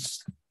sunlight.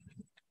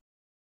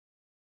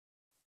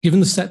 Given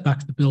the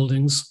setback of the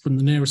buildings from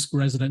the nearest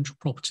residential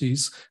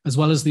properties, as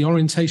well as the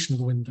orientation of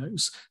the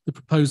windows, the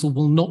proposal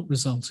will not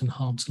result in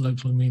harm to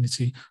local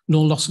amenity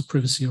nor loss of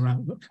privacy or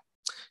outlook.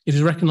 It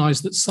is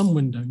recognised that some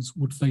windows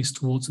would face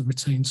towards the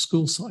retained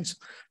school site.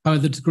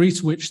 However, the degree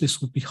to which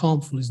this would be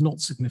harmful is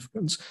not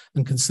significant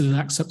and considered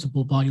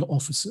acceptable by your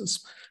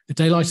officers. A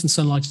daylight and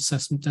sunlight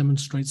assessment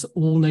demonstrates that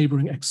all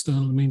neighbouring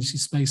external amenity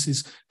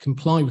spaces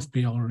comply with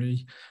BRE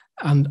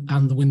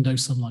and the window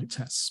sunlight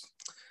tests.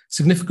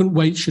 Significant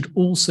weight should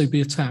also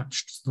be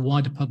attached to the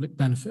wider public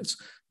benefit,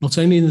 not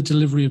only in the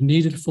delivery of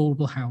needed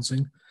affordable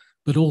housing,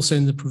 but also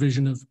in the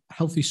provision of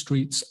healthy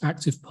streets,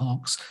 active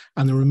parks,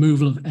 and the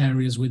removal of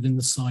areas within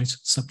the site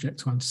subject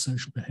to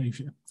antisocial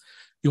behaviour.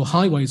 Your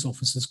highways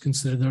officers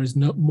consider there is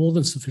no more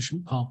than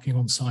sufficient parking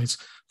on site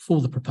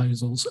for the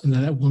proposals and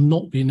that there will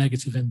not be a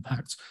negative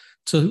impact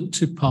to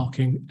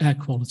parking air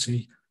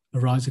quality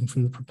arising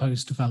from the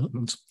proposed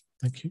development.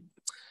 Thank you.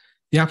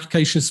 The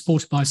application is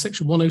supported by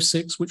Section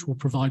 106, which will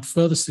provide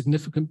further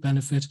significant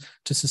benefit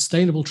to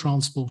sustainable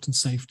transport and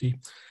safety,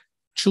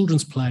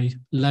 children's play,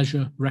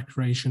 leisure,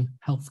 recreation,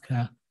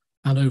 healthcare,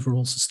 and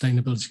overall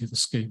sustainability of the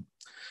scheme.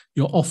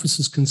 Your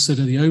officers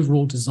consider the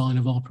overall design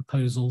of our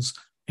proposals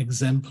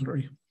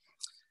exemplary.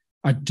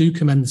 I do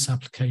commend this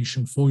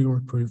application for your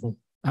approval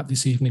at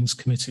this evening's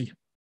committee.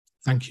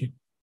 Thank you.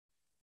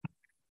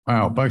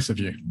 Wow, both of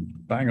you,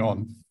 bang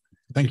on.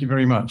 Thank you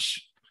very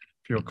much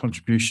for your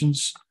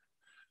contributions.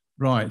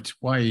 Right,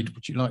 Wade,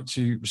 would you like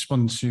to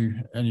respond to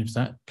any of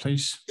that,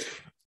 please?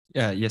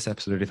 Yes,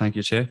 absolutely. Thank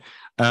you, Chair.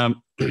 I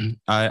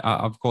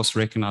of course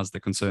recognise the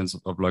concerns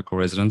of local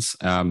residents,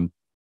 in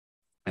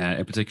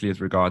particularly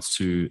with regards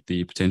to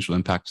the potential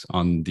impact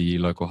on the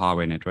local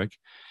highway network.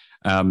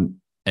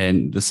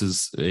 And this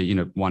is,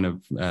 one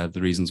of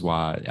the reasons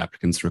why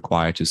applicants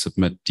require to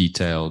submit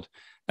detailed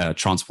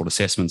transport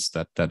assessments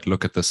that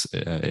look at this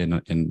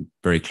in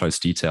very close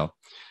detail.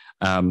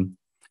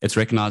 It's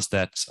recognised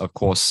that, of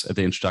course,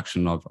 the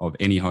introduction of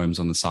any homes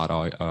on the site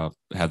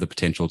have the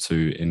potential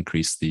to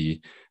increase the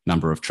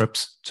number of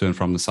trips to and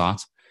from the site.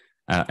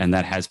 And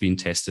that has been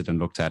tested and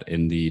looked at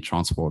in the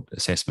transport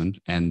assessment.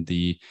 And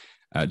the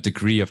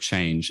degree of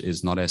change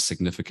is not as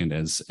significant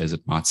as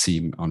it might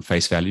seem on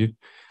face value.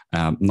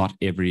 Not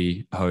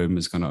every home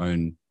is going to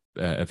own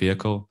a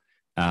vehicle.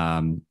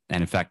 And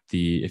in fact,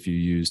 if you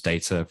use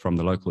data from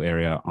the local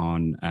area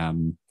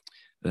on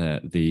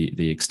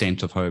the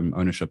extent of home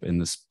ownership in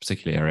this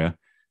particular area,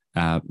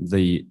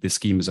 the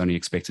scheme is only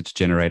expected to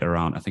generate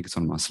around, I think it's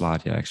on my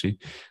slide here actually,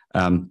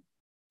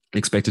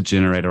 expected to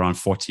generate around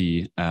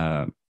 40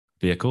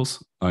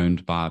 vehicles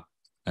owned by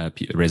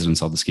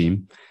residents of the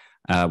scheme,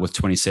 with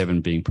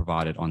 27 being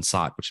provided on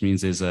site, which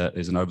means there's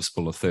an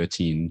overspill of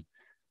 13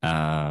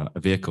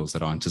 vehicles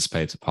that are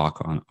anticipated to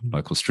park on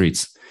local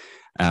streets.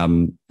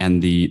 And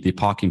the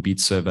parking beat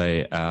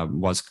survey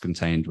was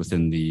contained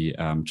within the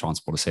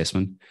transport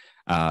assessment,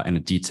 and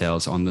it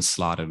details on this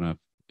slide. I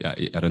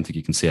don't think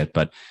you can see it,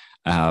 but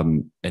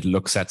it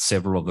looks at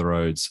several of the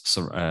roads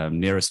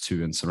nearest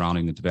to and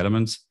surrounding the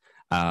developments.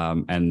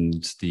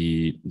 And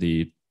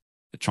the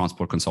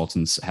transport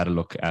consultants had a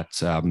look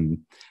at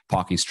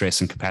parking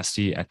stress and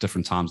capacity at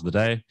different times of the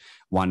day.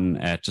 One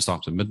at just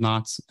after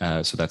midnight,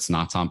 so that's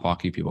nighttime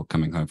parking, people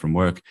coming home from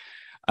work.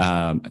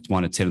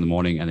 One at 10 in the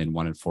morning, and then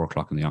one at 4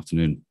 o'clock in the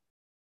afternoon.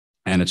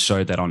 And it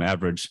showed that on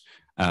average,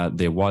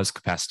 there was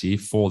capacity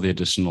for the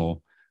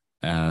additional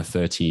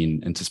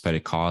 13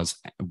 anticipated cars,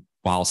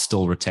 while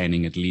still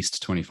retaining at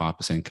least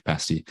 25%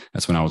 capacity.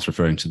 That's when I was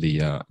referring to the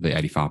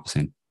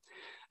 85%.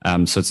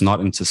 So it's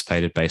not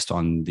anticipated based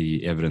on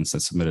the evidence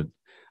that's submitted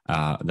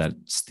that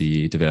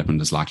the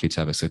development is likely to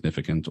have a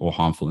significant or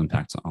harmful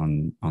impact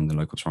on the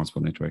local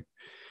transport network.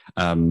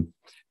 And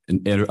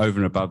over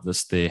and above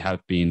this, there have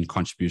been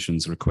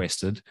contributions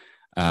requested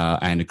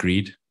and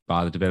agreed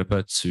by the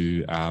developer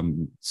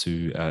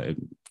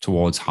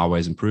towards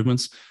highways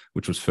improvements,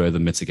 which would further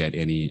mitigate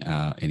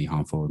any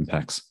harmful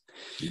impacts.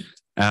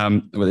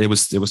 There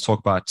was talk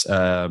about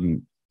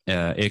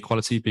air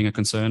quality being a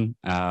concern,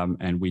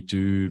 and we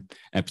do,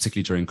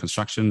 particularly during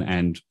construction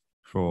and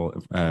due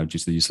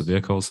to the use of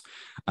vehicles.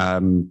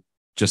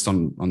 Just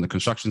on the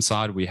construction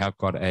side, we have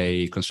got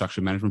a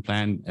construction management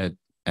plan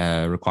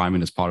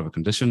requirement as part of a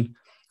condition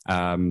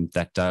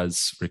that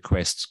does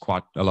request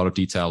quite a lot of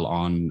detail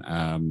on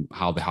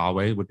how the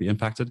highway would be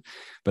impacted.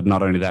 But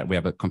not only that, we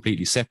have a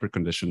completely separate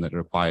condition that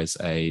requires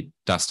a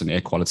dust and air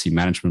quality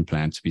management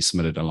plan to be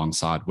submitted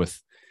alongside with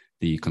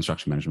the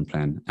construction management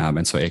plan.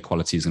 And so air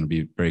quality is going to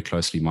be very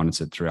closely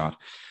monitored throughout.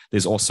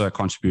 There's also a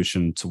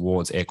contribution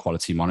towards air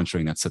quality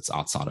monitoring that sits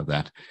outside of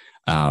that,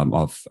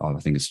 of I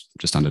think it's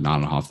just under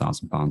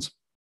 £9,500.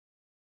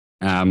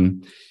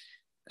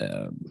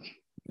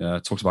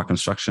 Talked about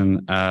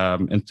construction.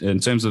 In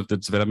terms of the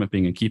development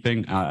being in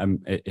keeping,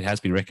 it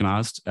has been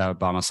recognised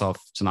by myself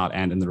tonight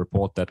and in the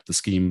report that the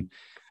scheme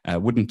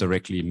wouldn't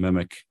directly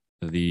mimic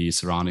the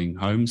surrounding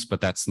homes, but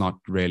that's not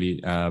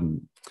really,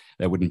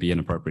 that wouldn't be an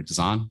appropriate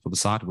design for the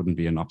site, it wouldn't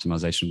be an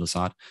optimization of the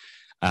site.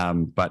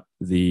 But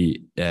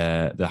the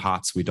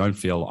heights we don't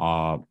feel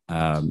are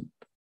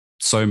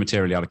so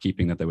materially out of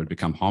keeping that they would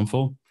become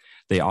harmful.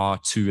 There are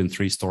 2- and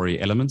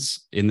 3-story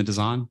elements in the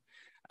design,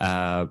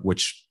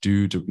 which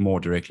do more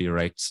directly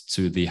relate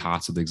to the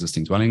height of the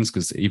existing dwellings,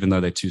 because even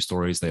though they're 2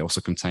 stories, they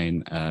also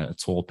contain a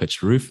tall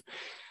pitched roof,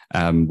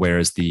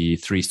 whereas the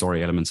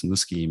 3-story elements in the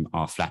scheme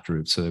are flat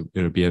roofed. So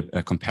it would be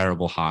a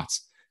comparable height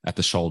at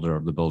the shoulder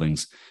of the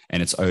buildings.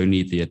 And it's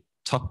only the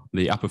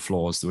upper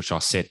floors, which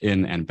are set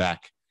in and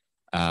back,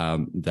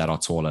 that are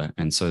taller.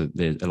 And so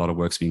a lot of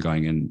work's been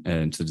going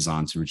into the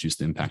design to reduce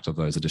the impact of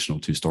those additional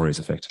 2 stories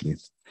effectively.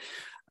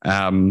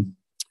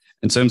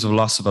 In terms of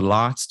loss of a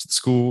light to the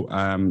school,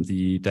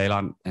 the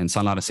daylight and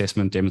sunlight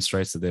assessment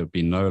demonstrates that there would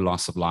be no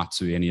loss of light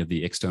to any of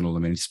the external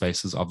amenity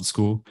spaces of the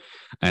school.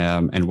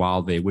 And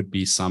while there would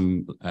be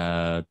some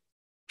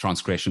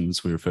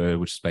transgressions, we refer,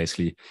 which is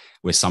basically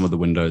where some of the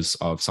windows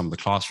of some of the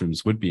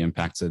classrooms would be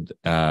impacted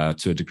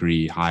to a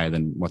degree higher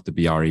than what the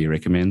BRE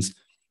recommends.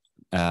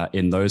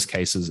 In those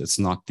cases, it's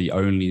not the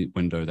only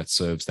window that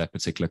serves that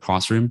particular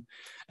classroom.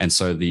 And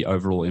so the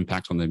overall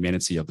impact on the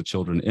amenity of the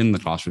children in the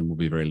classroom will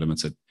be very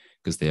limited,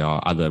 because there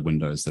are other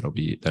windows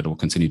that will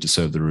continue to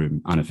serve the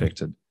room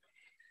unaffected.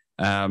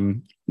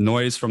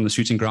 Noise from the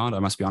shooting ground, I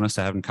must be honest,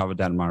 I haven't covered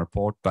that in my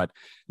report, but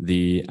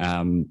there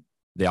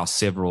are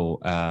several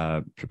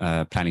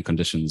planning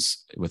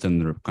conditions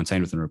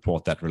contained within the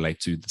report that relate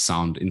to the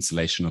sound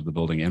insulation of the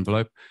building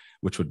envelope,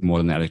 which would more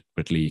than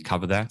adequately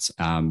cover that,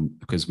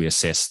 because we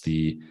assess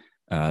the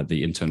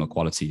internal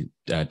quality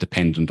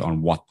dependent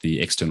on what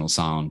the external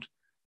sound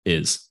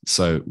is.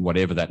 So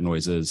whatever that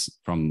noise is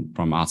from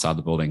outside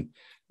the building,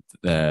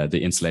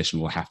 the insulation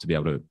will have to be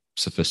able to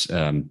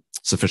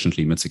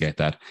sufficiently mitigate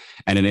that.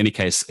 And in any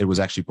case, it was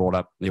actually brought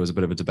up, there was a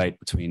bit of a debate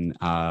between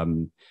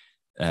one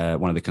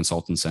of the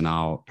consultants and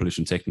our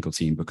pollution technical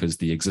team, because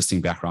the existing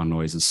background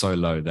noise is so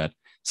low that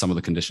some of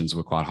the conditions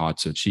were quite hard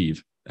to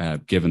achieve,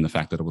 given the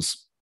fact that it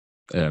was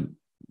the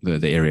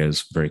area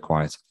is very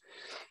quiet.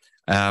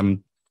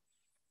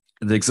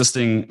 The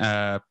existing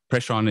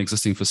pressure on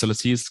existing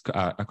facilities,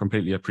 I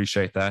completely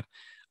appreciate that.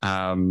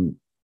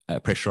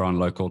 Pressure on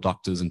local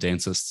doctors and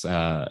dentists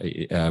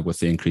with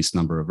the increased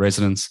number of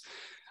residents.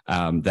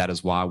 That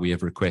is why we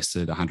have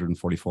requested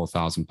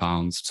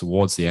 £144,000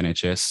 towards the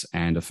NHS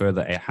and a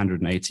further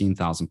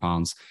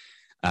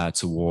 £118,000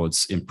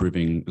 towards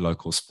improving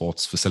local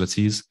sports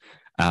facilities.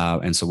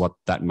 And so what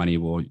that money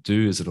will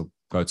do is it'll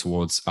go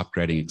towards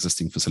upgrading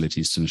existing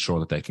facilities to ensure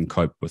that they can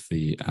cope with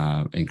the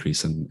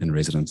increase in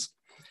residents.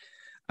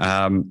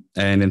 And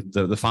then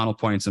the final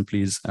point, and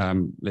please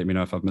let me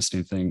know if I've missed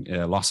anything,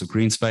 loss of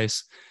green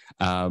space.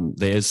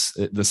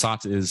 The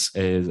site is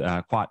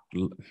quite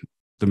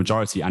the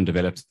majority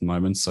undeveloped at the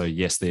moment. So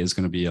yes, there is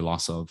going to be a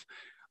loss of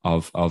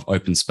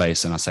open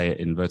space. And I say it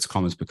in inverted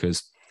commas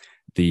because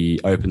the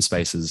open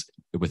spaces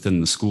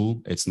within the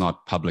school, it's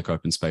not public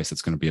open space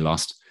that's going to be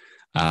lost.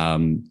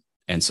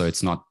 And so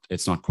it's not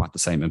quite the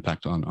same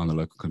impact on the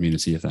local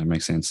community, if that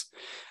makes sense.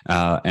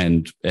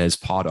 And as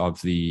part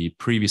of the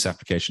previous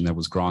application that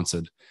was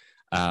granted,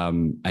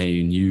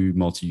 a new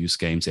multi-use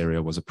games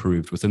area was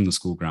approved within the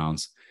school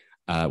grounds,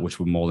 which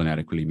will more than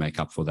adequately make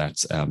up for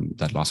that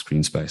lost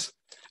green space.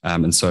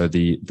 And so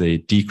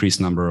the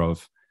decreased number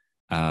of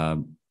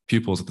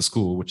pupils at the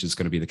school, which is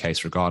going to be the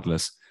case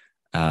regardless,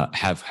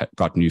 have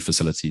got new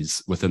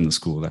facilities within the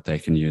school that they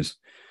can use.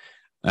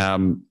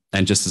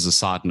 And just as a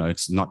side note,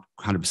 it's not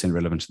 100%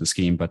 relevant to the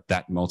scheme, but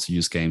that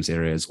multi-use games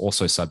area is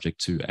also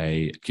subject to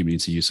a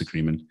community use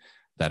agreement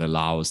that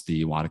allows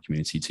the wider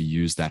community to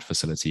use that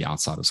facility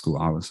outside of school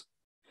hours.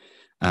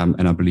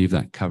 And I believe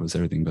that covers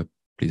everything, but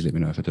please let me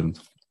know if it didn't.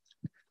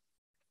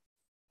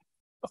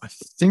 I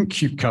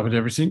think you've covered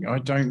everything. I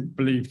don't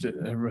believe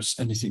that there was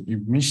anything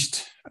you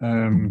missed.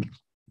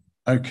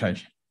 Okay.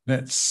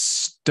 Let's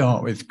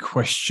start with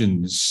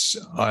questions.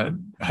 I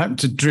happen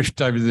to drift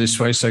over this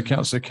way. So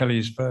Councillor Kelly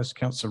is first,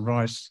 Councillor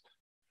Rice,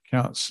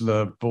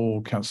 Councillor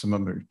Ball, Councillor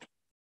Mahmood.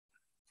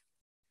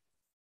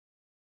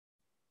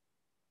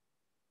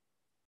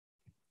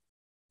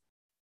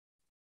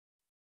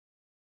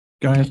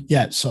 Go ahead.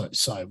 Yeah, sorry,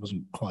 I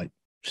wasn't quite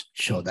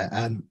sure there.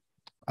 I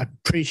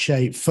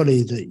appreciate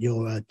fully that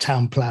you're a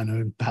town planner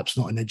and perhaps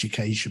not an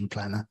education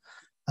planner,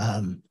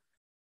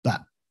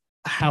 but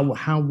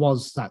how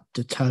was that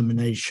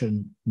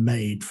determination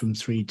made from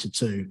 3 to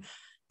 2?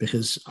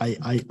 Because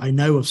I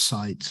know of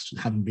sites,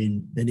 having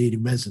been an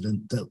Ealing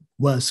resident, that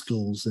were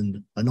schools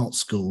and are not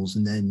schools,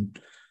 and then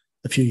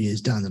a few years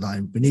down the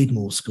line, we need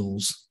more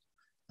schools.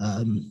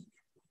 Was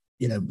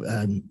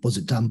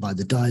it done by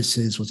the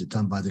diocese? Was it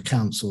done by the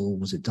council?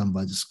 Was it done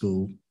by the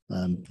school?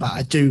 But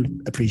I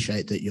do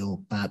appreciate that you're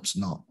perhaps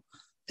not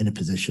in a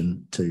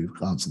position to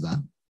answer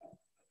that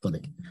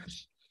fully.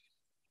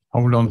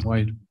 Hold on,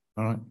 Wade.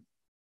 All right.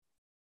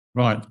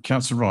 Right,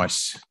 Councillor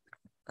Rice.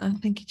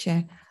 Thank you,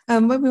 Chair.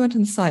 When we went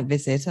on the site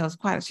visit, I was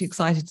quite actually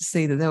excited to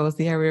see that there was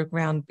the area of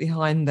ground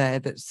behind there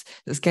that's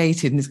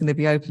gated and is going to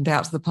be opened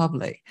out to the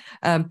public.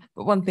 But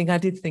one thing I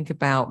did think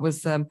about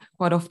was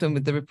quite often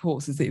with the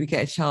reports is that we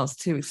get a chance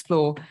to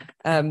explore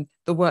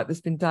the work that's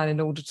been done in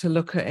order to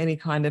look at any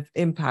kind of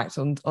impact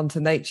onto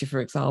nature, for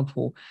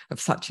example, of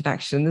such an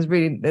action.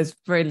 There's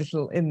very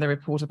little in the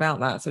report about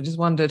that. So I just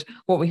wondered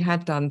what we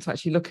had done to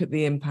actually look at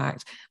the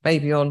impact,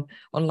 maybe on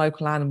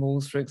local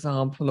animals, for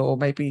example, or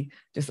maybe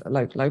just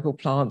local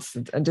plants,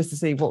 and just to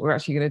see what we're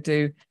actually going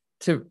to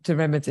do to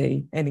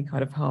remedy any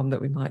kind of harm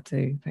that we might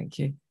do. Thank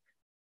you.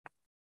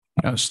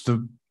 That's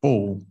the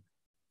ball.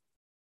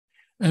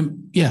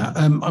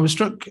 I was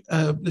struck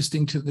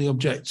listening to the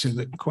objector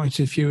that quite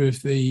a few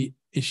of the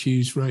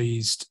issues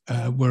raised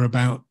were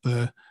about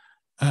the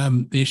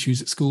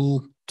issues at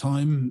school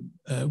time,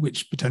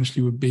 which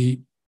potentially would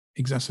be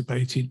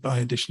exacerbated by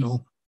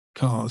additional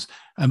cars.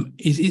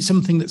 Is it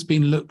something that's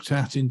been looked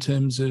at in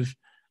terms of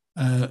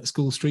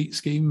school street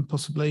scheme,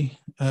 possibly?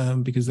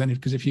 Because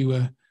if you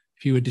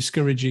were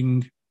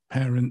discouraging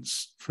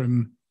parents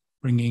from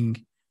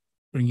bringing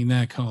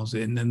their cars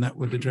in, then that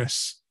would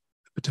address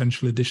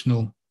potential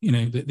additional,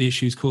 the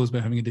issues caused by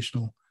having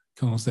additional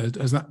cars there.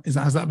 Has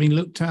that been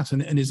looked at,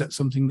 and is that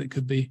something that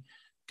could be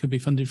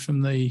funded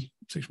from the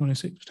Section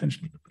 106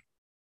 potentially?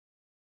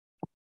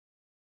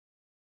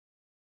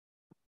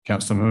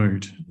 Councillor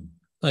Mahmood.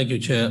 Thank you,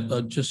 Chair.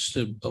 Just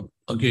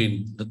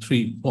again, the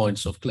 3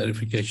 points of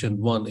clarification.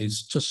 One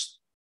is just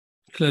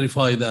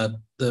clarify that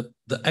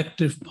the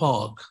active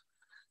park,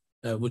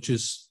 which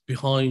is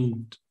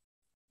behind,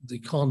 they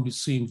can't be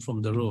seen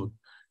from the road.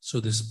 So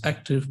this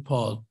active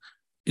park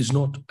is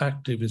not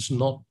active, it's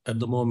not at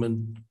the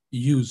moment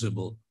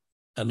usable.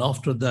 And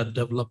after that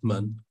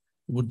development,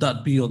 would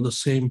that be on the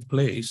same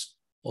place,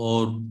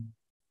 or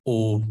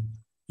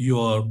you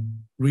are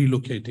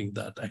relocating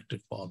that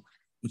active park,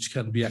 which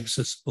can be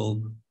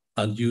accessible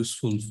and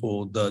useful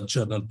for the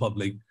general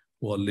public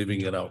who are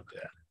living around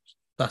there?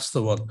 That's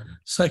the one.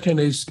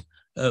 Second is,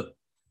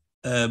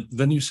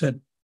 when you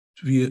said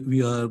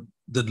we are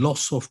the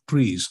loss of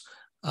trees,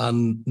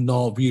 and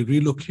now we're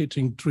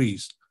relocating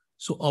trees.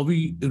 So are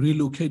we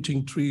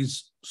relocating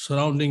trees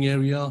surrounding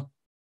area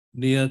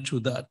near to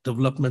that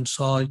development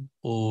site,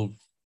 or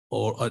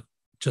I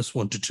just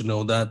wanted to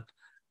know that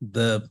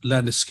the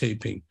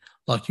landscaping,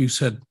 like you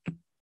said,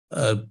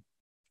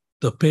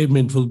 the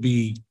pavement will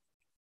be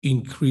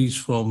increased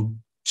from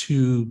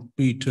 2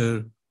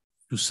 meter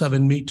to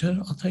 7 meter,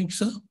 I think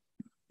so.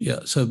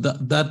 Yeah, so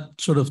that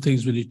sort of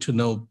things we need to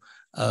know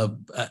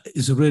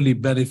is really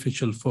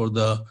beneficial for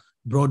the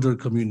broader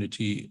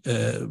community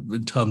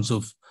in terms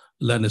of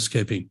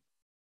landscaping.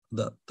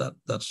 That's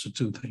the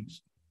 2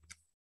 things.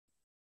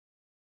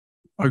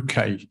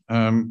 Okay,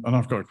 and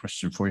I've got a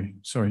question for you.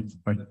 Sorry,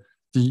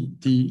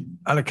 the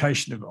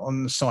allocation of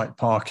on-site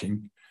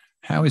parking.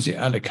 How is it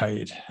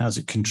allocated? How's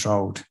it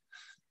controlled?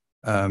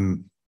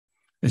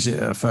 Is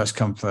it a first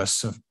come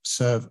first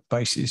serve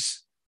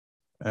basis?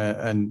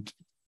 And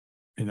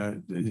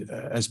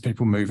as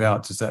people move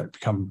out, does that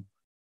become?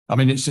 I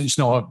mean, it's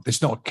not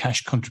a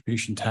cash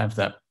contribution to have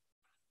that,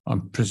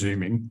 I'm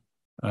presuming.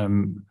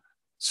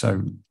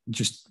 So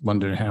just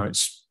wondering how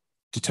it's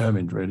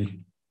determined,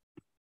 really.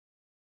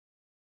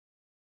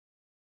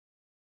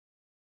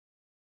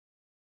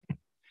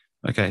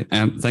 Okay,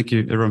 thank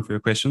you everyone for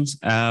your questions.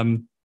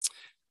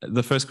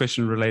 The first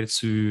question related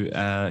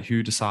to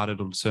who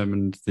decided or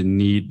determined the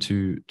need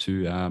to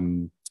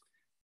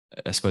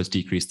I suppose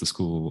decrease the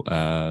school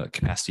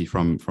capacity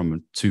from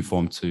a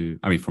 2-form to,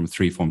 from a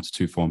 3-form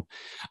to 2-form.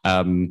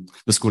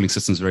 The schooling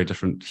system is very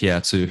different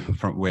here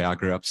from where I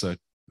grew up. So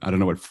I don't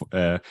know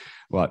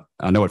what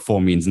I know what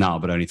 4 means now,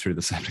 but only through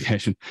this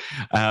application.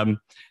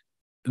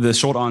 The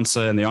short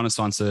answer and the honest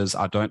answer is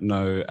I don't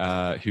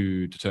know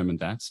who determined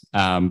that,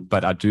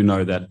 but I do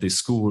know that the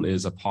school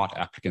is a part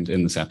applicant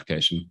in this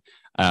application,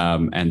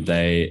 and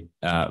they,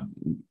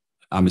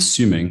 I'm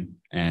assuming,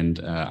 and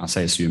I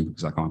say assume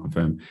because I can't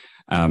confirm,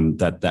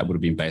 that would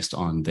have been based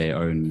on their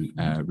own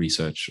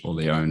research or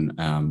their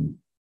own.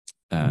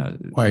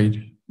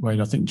 Wade,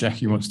 I think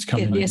Jackie wants to come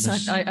in.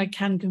 Yes, I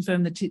can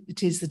confirm that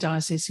it is the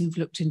diocese who've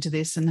looked into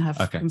this and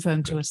have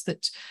confirmed to us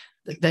that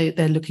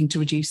they're looking to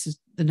reduce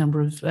the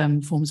number of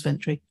forms of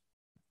entry.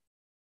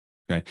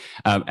 Okay,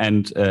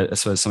 and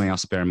as well as something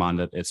else to bear in mind,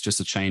 that it's just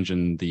a change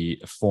in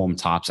the form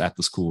types at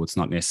the school. It's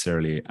not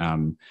necessarily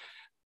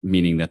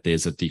meaning that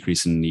there's a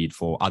decrease in need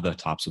for other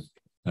types of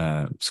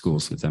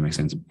schools, if that makes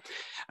sense.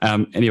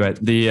 Anyway,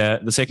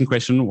 the second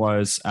question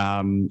was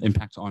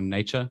impact on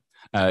nature.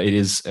 It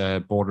is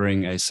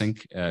bordering a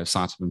SINC,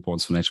 site of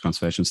importance for nature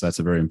conservation, so that's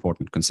a very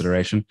important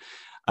consideration.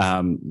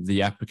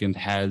 The applicant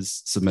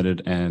has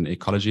submitted an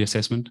ecology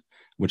assessment,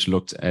 which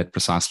looked at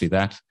precisely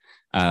that,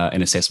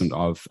 an assessment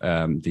of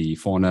the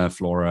fauna,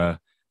 flora,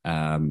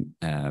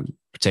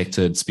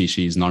 protected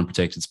species,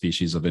 non-protected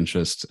species of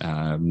interest,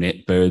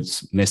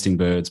 birds, nesting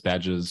birds,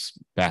 badgers,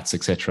 bats,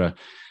 etc.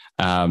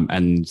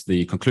 And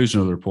the conclusion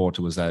of the report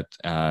was that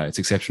it's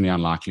exceptionally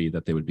unlikely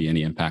that there would be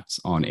any impacts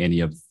on any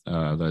of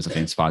those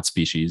identified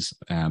species.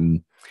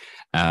 And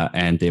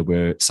there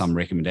were some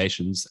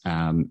recommendations,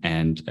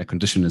 and a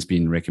condition has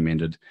been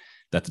recommended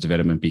that the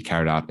development be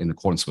carried out in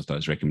accordance with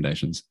those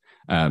recommendations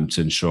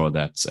to ensure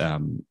that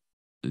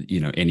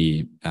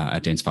any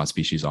identified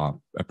species are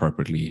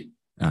appropriately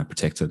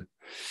protected.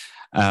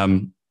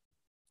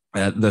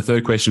 The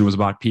third question was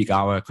about peak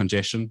hour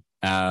congestion,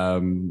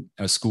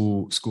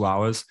 school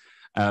hours.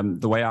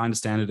 The way I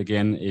understand it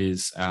again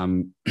is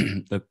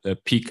the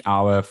peak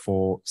hour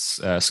for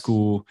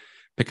school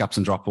pickups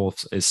and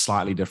drop-offs is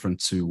slightly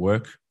different to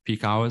work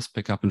peak hours,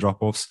 pickup and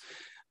drop-offs.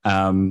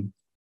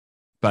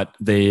 But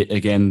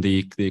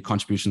the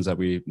contributions that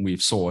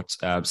we've sought,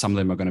 some of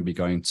them are going to be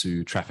going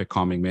to traffic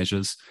calming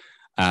measures.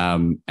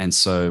 And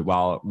so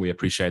while we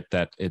appreciate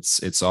that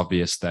it's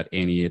obvious that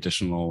any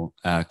additional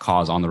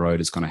cars on the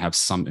road is going to have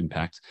some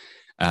impact,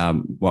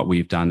 what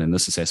we've done in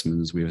this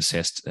assessment is we've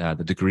assessed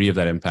the degree of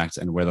that impact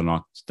and whether or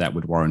not that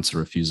would warrant a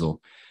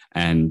refusal.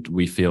 And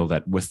we feel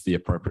that with the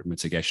appropriate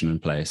mitigation in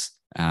place,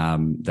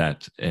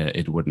 that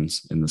it wouldn't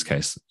in this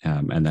case,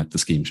 and that the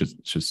scheme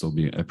should still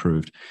be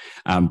approved.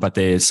 But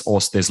there's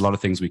a lot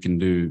of things we can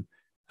do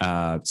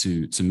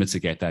to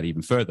mitigate that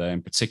even further,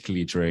 and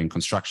particularly during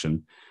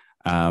construction.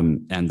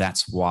 And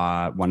that's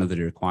why one of the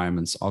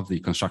requirements of the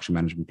construction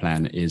management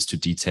plan is to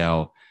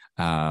detail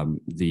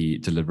the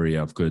delivery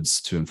of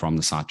goods to and from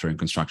the site during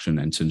construction,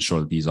 and to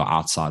ensure that these are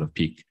outside of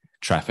peak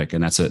traffic.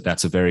 And that's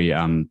a very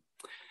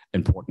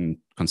important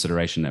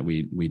consideration that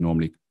we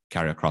normally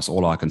carry across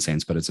all our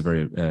consents, but it's a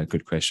very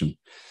good question.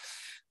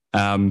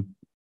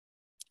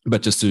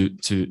 But just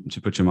to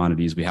put your mind at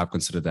ease, we have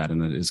considered that,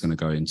 and it is going to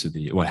go into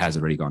has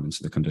already gone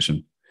into the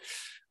condition.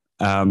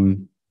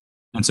 In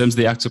terms of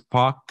the active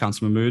park,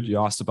 Councillor Mahmood, you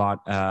asked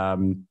about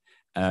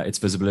its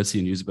visibility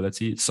and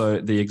usability. So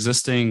the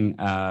existing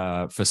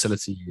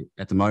facility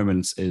at the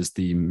moment is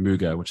the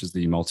Muga, which is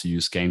the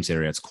multi-use games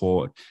area. It's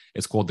called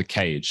the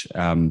Cage.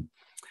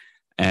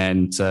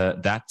 And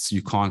that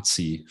you can't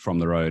see from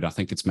the road. I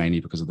think it's mainly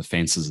because of the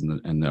fences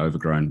and the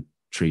overgrown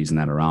trees and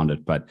that around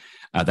it. But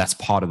that's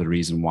part of the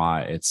reason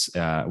why it's,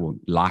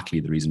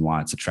 likely the reason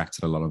why it's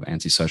attracted a lot of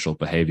antisocial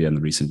behavior in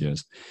the recent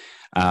years.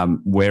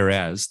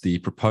 Whereas the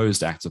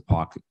proposed active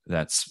park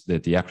that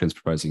the applicant's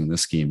proposing in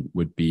this scheme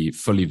would be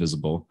fully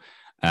visible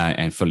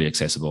and fully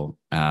accessible.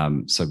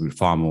 So we're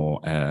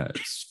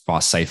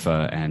far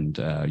safer and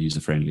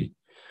user-friendly.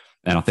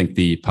 And I think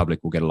the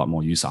public will get a lot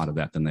more use out of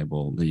that than they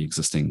will the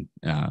existing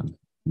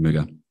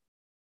Muga.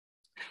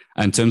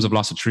 In terms of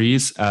loss of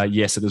trees,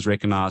 yes, it is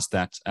recognised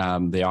that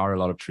there are a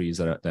lot of trees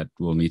that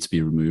will need to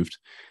be removed.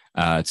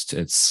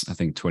 It's I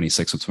think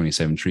 26 or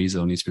 27 trees that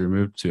will need to be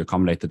removed to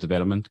accommodate the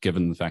development,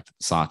 given the fact that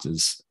the site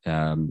is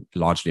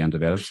largely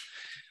undeveloped.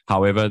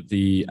 However,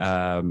 the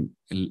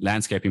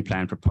landscaping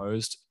plan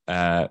proposed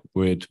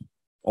it's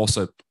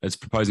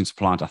proposing to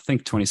plant, I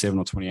think, 27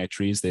 or 28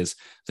 trees. I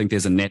think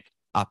there's a net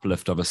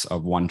uplift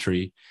of one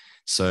tree.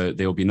 So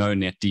there will be no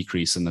net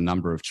decrease in the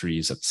number of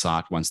trees at the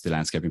site once the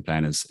landscaping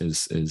plan is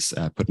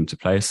put into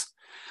place.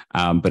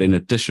 But in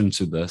addition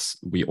to this,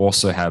 we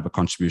also have a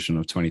contribution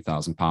of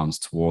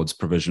 £20,000 towards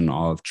provision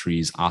of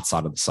trees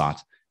outside of the site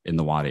in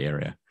the wider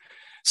area.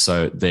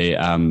 So there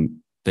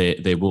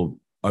will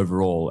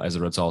overall, as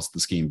a result of the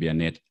scheme, be a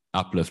net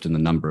uplift in the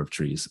number of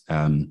trees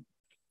in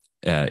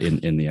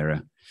the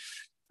area.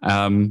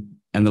 And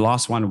the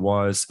last one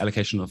was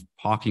allocation of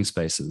parking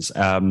spaces.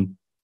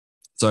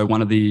 So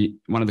one of the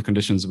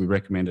conditions we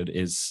recommended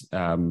is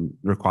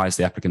requires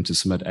the applicant to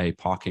submit a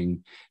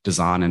parking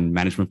design and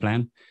management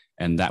plan,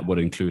 and that would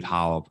include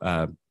how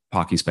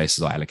parking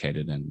spaces are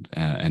allocated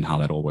and how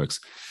that all works.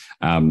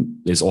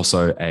 There's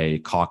also a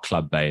car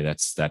club bay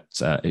if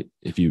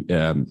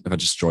I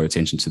just draw your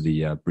attention to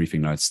the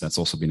briefing notes, that's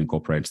also been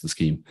incorporated to the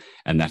scheme,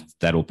 and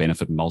that will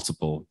benefit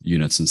multiple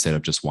units instead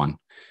of just one.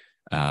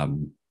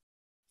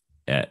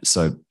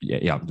 So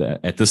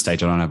at this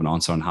stage, I don't have an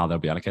answer on how they'll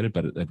be allocated,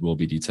 but it will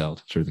be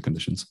detailed through the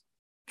conditions.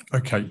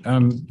 Okay.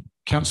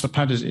 Councillor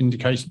Pad has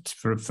indicated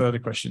for a further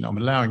question. I'm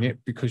allowing it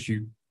because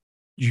you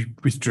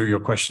withdrew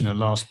your question in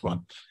the last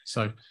one.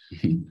 So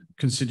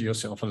consider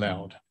yourself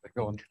allowed.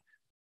 Go on.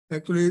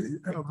 Actually,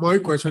 my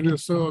question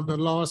is on the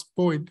last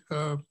point.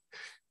 The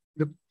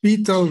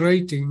PTAL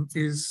rating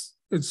is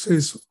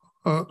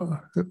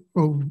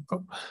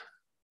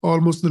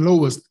almost the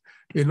lowest.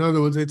 In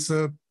other words, it's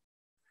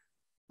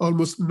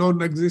almost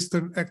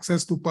non-existent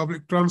access to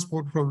public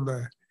transport from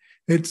there.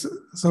 It's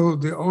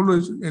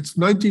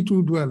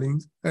 92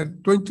 dwellings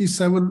and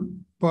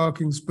 27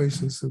 parking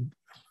spaces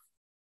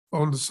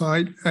on the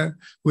site,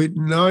 with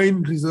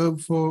 9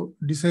 reserved for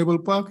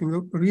disabled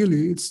parking.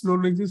 Really, it's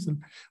non-existent.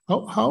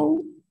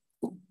 How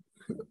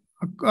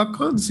I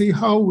can't see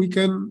how we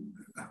can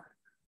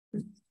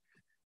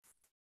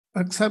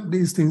accept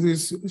these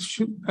things.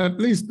 At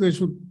least they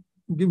should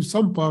give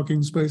some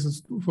parking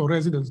spaces for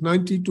residents,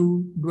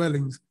 92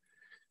 dwellings.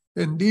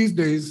 And these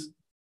days,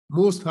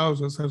 most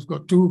houses have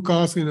got 2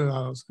 cars in a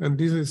house. And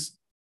this is,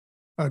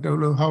 I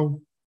don't know how,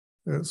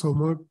 so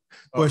my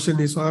question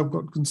is, I've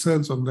got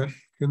concerns on that.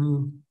 Can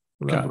you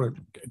elaborate?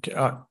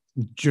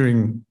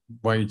 During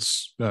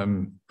Wade's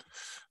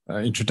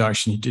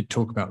introduction, he did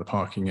talk about the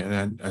parking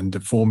and the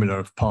formula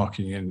of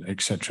parking and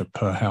etc.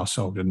 per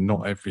household, and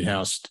not every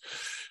house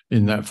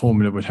in that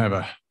formula would have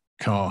a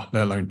car,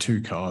 let alone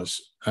 2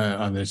 cars,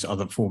 and there's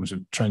other forms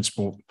of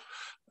transport.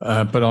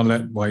 But I'll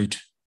let Wade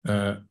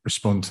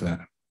respond to that?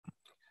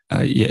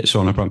 Yeah,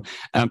 sure, no problem.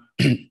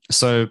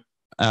 So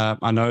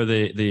I know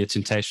the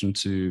temptation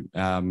to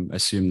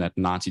assume that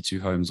 92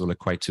 homes will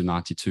equate to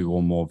 92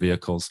 or more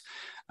vehicles,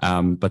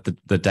 but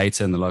the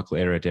data in the local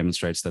area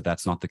demonstrates that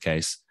that's not the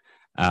case.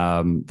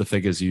 The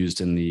figures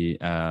used in the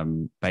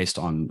based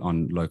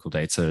on local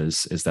data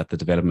is that the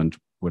development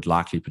would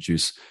likely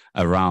produce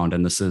around,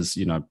 and this is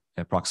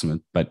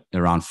approximate, but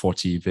around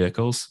 40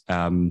 vehicles.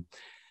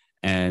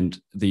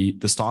 And the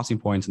starting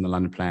point in the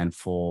London plan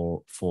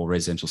for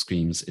residential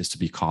schemes is to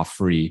be car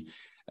free,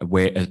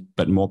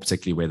 but more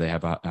particularly where they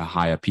have a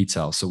higher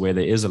PTEL. So where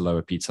there is a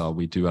lower PTEL,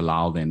 we do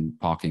allow then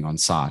parking on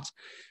site,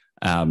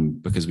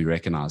 because we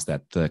recognize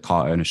that the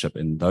car ownership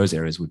in those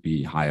areas would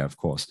be higher, of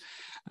course.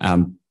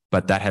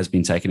 But that has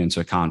been taken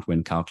into account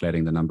when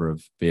calculating the number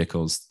of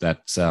vehicles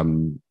that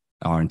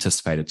are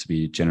anticipated to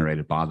be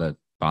generated by the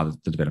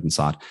development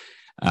side.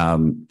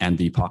 And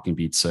the Parking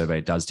Beat survey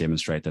does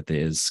demonstrate that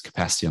there is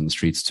capacity on the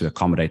streets to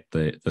accommodate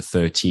the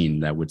 13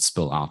 that would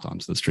spill out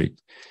onto the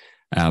street.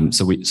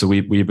 So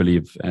we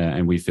believe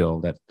and we feel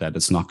that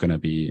it's not going to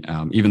be,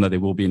 even though there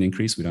will be an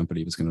increase, we don't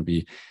believe it's going to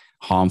be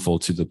harmful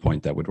to the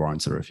point that would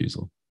warrant a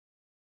refusal.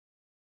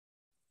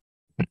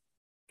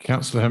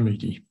 Councillor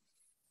Hamidi,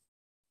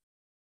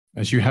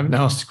 as you haven't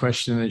asked a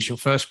question, it's your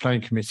first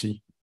planning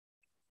committee.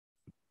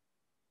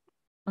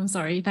 I'm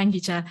sorry. Thank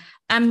you, Chair.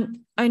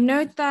 I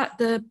note that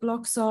the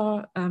blocks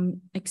are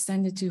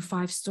extended to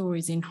 5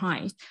 stories in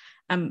height.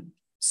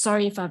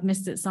 Sorry if I've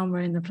missed it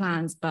somewhere in the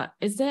plans, but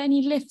is there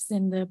any lifts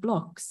in the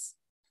blocks?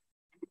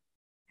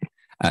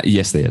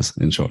 Yes, there is,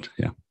 in short,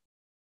 yeah.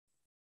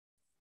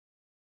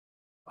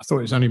 I thought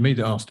it was only me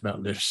that asked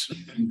about lifts.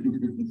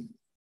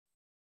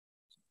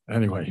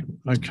 Anyway,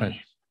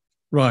 okay.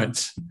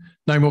 Right.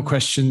 No more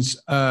questions.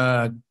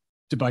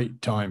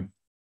 Debate time.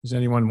 Does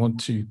anyone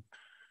want to?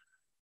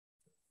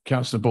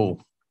 Councillor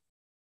Ball.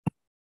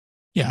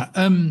 Yeah,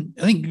 I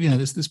think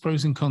there's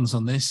pros and cons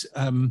on this.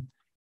 I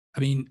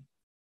mean,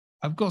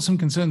 I've got some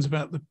concerns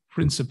about the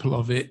principle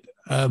of it.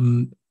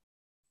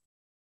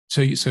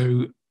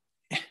 So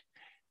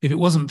if it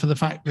wasn't for the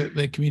fact that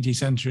the community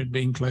centre had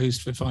been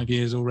closed for 5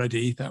 years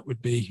already, that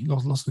would be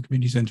loss of the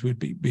community centre would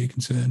be a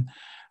concern.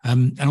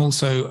 And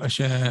also I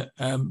share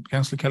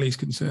Councillor Kelly's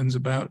concerns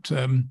about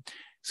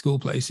school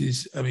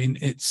places. I mean,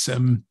 it's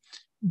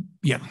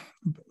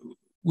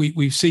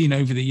we've seen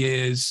over the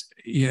years,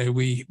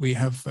 we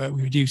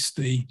reduced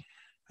the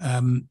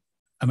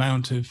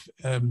amount of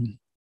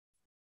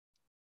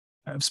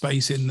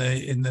space in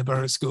the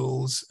borough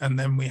schools, and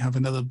then we have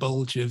another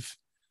bulge of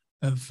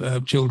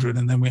children,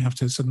 and then we have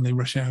to suddenly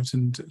rush out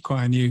and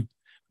acquire new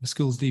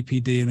schools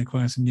DPD and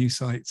acquire some new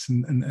sites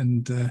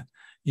and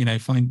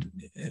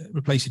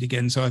replace it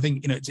again. So I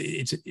think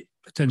it's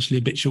potentially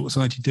a bit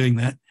short-sighted doing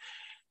that.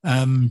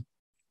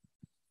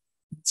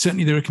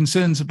 Certainly there are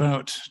concerns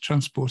about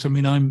transport. I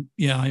mean, I'm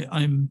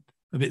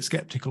a bit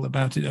skeptical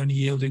about it only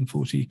yielding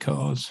 40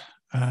 cars,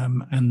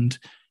 and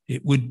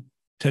it would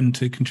tend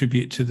to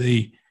contribute to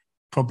the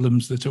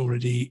problems that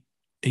already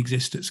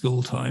exist at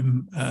school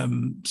time.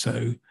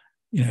 So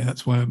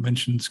that's why I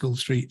mentioned School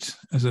Street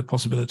as a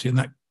possibility, and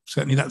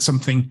that's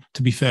something,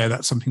 to be fair,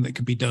 that's something that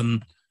could be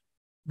done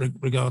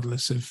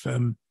regardless of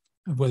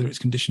whether it's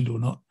conditioned or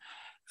not.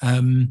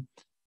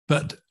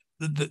 But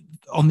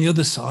on the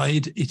other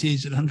side, it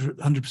is a 100%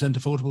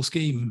 affordable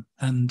scheme,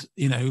 and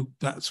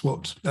that's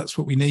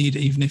what we need.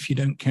 Even if you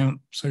don't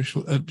count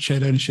social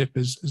shared ownership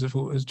as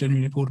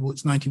genuinely affordable,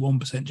 it's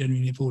 91%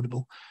 genuinely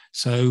affordable.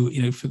 So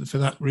for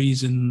that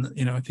reason,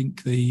 I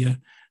think the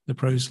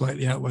pros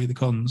slightly outweigh the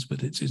cons,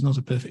 but it's not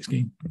a perfect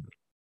scheme.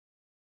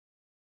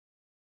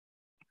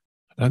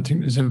 I don't think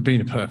there's ever been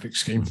a perfect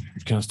scheme,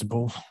 Councillor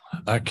Ball.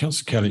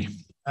 Councillor Kelly.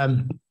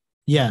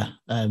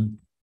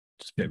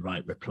 Just a bit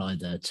right reply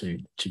there to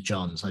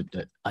John's.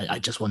 I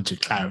just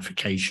wanted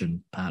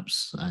clarification,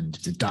 perhaps, and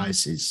if the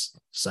diocese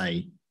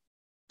say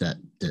that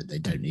they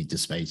don't need the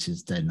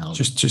spaces, then I'll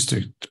just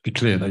to be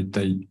clear,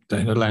 they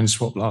had a land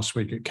swap last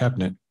week at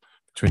Cabinet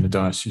between the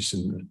diocese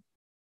and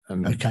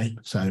okay,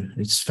 so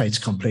it's fait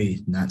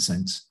accompli in that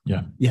sense.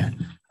 Yeah.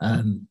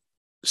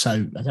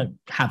 So I don't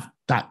have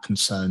that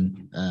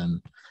concern.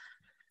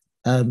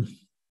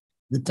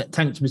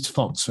 Thanks, Mr.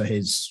 Fox, for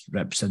his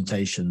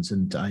representations,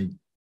 and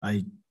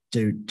I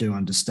do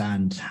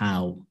understand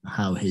how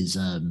his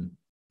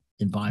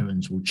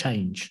environs will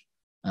change,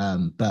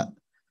 but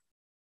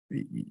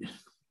I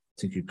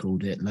think you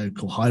called it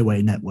local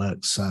highway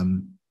networks.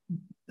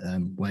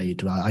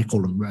 Wade, I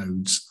call them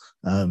roads,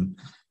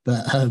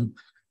 but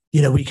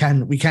we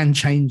can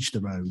change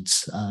the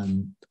roads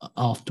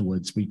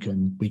afterwards. We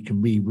can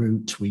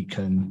reroute. We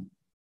can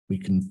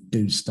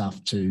do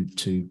stuff to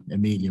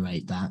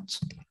ameliorate that.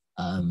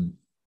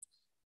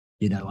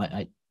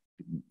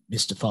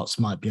 Mr. Fox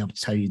might be able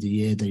to tell you the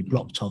year they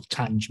blocked off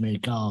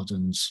Tangemere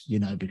Gardens,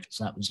 because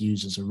that was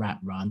used as a rat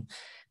run.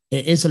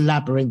 It is a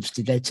labyrinth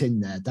to get in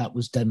there. That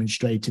was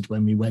demonstrated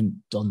when we went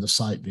on the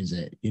site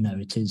visit.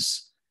 It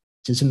is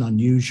an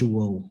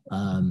unusual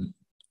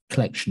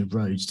collection of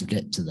roads to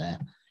get to there.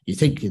 You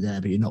think you're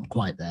there, but you're not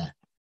quite there.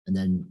 and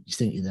then you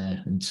think you're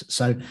there. And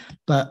so,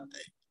 but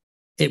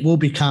it will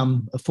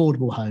become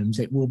affordable homes.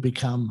 It will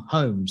become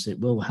homes. It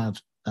will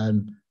have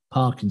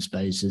parking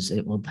spaces.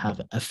 It will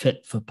have a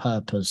fit for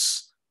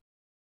purpose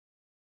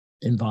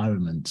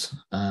environment.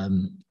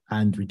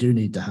 And we do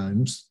need the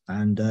homes.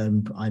 And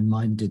I'm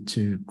minded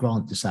to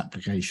grant this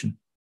application.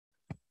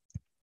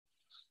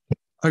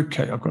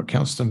 Okay, I've got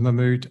Councillor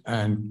Mahmood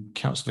and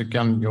Councillor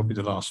Gunn. You'll be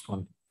the last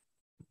one.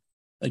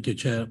 Thank you,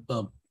 Chair.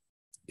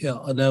 Yeah,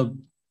 I know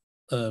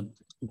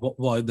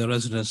why the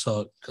residents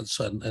are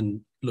concerned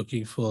and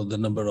looking for the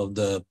number of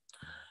the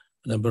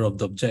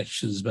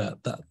objections,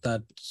 but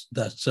that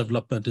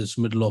development is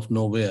middle of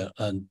nowhere,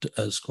 and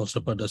as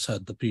Councillor Pada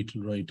said, the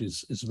beaten rate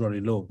is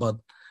very low. But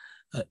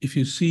if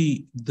you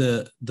see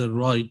the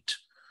right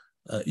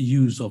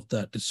use of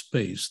that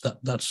space,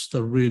 that's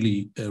the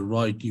really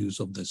right use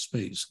of the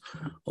space.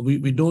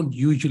 We don't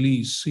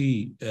usually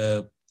see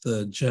the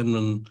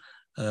genuine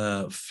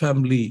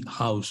family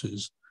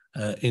houses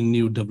in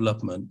new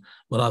development,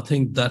 but I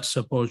think that's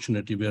an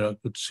opportunity where I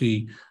could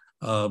see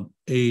 8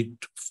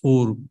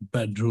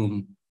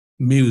 4-bedroom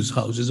mews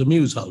houses,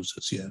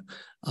 yeah,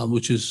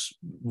 which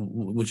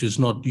is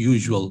not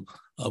usual.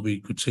 We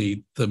could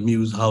say the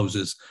mews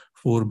houses,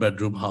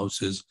 4-bedroom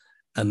houses,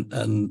 and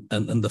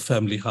the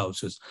family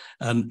houses,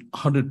 and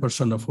 100%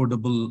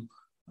 affordable,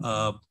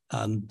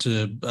 and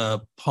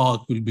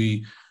park will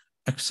be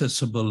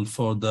accessible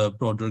for the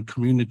broader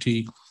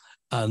community,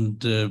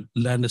 and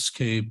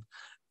landscape,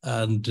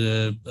 and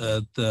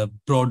the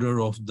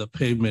border of the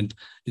pavement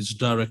is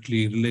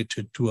directly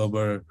related to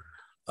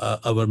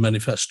our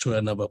manifesto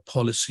and our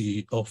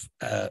policy of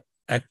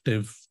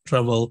active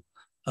travel.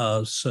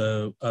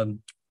 So, and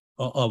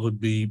I would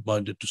be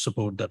minded to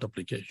support that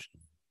application.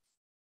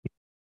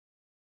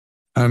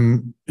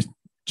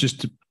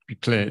 Just to be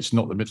clear, it's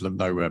not the middle of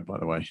nowhere, by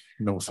the way.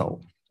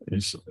 Northolt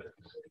is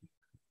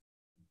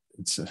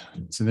it's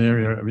an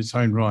area of its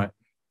own right.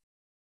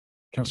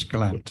 Councillor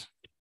Gallant.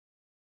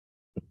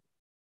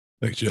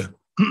 Thanks, Chair.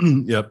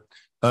 Yeah.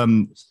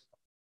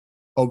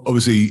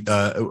 Obviously,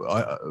 there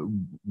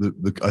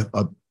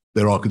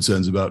are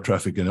concerns about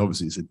traffic, and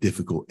obviously it's a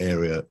difficult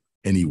area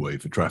anyway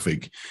for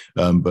traffic.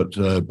 But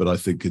I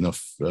think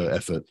enough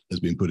effort has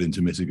been put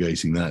into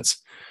mitigating that.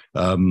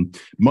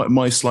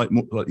 My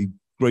slightly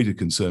greater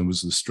concern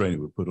was the strain it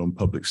would put on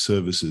public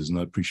services, and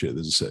I appreciate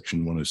there's a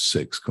Section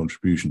 106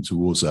 contribution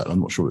towards that. I'm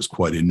not sure it's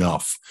quite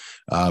enough,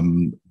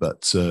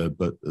 but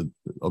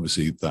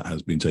obviously that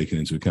has been taken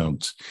into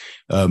account.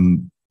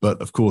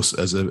 But of course,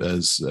 as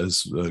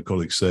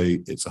colleagues say,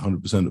 it's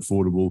 100%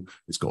 affordable.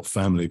 It's got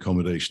family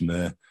accommodation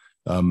there,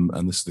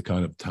 and this is the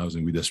kind of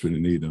housing we desperately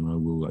need. And I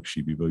will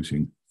actually be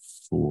voting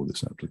for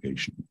this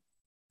application.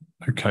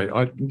 Okay,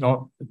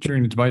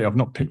 during the debate, I've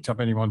not picked up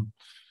anyone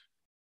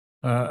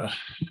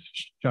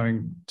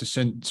showing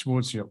dissent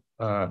towards your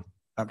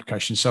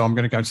application, so I'm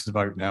going to go to the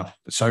vote now.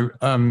 So,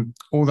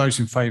 all those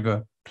in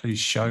favour, please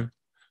show.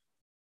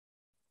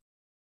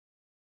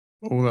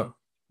 All that.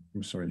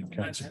 I'm sorry,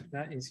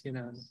 that is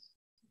unanimous.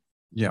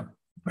 Yeah.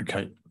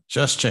 Okay.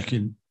 Just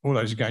checking. All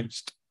those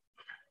against.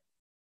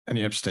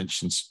 Any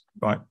abstentions?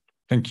 Right.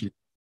 Thank you.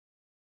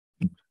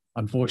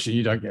 Unfortunately,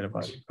 you don't get a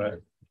vote,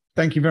 but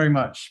thank you very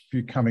much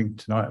for coming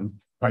tonight and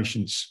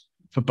patience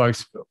for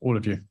all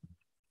of you.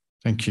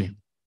 Thank you.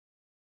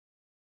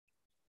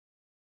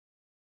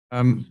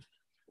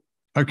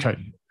 Okay,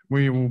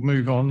 we will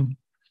move on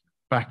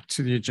back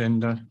to the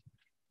agenda.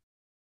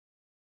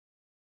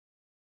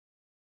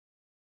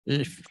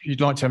 If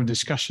you'd like to have a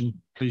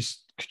discussion,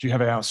 please, could you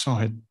have it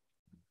outside?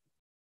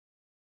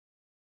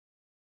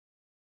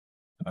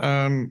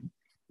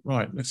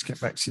 Right, let's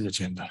get back to the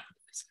agenda.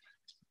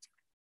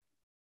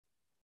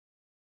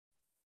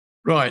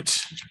 Right,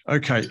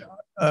 okay.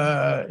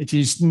 It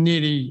is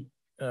nearly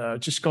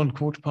just gone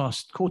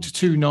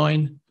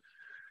 9:15.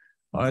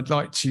 I'd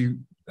like to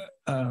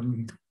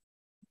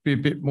be a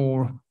bit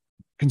more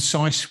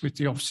concise with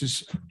the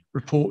officers'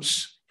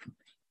 reports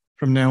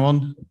from now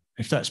on,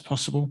 if that's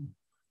possible.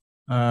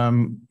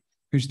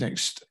 Who's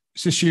next?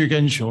 Is this you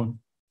again, Sean?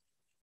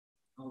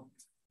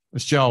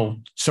 It's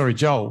Joel. Sorry,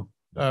 Joel.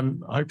 I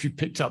hope you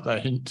picked up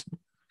that hint.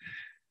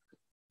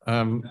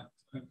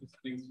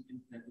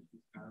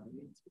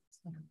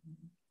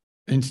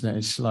 Internet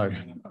is slow.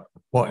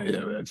 What,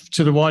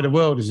 to the wider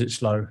world, is it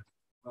slow?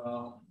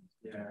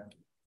 Yeah.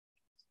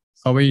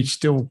 Are we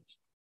still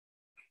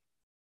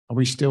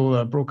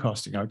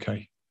broadcasting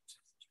okay?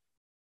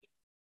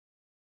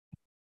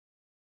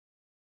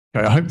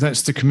 Okay, I hope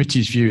that's the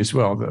committee's view as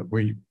well, that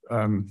we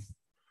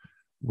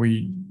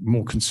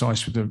more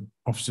concise with the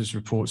officers'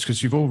 reports,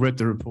 because you've all read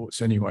the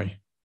reports anyway.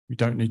 We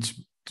don't need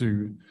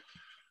to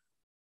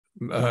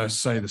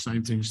say the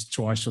same things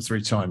twice or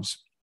 3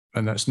 times.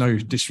 And that's no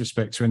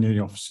disrespect to any of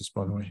the officers,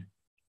 by the way.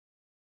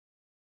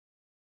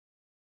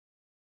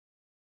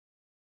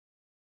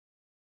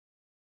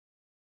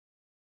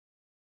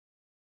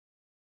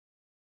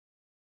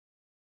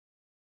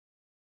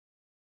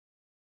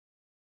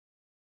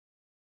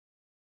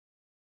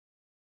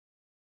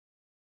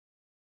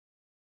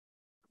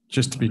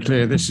 Just to be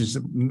clear, this is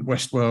the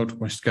Westworld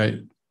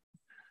Westgate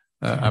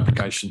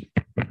application.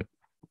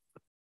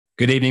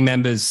 Good evening,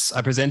 members.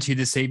 I present to you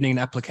this evening an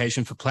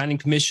application for planning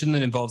permission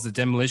that involves the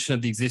demolition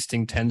of the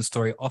existing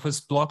 10-storey office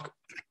block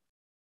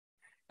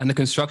and the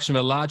construction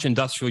of a large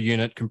industrial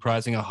unit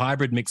comprising a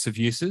hybrid mix of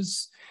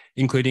uses,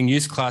 including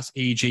use class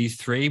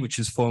EG3, which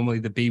is formerly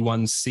the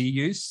B1C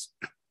use,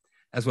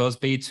 as well as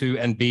B2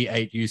 and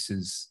B8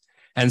 uses.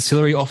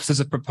 Ancillary offices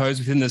are proposed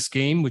within the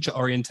scheme, which are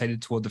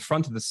orientated toward the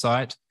front of the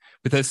site,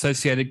 with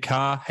associated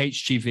car,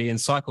 HGV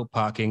and cycle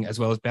parking, as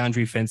well as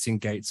boundary fencing,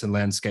 gates and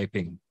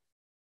landscaping.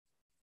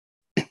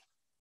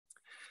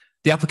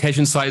 The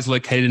application site is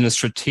located in a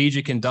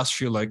strategic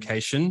industrial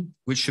location,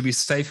 which should be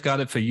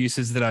safeguarded for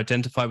uses that are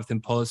identified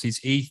within policies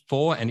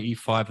E4 and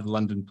E5 of the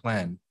London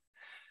Plan.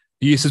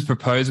 The uses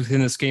proposed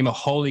within the scheme are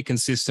wholly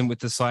consistent with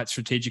the site's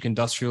strategic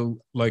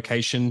industrial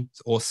location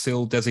or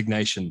SIL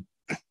designation.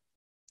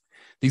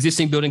 The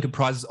existing building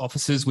comprises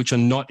offices which are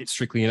not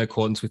strictly in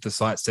accordance with the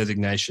site's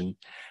designation,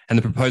 and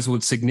the proposal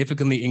would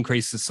significantly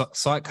increase the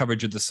site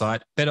coverage of the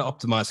site, better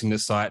optimising the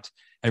site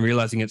and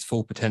realising its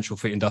full potential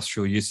for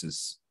industrial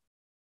uses.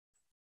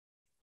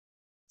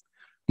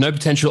 No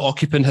potential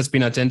occupant has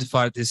been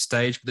identified at this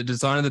stage, but the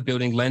design of the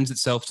building lends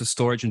itself to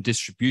storage and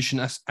distribution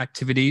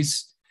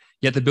activities,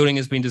 yet the building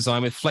has been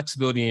designed with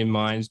flexibility in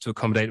mind to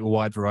accommodate a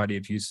wide variety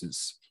of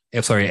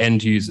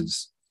end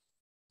users.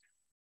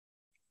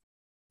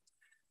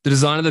 The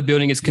design of the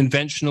building is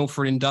conventional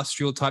for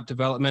industrial type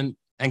development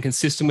and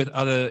consistent with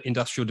other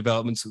industrial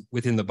developments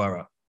within the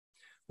borough.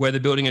 Where the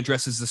building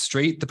addresses the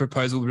street, the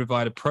proposal will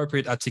provide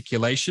appropriate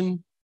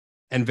articulation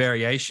and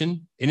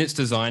variation in its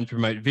design to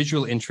promote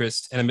visual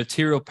interest and a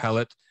material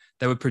palette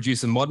that would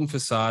produce a modern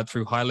facade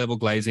through high-level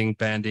glazing,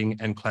 banding,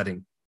 and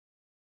cladding.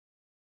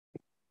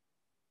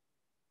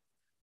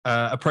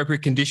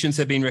 Appropriate conditions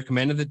have been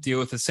recommended that deal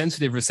with the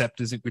sensitive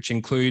receptors, which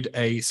include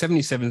a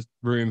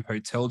 77-room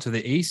hotel to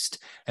the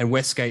east and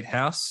Westgate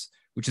House,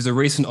 which is a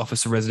recent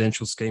office or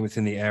residential scheme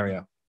within the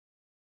area.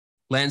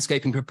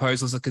 Landscaping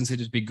proposals are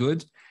considered to be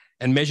good,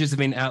 and measures have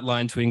been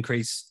outlined to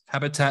increase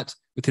habitat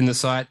within the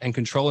site and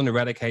control and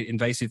eradicate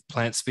invasive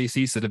plant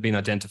species that have been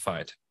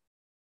identified.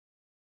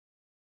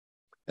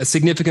 A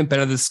significant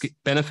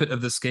benefit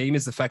of the scheme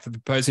is the fact that the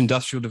proposed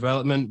industrial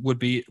development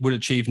would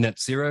achieve net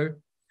zero,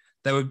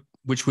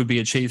 which would be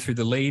achieved through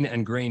the lean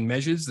and green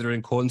measures that are in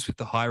accordance with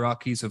the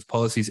hierarchies of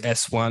policies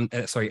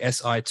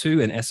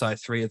SI2 and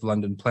SI3 of the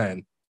London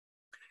Plan.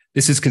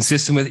 This is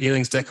consistent with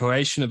Ealing's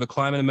declaration of a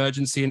climate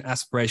emergency and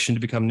aspiration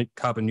to become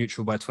carbon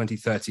neutral by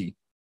 2030.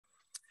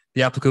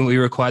 The applicant will be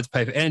required to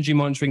pay for energy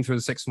monitoring through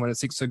the Section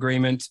 106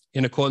 agreement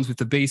in accordance with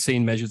the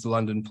B-scene measures of the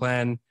London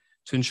Plan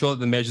to ensure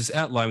that the measures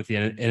outlined with the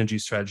energy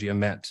strategy are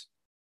met.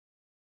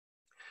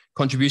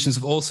 Contributions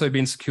have also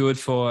been secured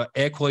for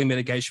air quality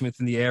mitigation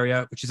within the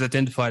area, which is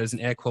identified as an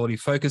air quality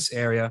focus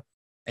area,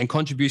 and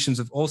contributions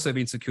have also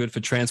been secured for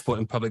transport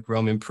and public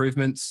realm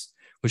improvements,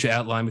 which are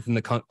outlined within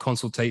the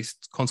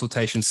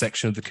consultation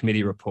section of the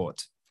committee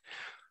report.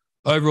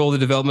 Overall, the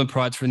development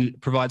provides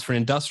for an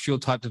industrial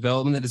type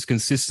development that is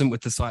consistent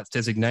with the site's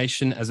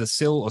designation as a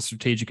SIL or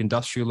strategic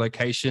industrial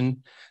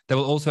location that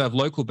will also have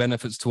local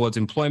benefits towards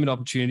employment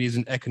opportunities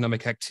and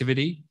economic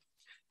activity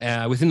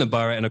within the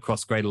borough and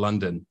across Greater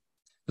London.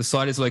 The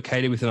site is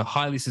located within a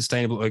highly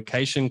sustainable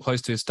location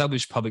close to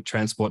established public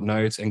transport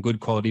nodes and good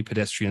quality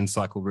pedestrian and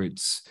cycle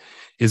routes.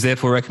 It is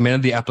therefore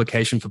recommended the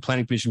application for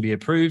planning permission be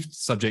approved,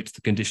 subject to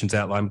the conditions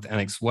outlined with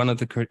Annex 1 of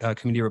the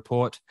committee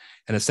report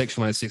and a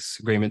Section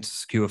 106 agreement to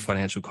secure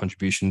financial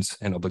contributions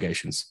and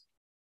obligations.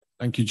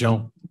 Thank you,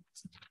 Joel.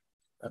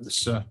 That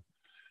was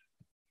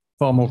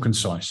far more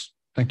concise.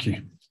 Thank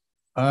you.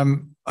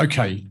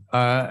 Okay,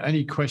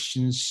 any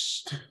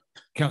questions?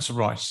 Councillor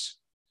Rice.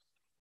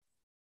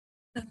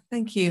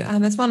 Thank you.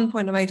 There's one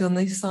point I made on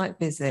the site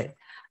visit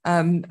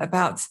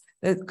about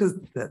because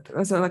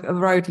there's like a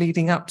road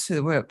leading up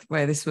to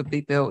where this would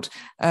be built.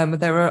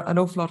 There are an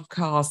awful lot of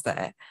cars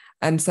there,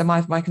 and so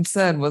my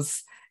concern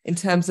was in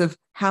terms of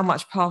how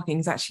much parking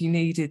is actually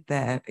needed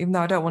there. Even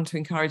though I don't want to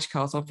encourage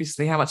cars,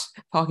 obviously, how much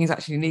parking is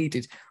actually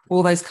needed.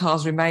 Will those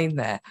cars remain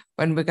there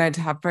when we're going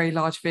to have very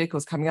large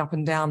vehicles coming up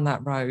and down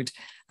that road?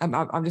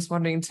 I'm just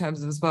wondering in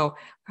terms of as well,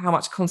 how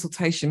much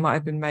consultation might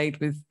have been made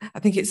with, I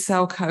think it's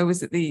Selco,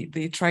 is it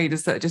the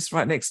traders that are just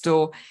right next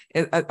door?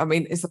 I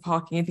mean, is the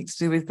parking anything to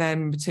do with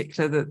them in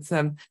particular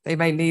that they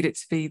may need it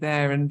to be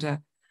there? And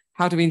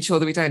how do we ensure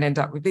that we don't end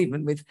up with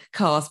even with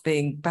cars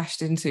being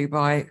bashed into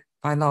by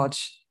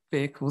large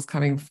vehicles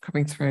coming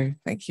through?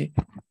 Thank you.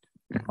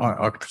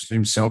 I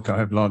presume Selco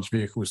have large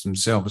vehicles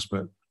themselves,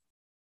 but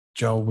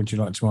Joel, would you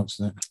like to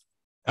answer that?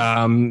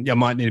 I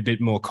might need a bit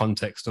more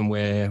context on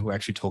where we're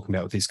actually talking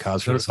about with these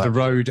cars. The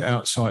road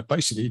outside,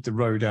 basically the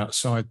road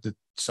outside the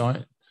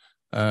site.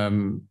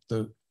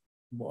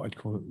 What I'd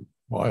call it,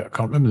 I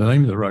can't remember the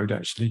name of the road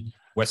actually.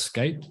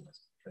 Westgate.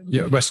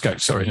 Yeah,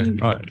 Westgate. Sorry.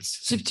 Right.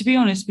 So to be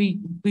honest,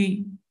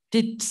 we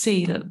did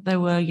see that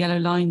there were yellow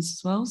lines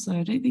as well, so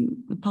I don't think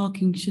the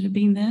parking should have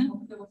been there.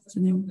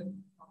 So then,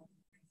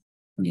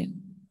 yeah.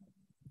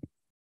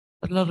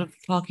 A lot of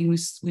parking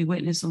we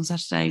witnessed on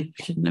Saturday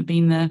shouldn't have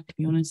been there, to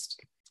be honest.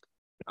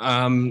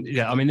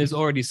 Yeah, I mean, there's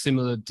already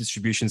similar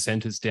distribution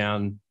centres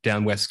down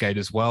Westgate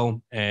as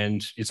well,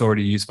 and it's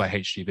already used by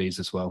HGVs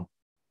as well.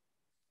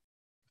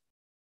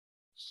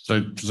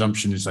 So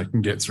presumption is they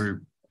can get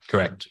through.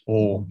 Correct.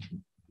 Or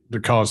the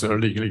cars that are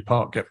illegally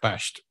parked get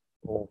bashed,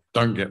 or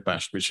don't get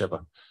bashed, whichever.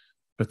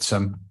 But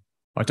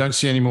I don't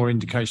see any more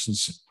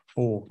indications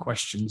or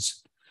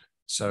questions,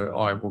 so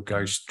I will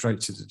go straight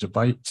to the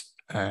debate.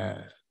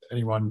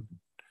 Anyone?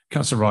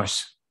 Councillor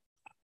Rice.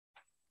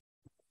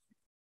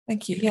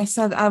 Thank you. Yes,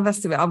 I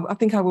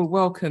think I will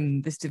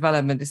welcome this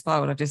development, despite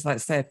what I've just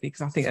said,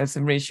 because I think there's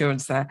some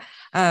reassurance there.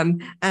 I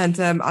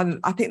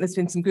think there's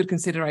been some good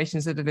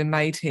considerations that have been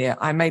made here.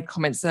 I made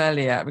comments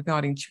earlier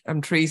regarding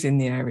trees in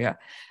the area.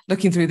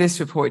 Looking through this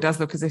report, it does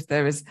look as if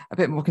there is a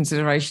bit more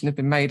consideration have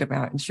been made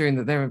about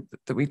ensuring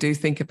that we do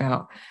think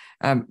about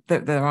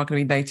that there are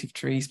going to be native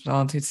trees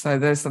planted. So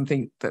there's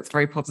something that's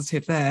very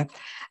positive there.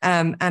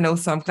 And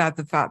also I'm glad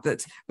the fact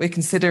that we're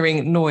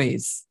considering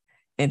noise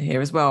in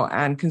here as well,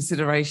 and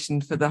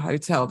consideration for the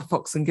hotel, the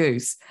Fox and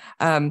Goose.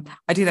 I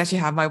did actually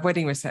have my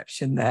wedding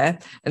reception there,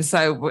 and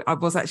so I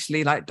was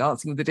actually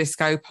dancing with the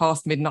disco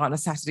past midnight on a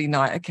Saturday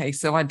night. Okay,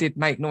 so I did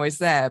make noise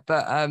there,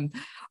 but I,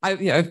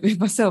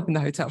 myself in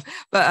the hotel.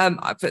 But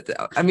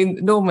I mean,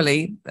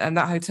 normally,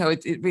 that hotel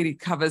it really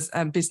covers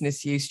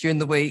business use during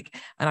the week,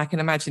 and I can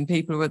imagine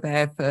people who are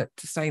there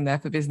staying there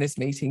for business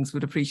meetings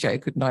would appreciate a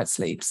good night's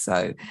sleep.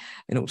 So,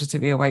 in order to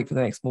be awake for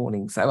the next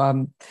morning,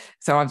 so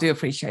I do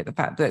appreciate the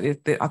fact that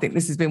I think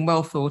this has been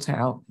well thought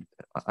out,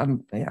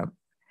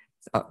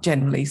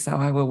 generally. So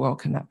I will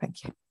welcome that.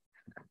 Thank you.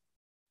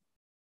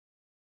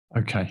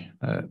 Okay.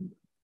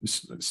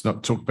 Let's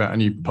not talk about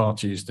any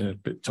parties. They're a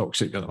bit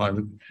toxic at the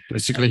moment,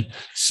 basically.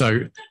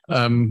 So,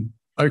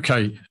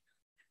 okay.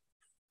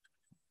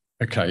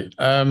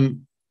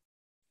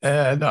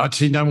 I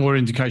see no more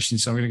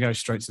indications, so I'm going to go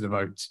straight to the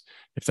vote,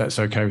 if that's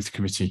okay with the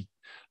committee.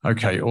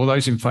 Okay, all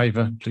those in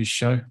favour, please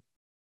show.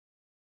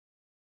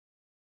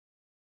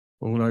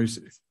 All those,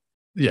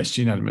 yes,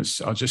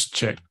 unanimous. I'll just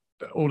check.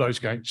 All those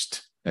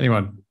against?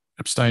 Anyone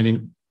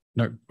abstaining?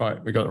 No,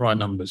 right, we got the right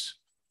numbers.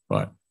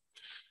 Right.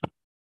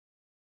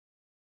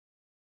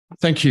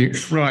 Thank you.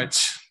 Right.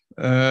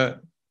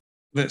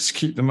 Let's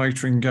keep the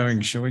motoring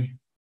going, shall we?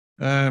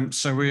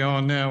 So we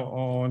are now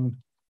on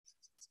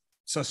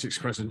Sussex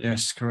Crescent.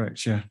 Yes,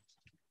 correct. Yeah.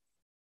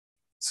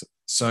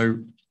 So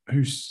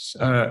who's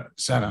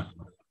Sana?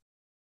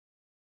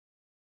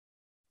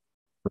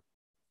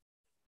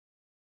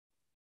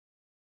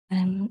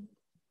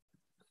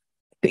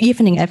 Good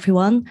evening,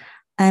 everyone.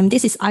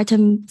 This is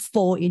item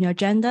 4 in your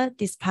agenda.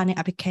 This planning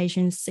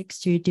application seeks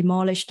to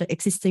demolish the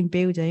existing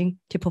building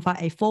to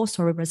provide a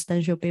 4-story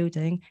residential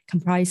building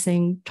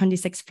comprising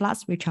 26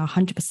 flats, which are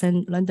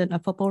 100% London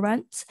affordable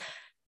rents.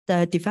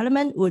 The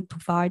development would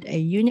provide a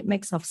unit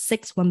mix of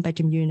 6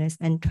 one-bedroom units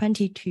and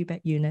 20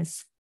 two-bed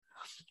units.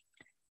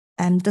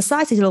 The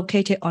site is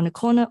located on the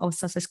corner of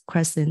Sussex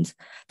Crescent.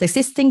 The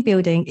existing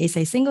building is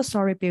a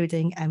single-story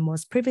building and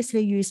was previously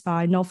used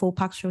by Norfolk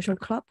Park Social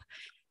Club,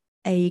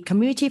 a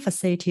community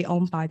facility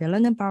owned by the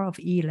London Borough of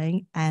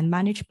Ealing and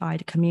managed by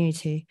the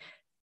community.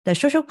 The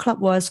social club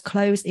was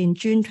closed in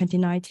June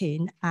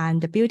 2019,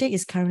 and the building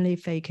is currently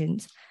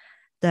vacant.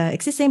 The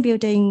existing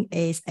building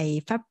is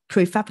a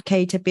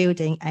prefabricated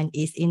building and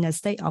is in a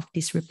state of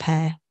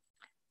disrepair.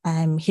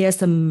 Here's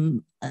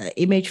some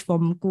image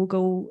from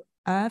Google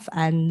Earth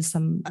and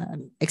some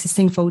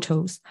existing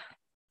photos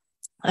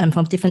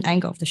from different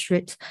angles of the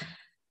street.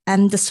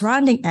 And the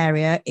surrounding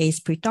area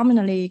is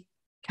predominantly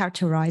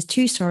characterized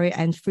 2-story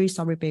and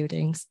 3-story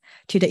buildings.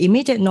 To the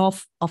immediate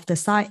north of the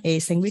site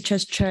is St.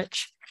 Richard's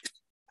Church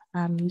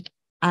and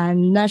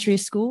Nursery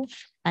School,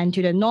 and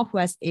to the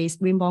northwest is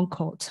Wimborne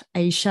Court,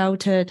 a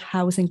sheltered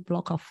housing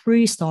block of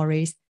 3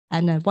 stories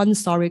and a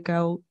 1-story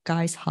Girl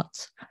Guides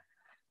hut.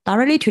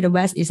 Directly to the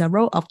west is a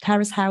row of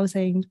terrace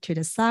housing. To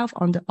the south,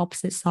 on the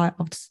opposite side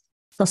of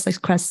Sussex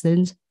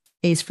Crescent,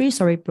 is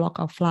 3-story block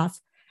of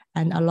flats,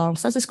 and along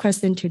Sussex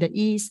Crescent to the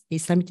east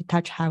is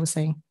semi-detached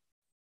housing.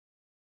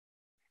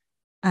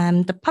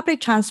 The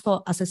public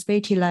transport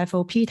accessibility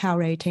level P-TAL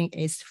rating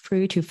is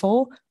 3 to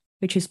 4,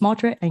 which is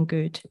moderate and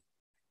good.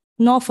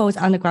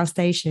 Norfolk Underground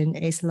Station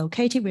is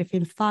located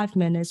within 5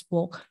 minutes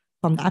walk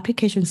from the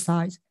application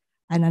site,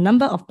 and a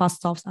number of bus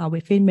stops are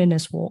within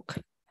minutes walk.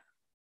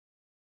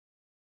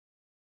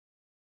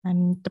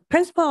 The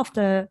principle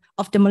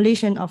of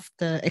demolition of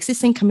the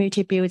existing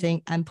community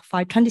building and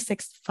provide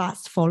 26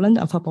 flats for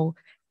London affordable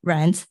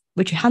rent,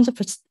 which is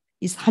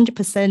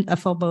 100%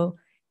 affordable,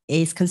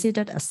 is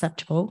considered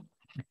acceptable.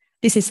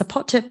 This is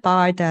supported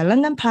by the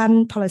London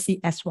Plan Policy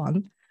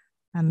S1.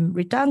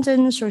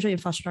 Redundant social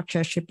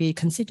infrastructure should be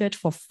considered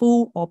for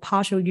full or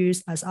partial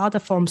use as other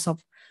forms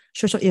of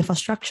social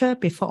infrastructure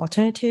before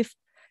alternative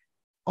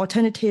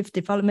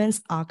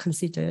developments are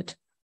considered.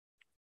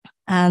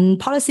 And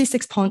Policy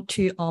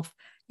 6.2 of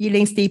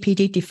Ealing's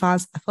DPD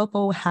defines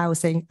affordable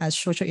housing as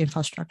social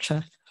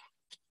infrastructure.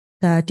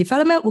 The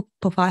development will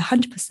provide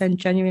 100%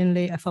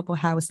 genuinely affordable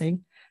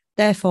housing.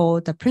 Therefore,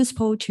 the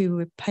principle to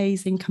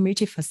replacing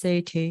community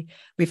facility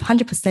with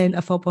 100%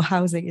 affordable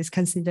housing is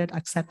considered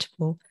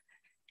acceptable.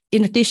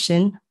 In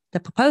addition, the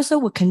proposal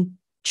will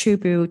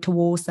contribute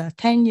towards a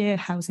 10-year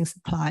housing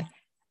supply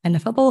and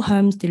affordable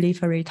homes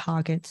delivery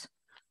target.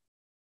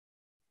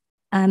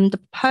 The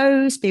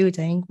proposed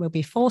building will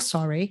be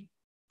 4-story.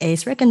 It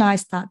is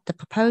recognized that the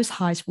proposed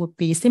height would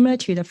be similar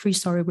to the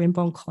 3-story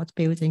Wimborne Court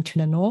building to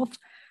the north,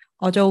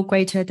 although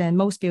greater than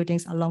most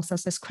buildings along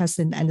Sussex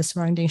Crescent and the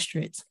surrounding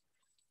streets.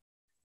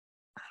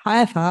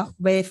 However,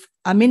 with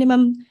a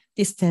minimum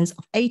distance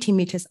of 80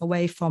 meters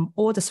away from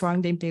all the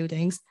surrounding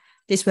buildings,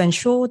 this will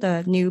ensure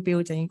the new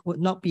building would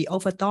not be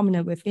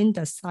over-dominant within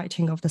the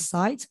siting of the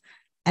site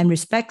and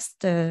respects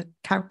the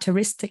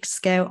characteristic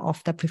scale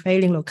of the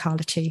prevailing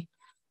locality.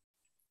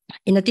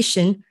 In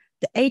addition,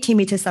 the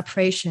 80-meter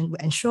separation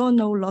will ensure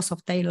no loss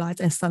of daylight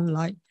and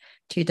sunlight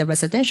to the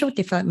residential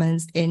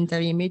developments in the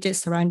immediate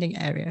surrounding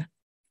area.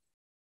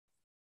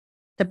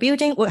 The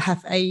building would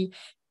have a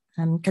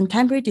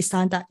contemporary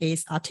design that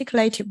is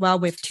articulated well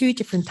with 2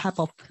 different types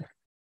of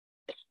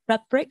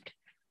flat brick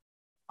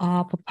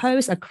are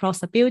proposed across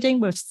the building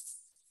with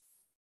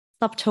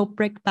subtle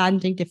brick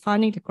banding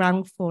defining the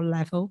ground floor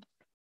level.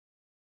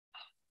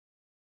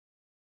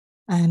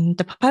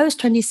 The proposed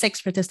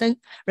 26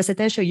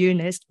 residential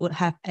units would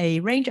have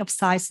a range of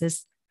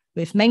sizes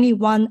with mainly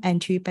 1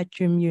 and 2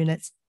 bedroom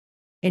units.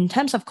 In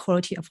terms of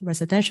quality of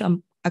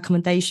residential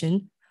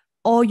accommodation,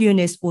 all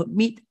units would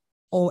meet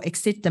or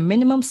exceed the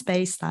minimum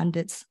space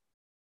standards.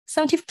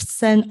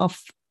 70%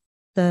 of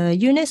the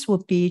units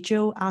would be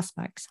dual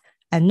aspects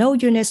and no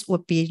units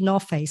would be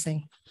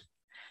north-facing.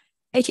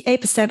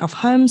 88% of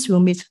homes will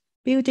meet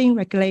building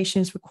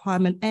regulations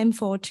requirement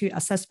M42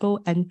 accessible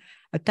and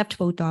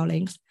adaptable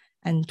dwellings,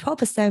 and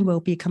 12%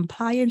 will be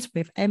compliant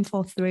with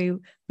M43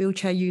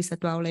 wheelchair user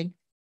dwelling.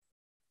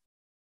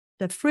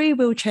 The 3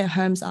 wheelchair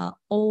homes are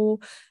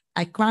all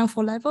at ground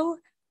floor level,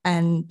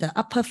 and the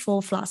upper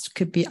 4 flats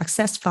could be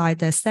accessed via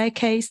the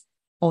staircase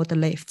or the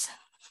lift.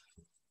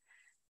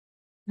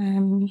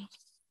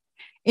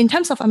 In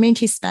terms of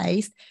amenity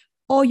space,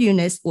 all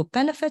units will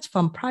benefit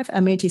from private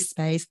amenity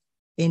space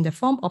in the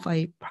form of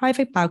a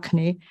private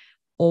balcony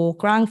or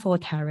ground floor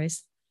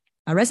terrace.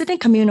 A resident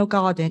communal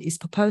garden is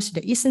proposed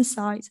to the eastern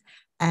side,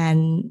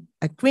 and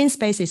a green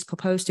space is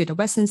proposed to the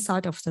western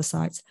side of the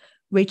site,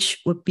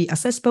 which would be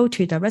accessible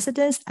to the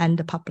residents and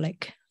the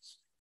public.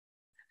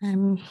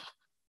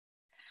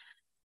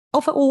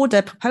 Overall,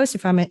 the proposed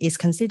development is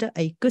considered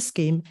a good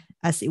scheme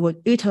as it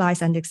would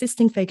utilize an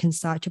existing vacant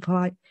site to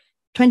provide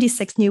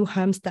 26 new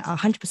homes that are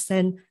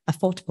 100%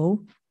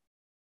 affordable.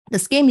 The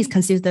scheme is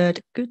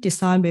considered good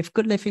design with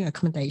good living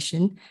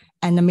accommodation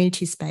and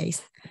amenity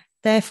space.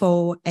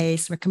 Therefore, it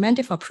is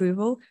recommended for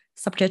approval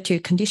subject to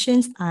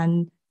conditions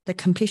and the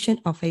completion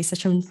of a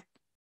Section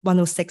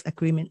 106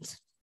 agreement.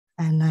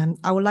 And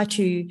I would like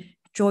to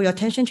draw your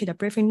attention to the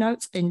briefing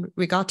notes in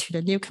regard to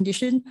the new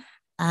condition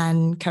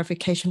and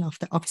clarification of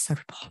the officer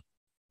report.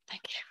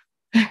 Thank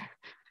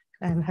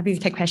you. Happy to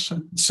take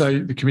questions. So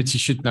the committee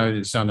should know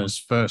it's Anna's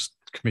first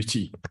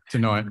committee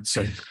tonight.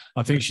 So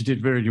I think she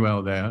did very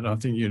well there. And I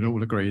think you'd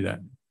all agree that.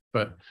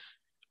 But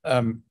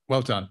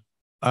well done.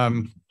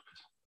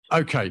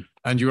 Okay.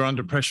 And you were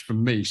under pressure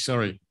from me.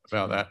 Sorry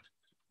about that.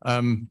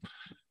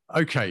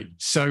 Okay.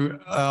 So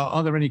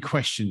are there any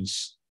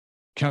questions?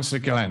 Councillor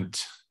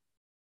Gallant.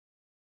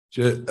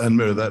 And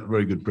Mira, that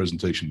very good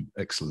presentation.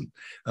 Excellent.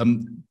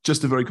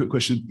 Just a very quick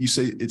question. You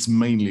say it's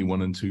mainly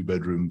 1 and 2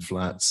 bedroom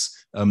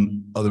flats. Are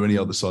there any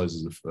other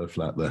sizes of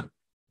flat there?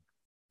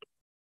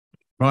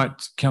 Right,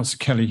 Councillor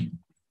Kelly.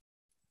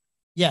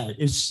 Yeah,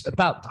 it's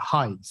about the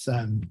height.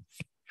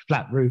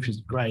 Flat roof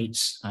is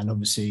great, and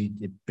obviously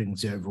it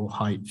brings the overall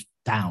height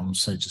down,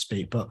 so to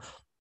speak. But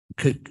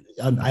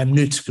I am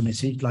new to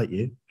committee, like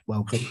you.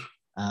 Welcome.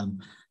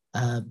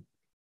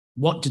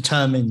 What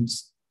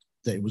determines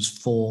that it was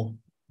 4?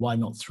 Why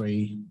not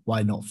 3?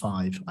 Why not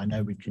 5? I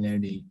know we can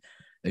only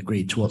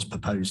agree to what's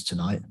proposed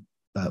tonight,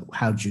 but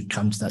how did you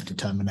come to that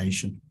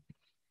determination?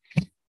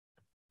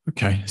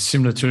 Okay,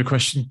 similar to the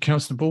question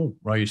Councillor Ball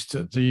raised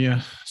at the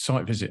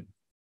site visit.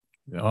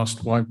 They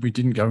asked why we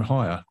didn't go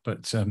higher,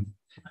 but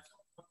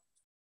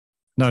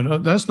no,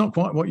 that's not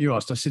quite what you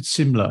asked. I said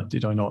similar,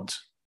 did I not?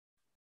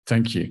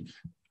 Thank you.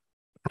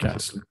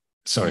 Councillor.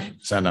 Sorry,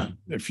 Zanna,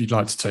 if you'd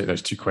like to take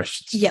those 2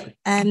 questions. Yeah,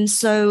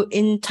 so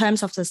in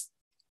terms of the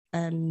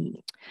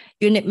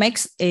unit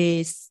mix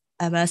is,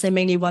 I say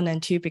mainly 1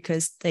 and 2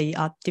 because they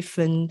are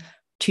different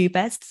 2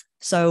 beds.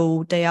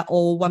 So they are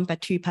all 1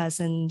 bed 2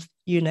 person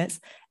units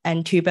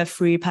and 2 bed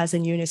 3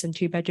 person units and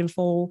 2 bedroom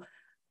 4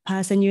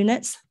 person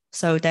units.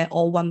 So they're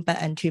all 1 bed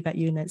and 2 bed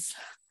units.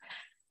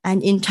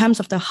 And in terms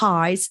of the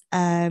height,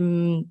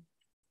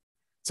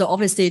 so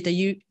obviously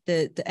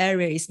the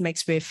area is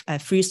mixed with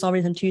 3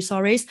 stories and 2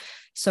 stories.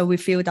 So we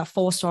feel that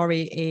 4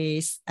 story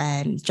is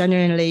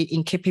generally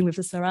in keeping with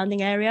the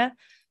surrounding area.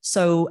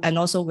 So, and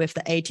also with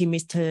the 80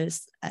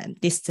 meters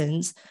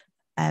distance,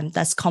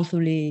 that's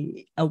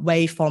comfortably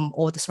away from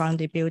all the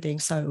surrounding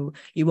buildings. So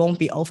you won't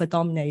be over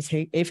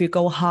dominating. If you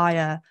go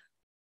higher,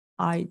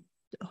 I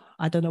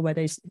I don't know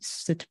whether it's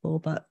suitable,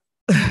 but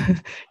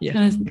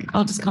yeah.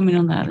 I'll just come in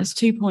on that. There's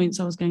 2 points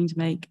I was going to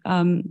make.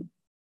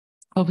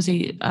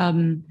 Obviously,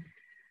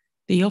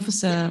 the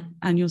officer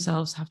and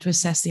yourselves have to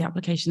assess the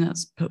application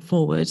that's put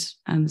forward,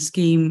 and the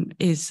scheme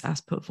is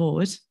as put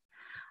forward.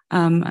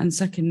 And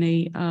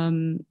secondly,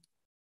 so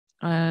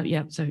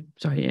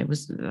sorry, it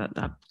was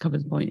that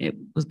covers the point. It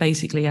was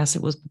basically as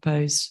it was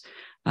proposed.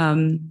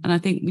 And I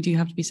think we do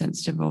have to be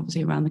sensitive,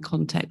 obviously, around the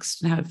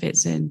context and how it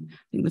fits in. I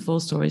think the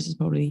 4 stories is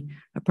probably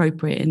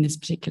appropriate in this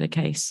particular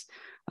case.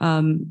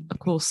 Of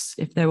course,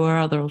 if there were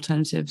other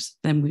alternatives,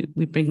 then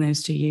we bring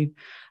those to you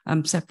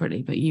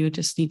separately, but you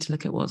just need to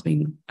look at what's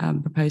being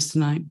proposed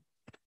tonight.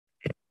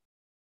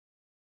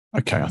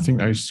 Okay, I think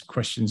those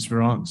questions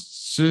were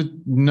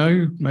answered.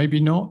 No, maybe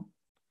not.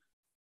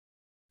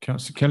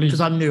 Councillor Kelly? Because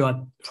I'm new, I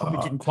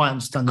probably didn't quite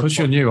understand. Because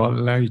you're new, I'll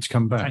allow you to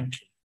come back.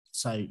 Thank you.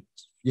 So,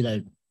 you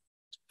know,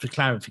 for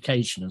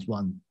clarification, as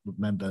one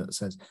member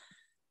says,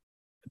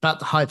 about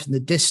the height and the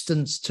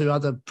distance to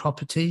other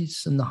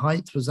properties and the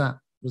height, was that?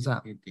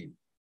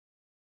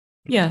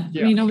 Yeah,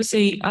 I mean,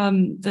 obviously,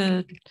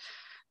 the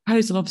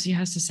proposal obviously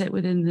has to sit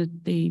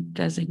within the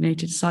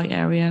designated site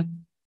area.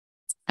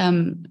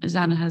 As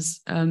Anna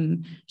has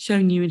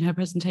shown you in her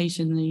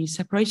presentation, the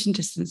separation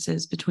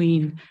distances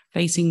between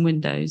facing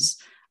windows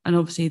and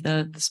obviously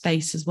the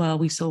space as well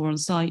we saw on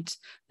site.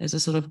 There's a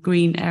sort of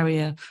green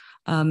area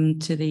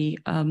to the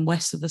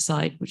west of the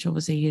site, which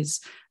obviously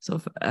is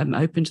sort of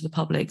open to the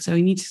public. So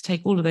we need to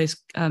take all of those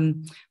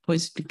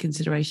points into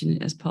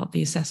consideration as part of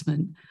the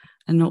assessment,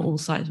 and not all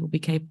sites will be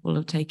capable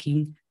of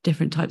taking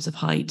different types of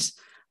height.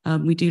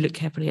 We do look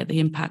carefully at the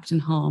impact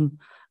and harm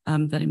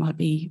that it might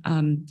be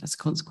as a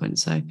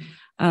consequence. So,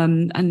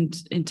 and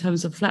in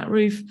terms of flat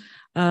roof,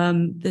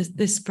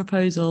 this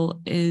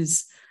proposal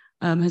has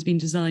been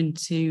designed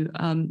to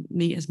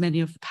meet as many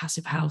of the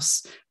passive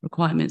house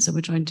requirements. So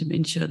we're trying to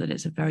ensure that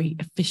it's a very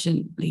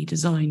efficiently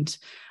designed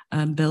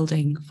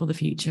building for the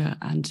future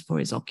and for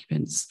its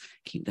occupants,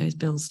 keep those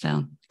bills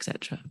down,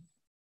 etc.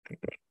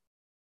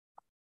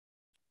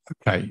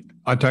 Okay,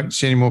 I don't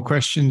see any more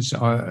questions.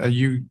 Are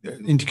you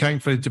indicating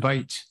for the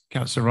debate,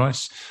 Councillor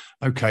Rice?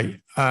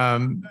 Okay,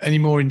 any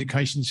more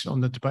indications on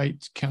the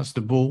debate?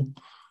 Councillor Ball?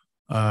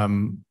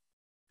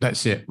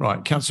 That's it,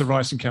 right. Councillor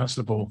Rice and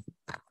Councillor Ball.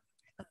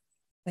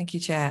 Thank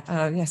you, Chair.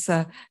 Yes,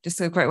 just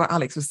to agree what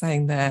Alex was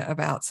saying there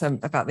about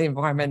the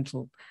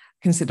environmental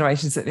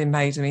considerations that have been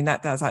made. I mean,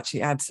 that does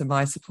actually add to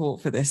my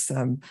support for this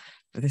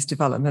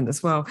development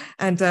as well.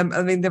 And I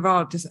mean, there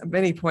are just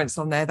many points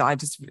on there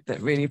that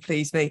really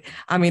please me.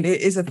 I mean, it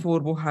is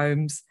affordable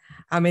homes.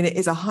 I mean, it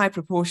is a high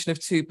proportion of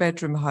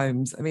 2-bedroom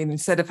homes. I mean,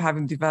 instead of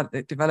having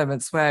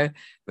developments where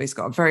it's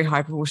got a very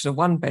high proportion of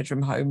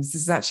 1-bedroom homes,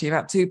 this is actually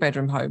about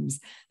 2-bedroom homes.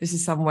 This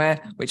is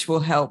somewhere which will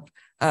help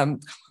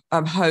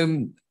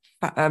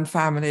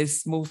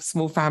families,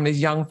 small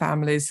families, young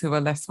families who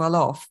are less well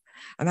off.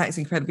 And that is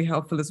incredibly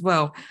helpful as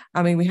well.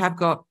 I mean, we have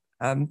got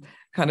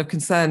kind of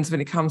concerns when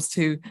it comes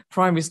to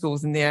primary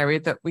schools in the area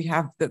that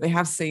they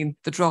have seen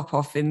the drop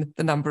off in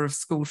the number of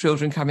school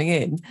children coming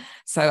in.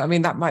 So, I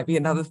mean, that might be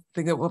another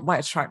thing that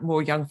might attract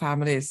more young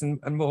families and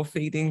more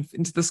feeding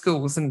into the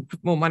schools and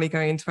more money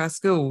going into our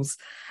schools.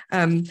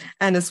 And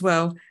as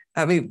well,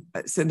 I mean,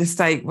 it's an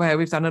estate where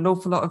we've done an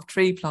awful lot of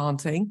tree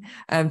planting.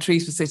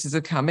 Trees for cities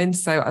have come in.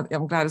 So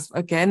I'm glad,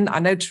 again, I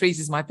know trees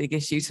is my big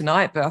issue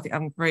tonight, but I think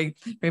I'm very,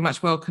 very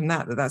much welcome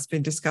that's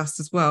been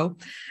discussed as well.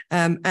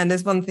 And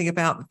there's one thing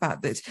about the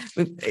fact that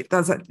it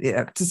does,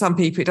 to some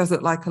people, it does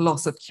look like a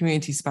loss of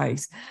community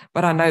space.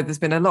 But I know there's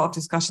been a lot of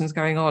discussions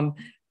going on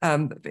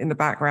in the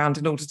background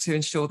in order to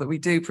ensure that we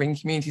do bring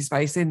community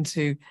space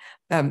into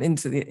that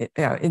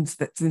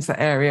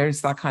area,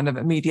 into that kind of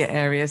immediate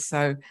area.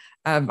 So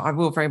I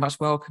will very much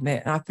welcome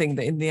it, and I think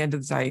that in the end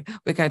of the day,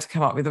 we're going to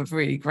come up with a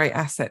really great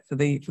asset for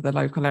the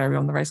local area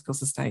on the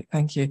Racecourse estate.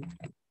 Thank you.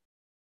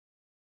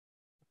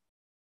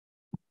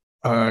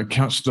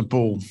 Councillor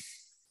Ball.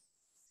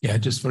 Yeah,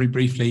 just very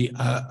briefly.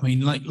 I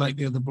mean, like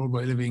the other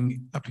Broadway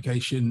Living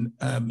application,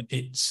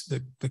 it's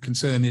the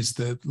concern is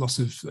the loss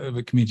of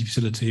a community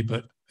facility.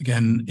 But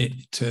again,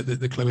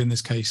 the club in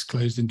this case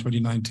closed in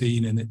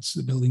 2019, and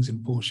the building's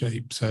in poor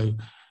shape. So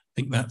I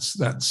think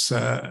that's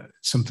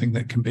something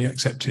that can be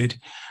accepted.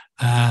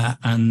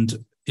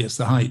 And yes,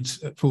 the height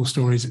at 4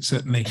 stories, it's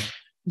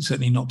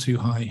certainly not too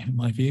high in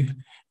my view.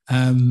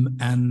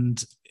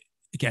 And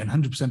again,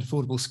 100%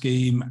 affordable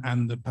scheme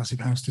and the passive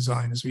house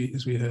design, as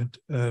we heard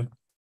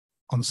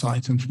on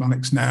site and from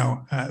Alex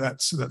now,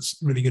 that's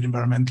really good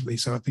environmentally.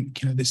 So I think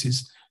this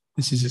is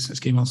a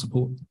scheme I'll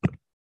support.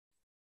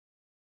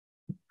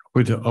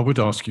 I would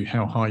ask you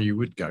how high you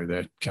would go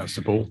there,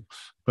 Councillor Ball,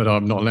 but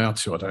I'm not allowed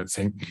to, I don't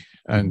think.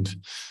 And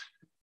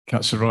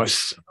Councillor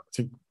Rice, I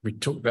think we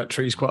talked about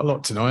trees quite a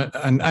lot tonight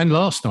and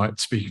last night,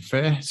 to be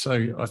fair.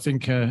 So I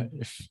think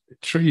if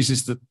trees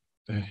is the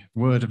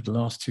word of the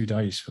last 2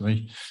 days for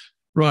me.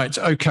 Right,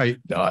 okay,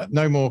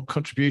 no more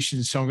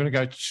contributions. So I'm going to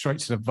go straight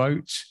to the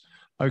vote.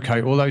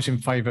 Okay, all those in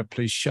favour,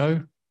 please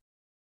show.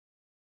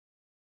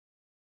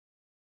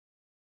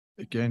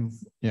 Again,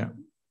 yeah.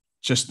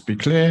 just to be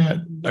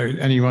clear,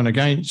 anyone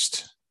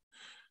against?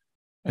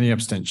 Any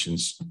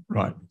abstentions?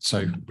 Right,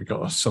 so we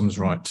got our sums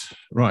right.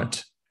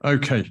 Right,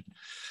 okay.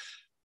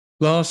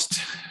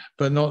 Last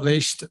but not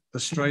least, the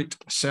Straight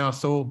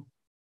Southall.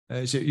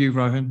 Is it you,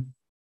 Rohan?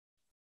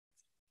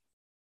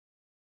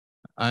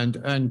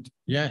 And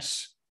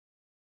yes,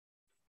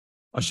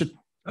 I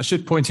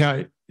should point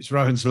out it's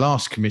Rohan's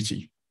last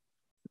committee.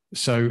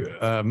 So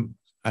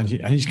and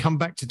he's come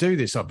back to do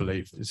this, I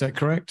believe. Is that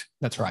correct?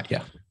 That's right.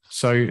 Yeah.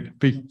 So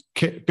be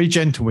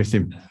gentle with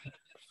him.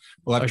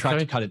 Well, I've tried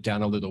to cut it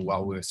down a little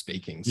while we were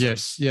speaking. So.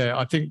 Yes. Yeah.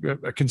 I think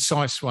a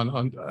concise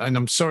one. And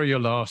I'm sorry you're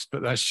last,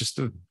 but that's just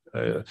the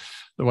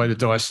way the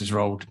dice is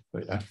rolled.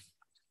 But yeah.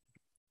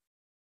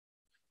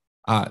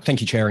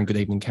 Thank you, Chair, and good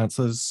evening,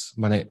 councillors.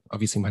 My name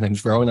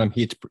is Rowan. I'm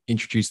here to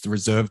introduce the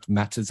reserved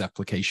matters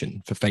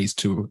application for phase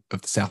 2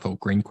 of the Southall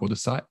Green Quarter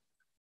site.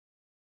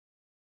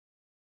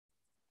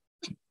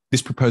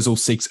 This proposal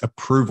seeks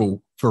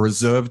approval for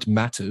reserved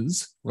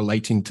matters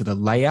relating to the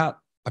layout,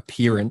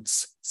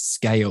 appearance,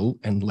 scale,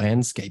 and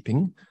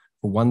landscaping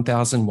for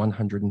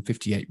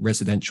 1,158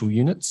 residential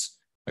units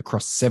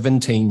across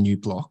 17 new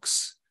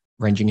blocks,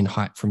 ranging in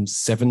height from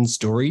 7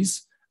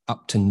 stories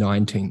up to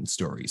 19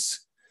 stories.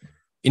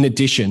 In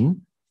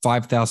addition,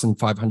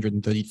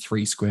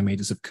 5,533 square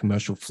metres of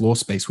commercial floor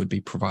space would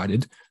be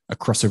provided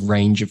across a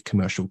range of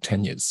commercial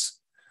tenures.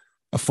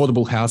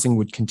 Affordable housing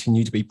would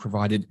continue to be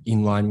provided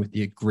in line with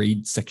the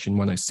agreed Section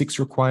 106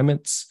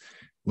 requirements.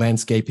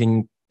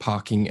 Landscaping,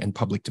 parking, and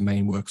public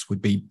domain works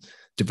would be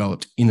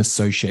developed in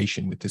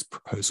association with this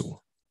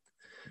proposal.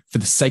 For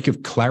the sake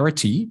of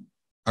clarity,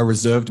 a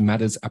reserved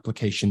matters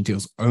application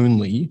deals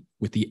only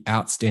with the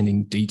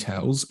outstanding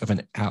details of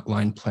an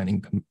outline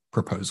planning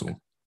proposal.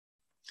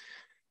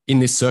 In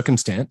this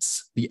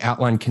circumstance, the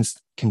outline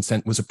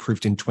consent was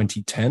approved in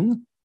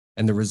 2010,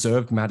 and the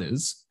reserved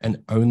matters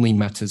and only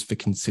matters for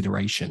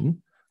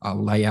consideration are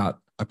layout,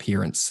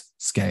 appearance,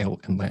 scale,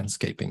 and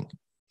landscaping.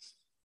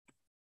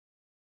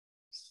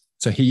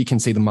 So here you can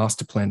see the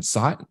master plan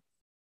site.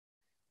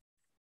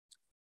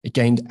 It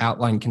gained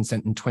outline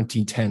consent in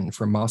 2010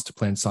 for a master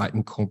plan site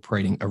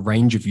incorporating a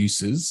range of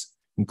uses,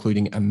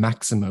 including a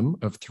maximum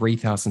of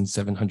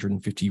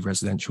 3,750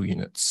 residential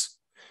units.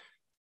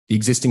 The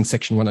existing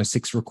Section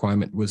 106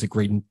 requirement was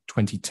agreed in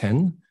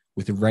 2010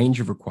 with a range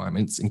of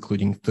requirements,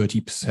 including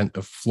 30%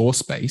 of floor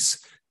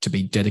space to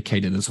be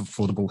dedicated as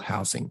affordable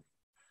housing.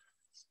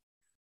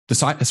 The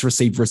site has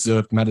received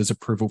reserved matters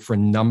approval for a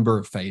number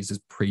of phases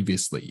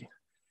previously.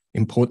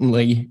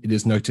 Importantly, it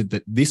is noted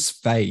that this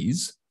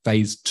phase,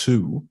 phase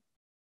 2,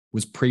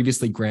 was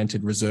previously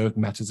granted reserved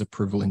matters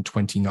approval in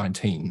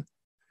 2019.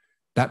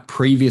 That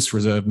previous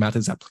reserved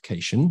matters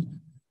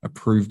application,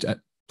 approved at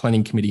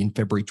Planning Committee in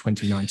February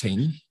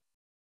 2019,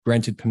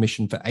 granted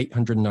permission for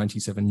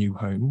 897 new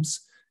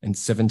homes and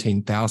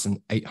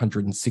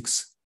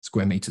 17,806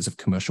 square metres of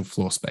commercial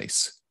floor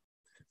space.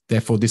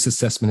 Therefore, this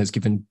assessment has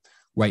given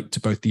weight to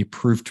both the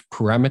approved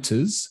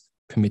parameters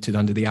permitted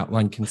under the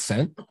outline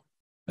consent,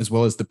 as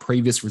well as the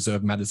previous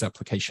reserved matters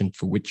application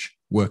for which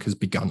work has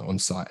begun on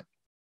site.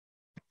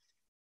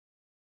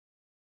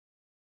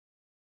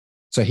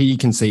 So here you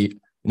can see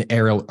an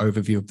aerial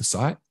overview of the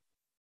site.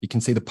 You can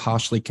see the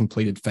partially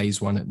completed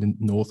phase 1 at the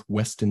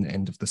northwestern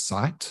end of the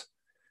site.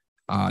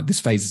 This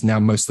phase is now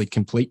mostly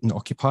complete and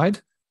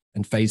occupied,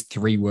 and phase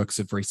 3 works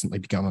have recently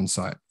begun on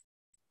site.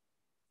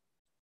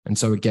 And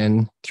so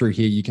again, through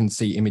here, you can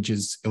see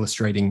images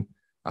illustrating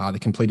the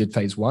completed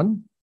phase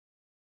 1,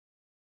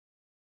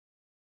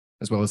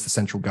 as well as the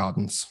central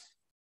gardens.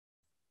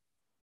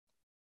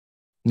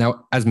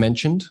 Now, as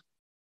mentioned,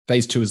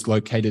 phase 2 is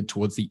located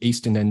towards the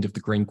eastern end of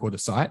the Green Quarter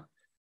site,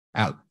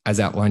 as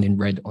outlined in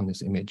red on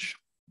this image.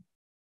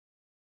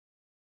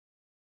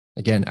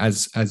 Again,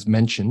 as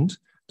mentioned,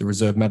 the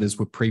reserved matters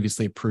were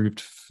previously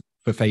approved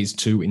for phase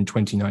 2 in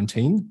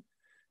 2019.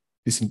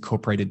 This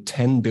incorporated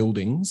 10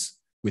 buildings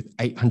with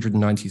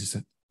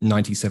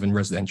 897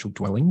 residential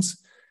dwellings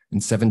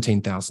and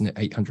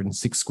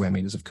 17,806 square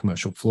metres of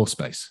commercial floor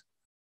space.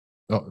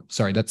 Oh,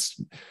 sorry, that's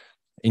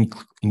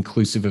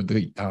inclusive of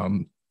the,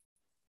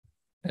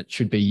 it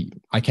should be,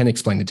 I can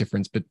explain the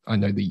difference, but I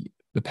know the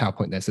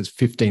PowerPoint there says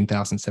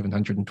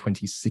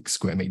 15,726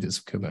 square metres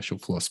of commercial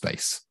floor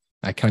space.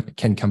 I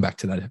can come back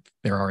to that if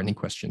there are any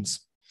questions.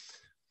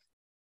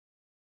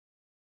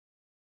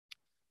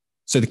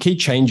 So the key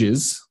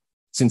changes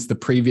since the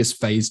previous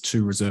phase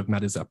 2 reserved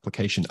matters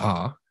application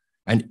are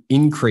an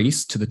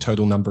increase to the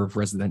total number of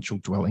residential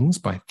dwellings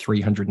by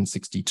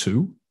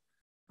 362,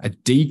 a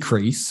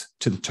decrease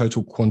to the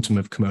total quantum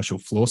of commercial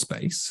floor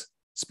space,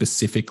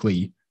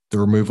 specifically the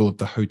removal of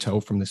the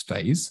hotel from this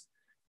phase,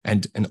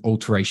 and an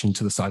alteration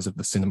to the size of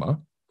the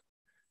cinema,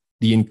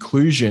 the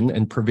inclusion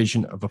and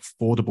provision of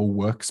affordable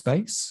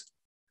workspace,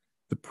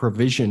 the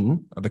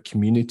provision of a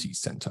community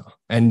centre,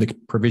 and the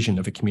provision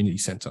of a community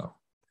centre.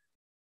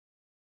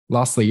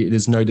 Lastly, it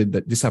is noted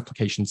that this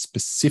application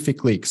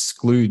specifically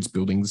excludes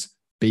buildings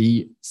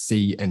B,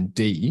 C, and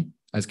D,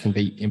 as can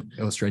be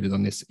illustrated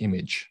on this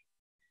image.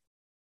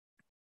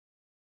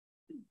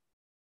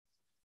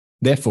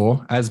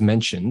 Therefore, as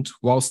mentioned,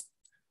 whilst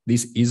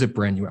this is a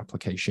brand new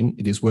application,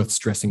 it is worth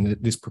stressing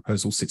that this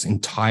proposal sits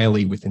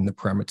entirely within the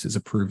parameters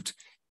approved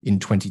in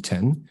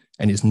 2010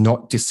 and is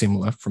not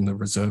dissimilar from the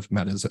reserved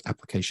matters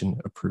application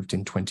approved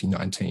in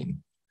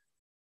 2019.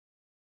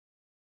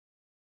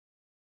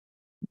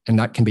 And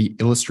that can be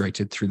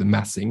illustrated through the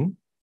massing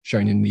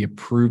shown in the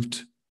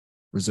approved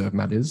reserve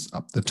matters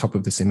up the top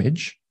of this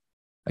image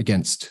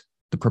against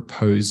the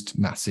proposed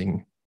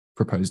massing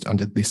proposed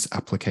under this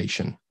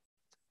application.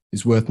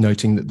 It's worth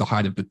noting that the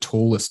height of the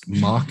tallest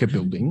marker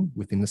building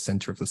within the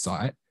centre of the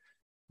site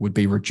would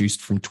be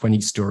reduced from 20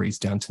 stories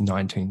down to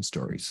 19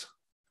 stories.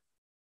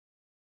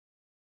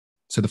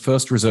 So the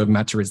first reserve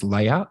matter is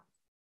layout.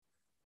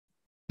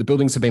 The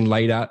buildings have been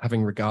laid out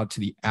having regard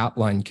to the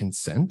outline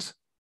consent,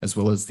 as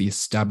well as the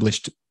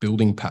established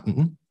building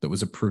pattern that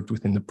was approved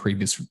within the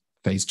previous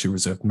phase 2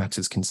 reserve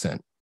matters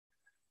consent.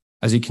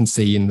 As you can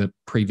see in the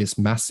previous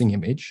massing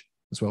image,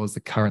 as well as the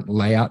current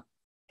layout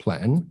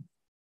plan,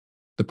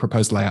 the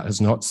proposed layout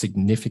has not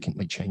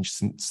significantly changed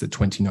since the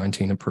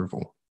 2019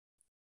 approval.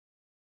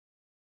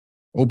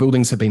 All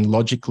buildings have been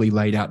logically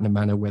laid out in a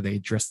manner where they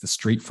address the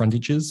street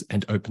frontages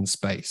and open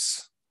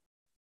space.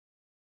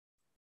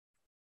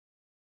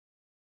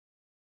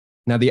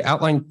 Now, the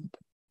outline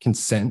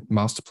consent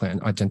master plan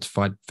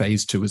identified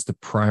phase 2 as the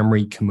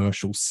primary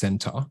commercial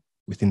centre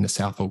within the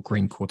Southall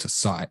Green Quarter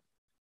site,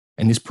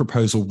 and this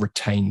proposal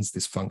retains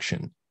this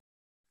function.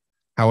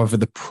 However,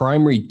 the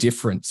primary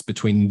difference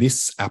between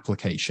this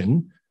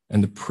application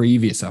and the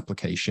previous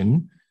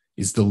application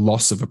is the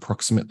loss of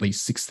approximately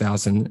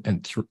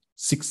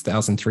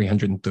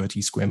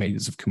 6,330 square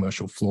metres of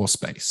commercial floor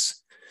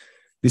space.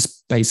 This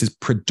space is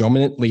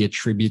predominantly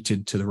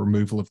attributed to the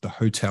removal of the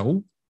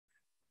hotel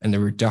and the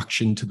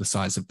reduction to the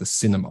size of the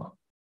cinema.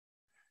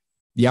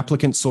 The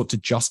applicant sought to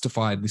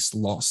justify this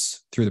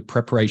loss through the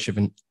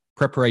preparation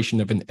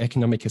of an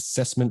economic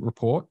assessment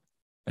report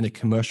and a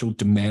commercial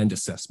demand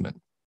assessment.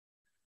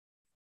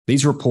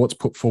 These reports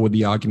put forward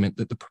the argument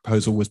that the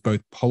proposal was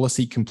both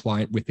policy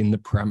compliant within the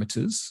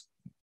parameters,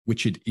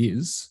 which it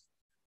is,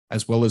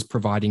 as well as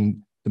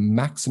providing the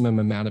maximum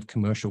amount of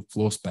commercial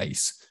floor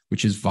space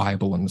which is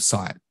viable on the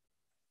site.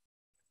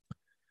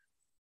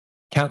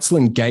 Council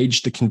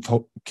engaged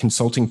the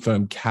consulting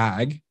firm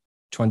CAG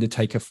to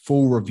undertake a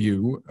full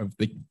review of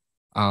the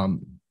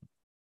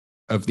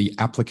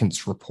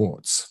applicant's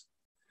reports.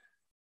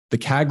 The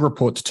CAG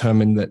report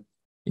determined that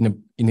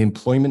in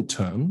employment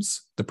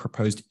terms, the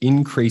proposed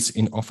increase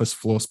in office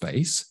floor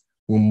space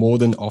will more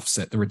than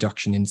offset the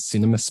reduction in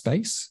cinema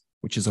space,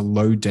 which is a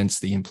low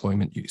density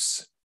employment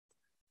use.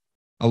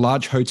 A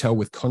large hotel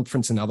with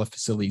conference and other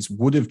facilities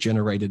would have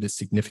generated a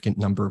significant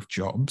number of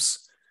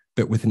jobs,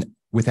 but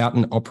without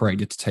an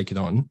operator to take it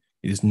on,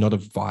 it is not a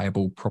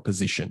viable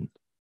proposition.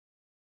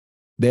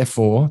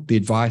 Therefore, the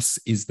advice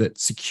is that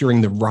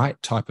securing the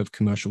right type of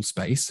commercial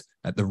space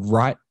at the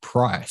right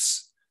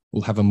price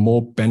will have a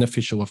more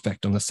beneficial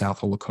effect on the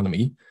Southall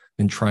economy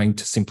than trying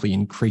to simply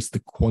increase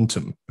the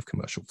quantum of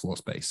commercial floor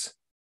space.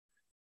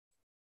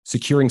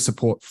 Securing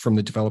support from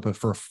the developer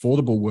for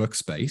affordable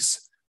workspace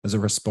as a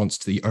response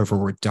to the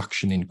overall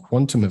reduction in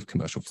quantum of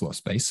commercial floor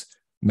space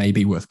may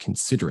be worth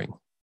considering.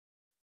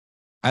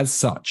 As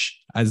such,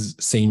 as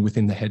seen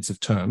within the heads of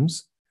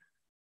terms,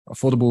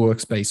 affordable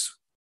workspace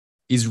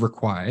is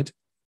required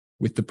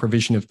with the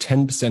provision of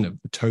 10%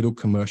 of the total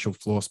commercial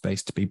floor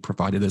space to be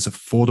provided as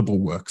affordable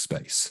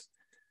workspace.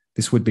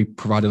 This would be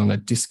provided on a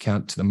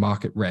discount to the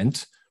market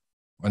rent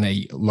on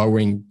a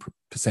lowering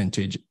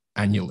percentage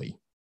annually.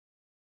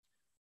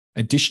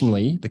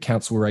 Additionally, the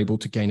council were able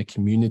to gain a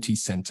community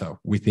centre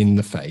within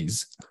the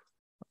phase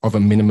of a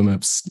minimum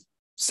of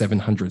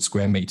 700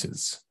 square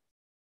metres.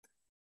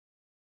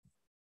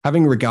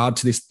 Having regard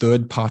to this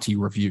third-party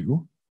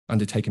review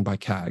undertaken by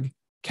CAG,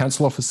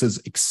 council officers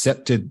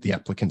accepted the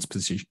applicant's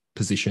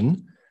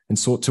position and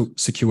sought to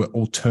secure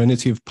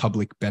alternative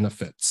public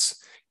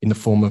benefits in the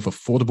form of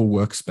affordable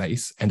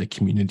workspace and a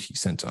community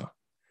centre.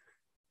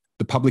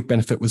 The public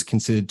benefit was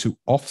considered to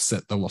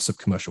offset the loss of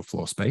commercial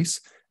floor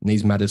space, and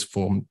these matters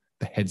form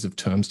the heads of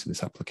terms to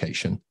this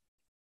application.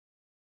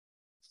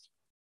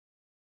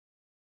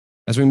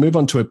 As we move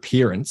on to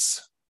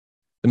appearance,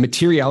 the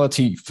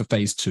materiality for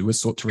phase 2 is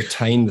sought to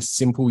retain the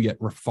simple yet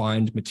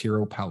refined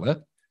material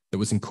palette that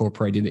was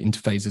incorporated into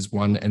phases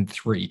 1 and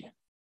 3.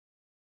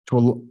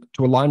 To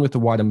align with the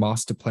wider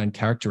master plan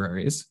character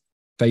areas,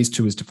 phase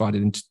 2 is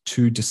divided into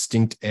two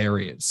distinct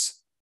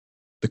areas,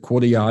 the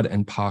courtyard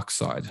and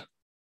parkside.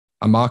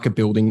 A marker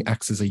building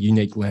acts as a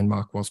unique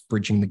landmark whilst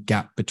bridging the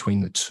gap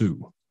between the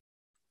two.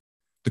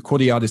 The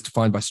courtyard is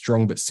defined by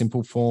strong but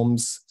simple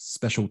forms,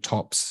 special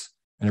tops,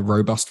 and a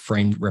robust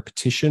framed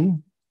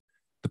repetition.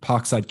 The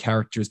parkside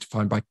character is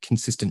defined by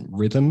consistent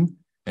rhythm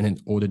and an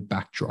ordered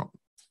backdrop.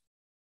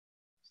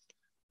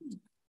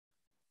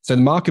 So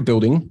the marker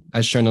building,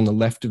 as shown on the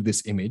left of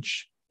this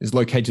image, is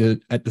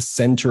located at the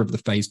centre of the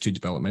phase 2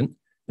 development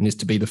and is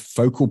to be the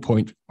focal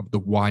point of the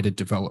wider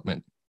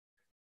development.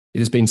 It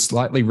has been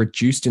slightly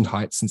reduced in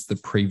height since the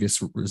previous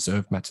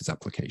reserve matters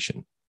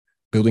application.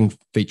 Building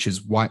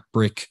features white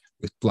brick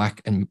with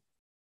black and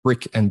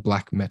brick and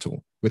black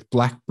metal, with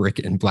black brick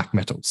and black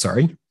metal,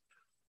 sorry.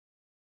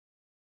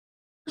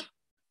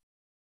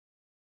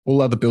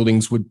 All other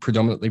buildings would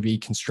predominantly be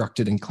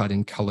constructed and clad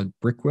in coloured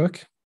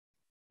brickwork.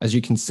 As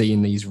you can see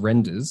in these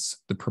renders,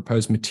 the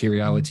proposed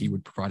materiality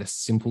would provide a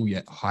simple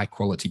yet high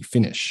quality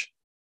finish.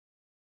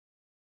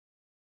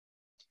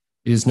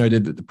 It is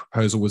noted that the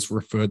proposal was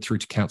referred through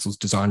to Council's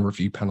design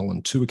review panel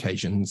on 2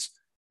 occasions,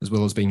 as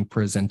well as being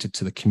presented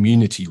to the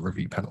community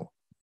review panel.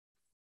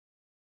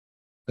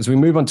 As we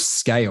move on to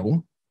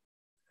scale,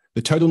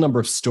 the total number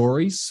of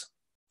stories,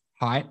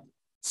 height,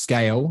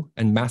 scale,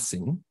 and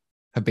massing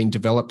have been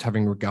developed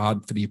having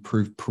regard for the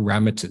approved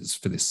parameters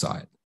for this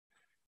site.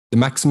 The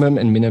maximum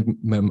and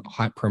minimum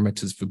height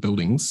parameters for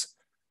buildings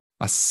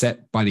are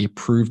set by the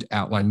approved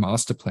outline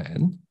master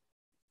plan,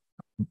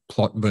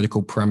 plot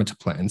vertical parameter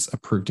plans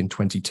approved in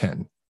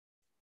 2010.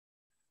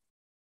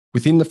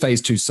 Within the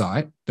phase 2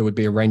 site, there would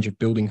be a range of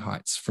building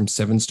heights from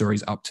 7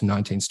 stories up to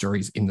 19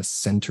 stories in the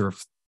center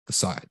of the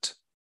site.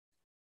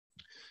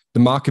 The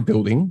marker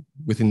building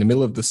within the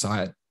middle of the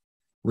site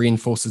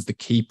reinforces the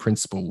key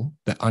principle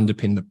that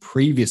underpinned the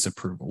previous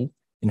approval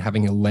in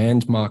having a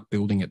landmark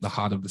building at the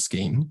heart of the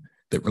scheme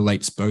that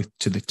relates both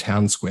to the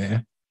town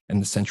square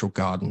and the central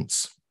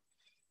gardens.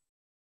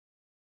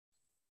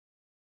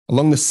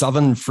 Along the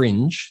southern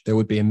fringe, there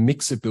would be a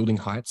mix of building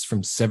heights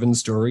from 7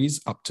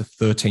 stories up to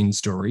 13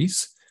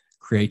 stories,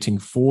 creating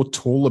 4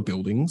 taller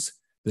buildings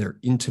that are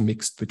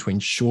intermixed between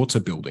shorter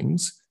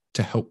buildings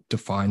to help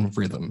define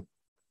rhythm.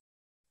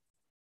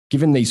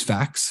 Given these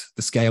facts,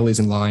 the scale is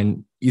in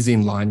line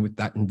with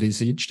that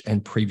envisaged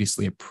and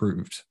previously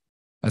approved.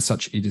 As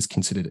such, it is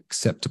considered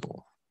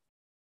acceptable.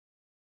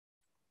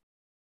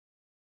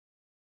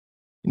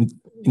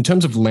 In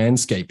terms of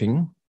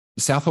landscaping,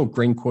 the Southold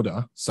Green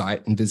Quarter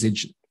site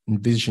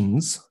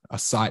envisions a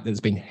site that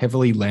has been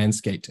heavily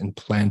landscaped and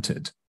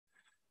planted.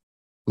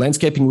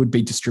 Landscaping would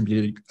be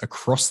distributed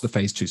across the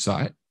phase 2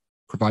 site,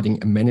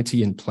 providing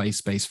amenity and play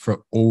space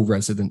for all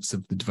residents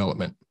of the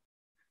development.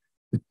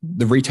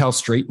 The retail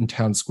street and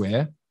town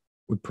square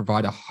would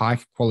provide a high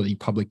quality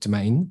public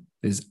domain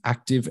that is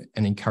active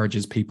and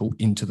encourages people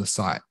into the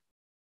site.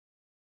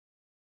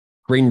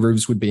 Green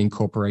roofs would be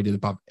incorporated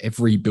above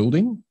every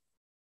building.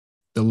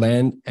 The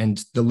land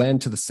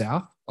to the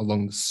south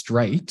along the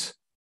straight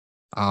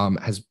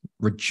has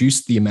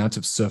reduced the amount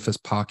of surface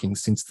parking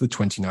since the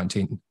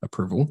 2019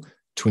 approval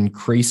to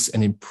increase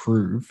and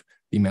improve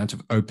the amount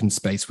of open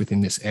space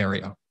within this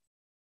area.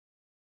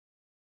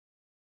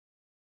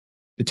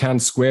 The town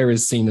square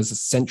is seen as a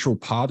central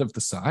part of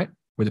the site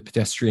where the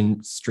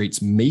pedestrian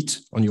streets meet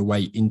on your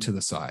way into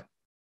the site.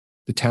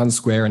 The town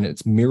square and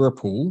its mirror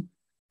pool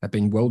have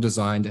been well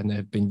designed and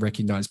have been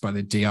recognised by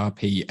the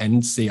DRP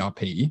and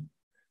CRP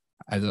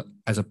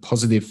as a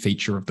positive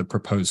feature of the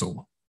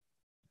proposal.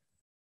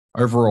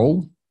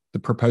 Overall, the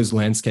proposed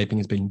landscaping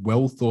has been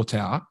well thought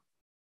out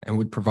and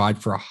would provide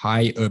for a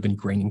high urban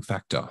greening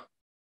factor.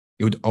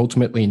 It would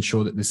ultimately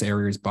ensure that this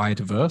area is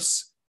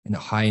biodiverse and a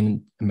high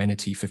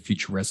amenity for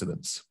future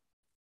residents.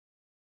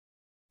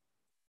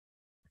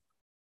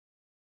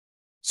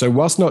 So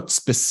whilst not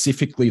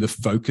specifically the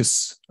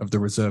focus of the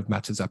reserved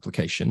matters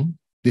application,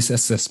 this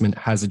assessment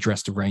has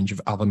addressed a range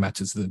of other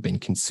matters that have been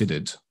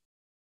considered.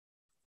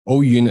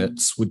 All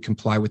units would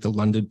comply with the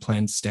London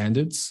Plan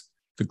standards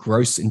for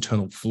gross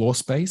internal floor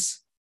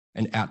space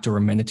and outdoor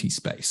amenity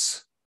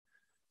space.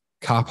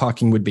 Car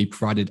parking would be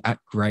provided at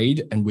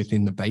grade and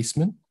within the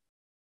basement,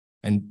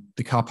 and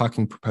the car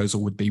parking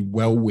proposal would be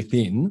well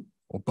within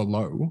or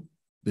below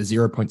the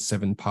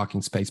 0.7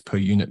 parking space per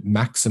unit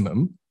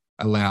maximum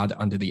allowed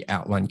under the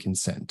outline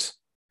consent.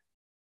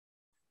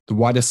 The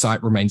wider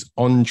site remains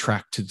on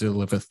track to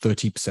deliver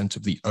 30%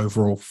 of the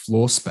overall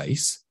floor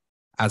space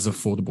as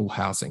affordable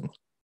housing.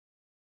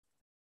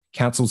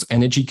 Council's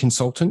energy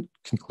consultant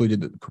concluded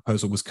that the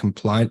proposal was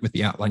compliant with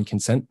the outline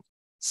consent,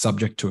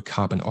 subject to a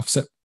carbon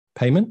offset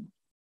payment.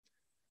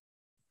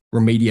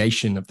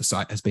 Remediation of the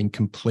site has been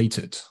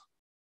completed.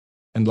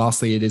 And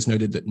lastly, it is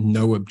noted that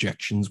no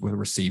objections were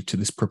received to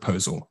this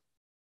proposal.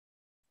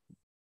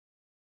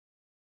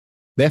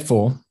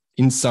 Therefore,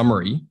 in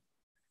summary,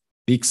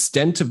 the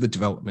extent of the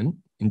development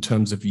in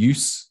terms of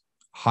use,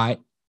 height,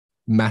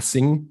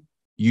 massing,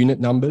 unit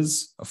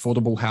numbers,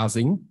 affordable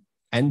housing,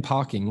 and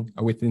parking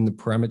are within the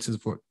parameters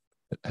of what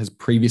has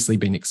previously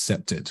been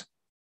accepted.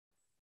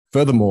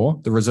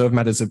 Furthermore, the reserve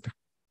matters have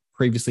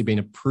previously been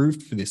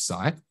approved for this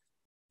site,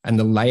 and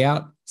the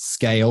layout,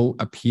 scale,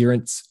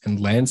 appearance, and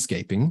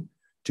landscaping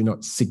do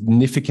not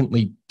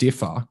significantly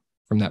differ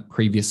from that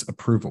previous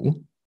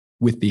approval,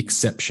 with the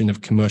exception of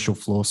commercial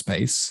floor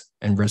space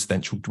and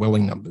residential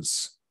dwelling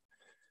numbers.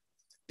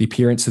 The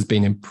appearance has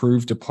been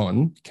improved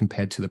upon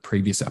compared to the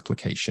previous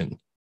application.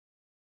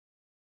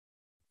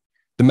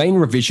 The main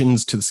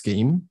revisions to the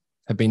scheme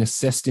have been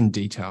assessed in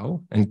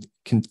detail and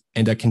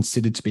are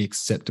considered to be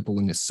acceptable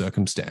in this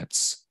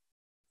circumstance,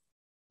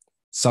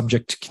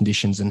 subject to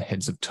conditions and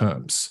heads of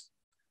terms.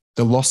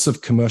 The loss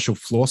of commercial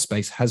floor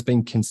space has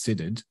been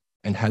considered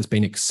and has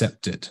been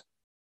accepted.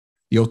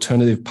 The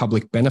alternative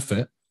public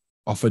benefit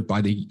offered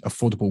by the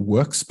affordable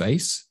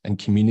workspace and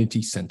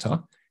community centre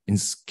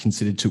is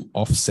considered to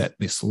offset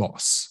this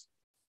loss.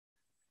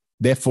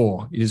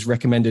 Therefore, it is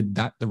recommended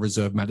that the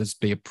reserve matters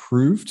be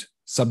approved,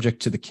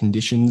 subject to the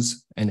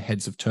conditions and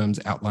heads of terms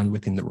outlined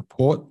within the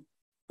report.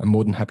 I'm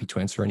more than happy to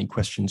answer any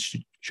questions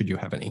should you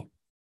have any.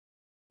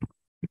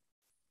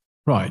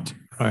 Right,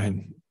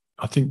 Ryan.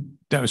 I think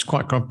that was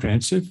quite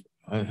comprehensive,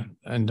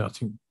 and I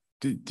think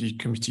the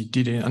committee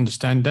did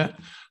understand that.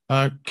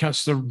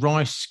 Councillor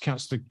Rice,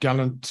 Councillor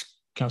Gallant,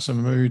 Councillor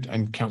Mahmood,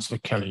 and Councillor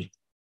Kelly,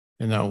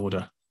 in that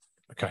order.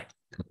 Okay.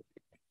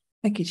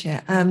 Thank you,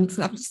 Chair.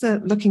 So I'm just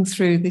looking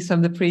through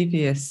some of the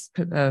previous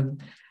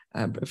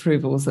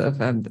approvals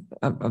of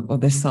on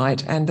this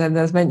site, and then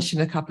there's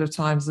mention a couple of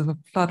times of a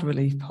flood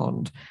relief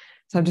pond.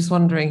 So I'm just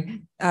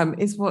wondering,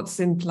 is what's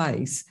in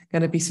place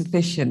going to be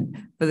sufficient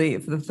for the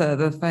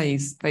further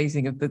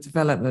phasing of the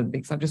development?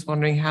 Because I'm just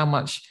wondering how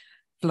much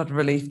flood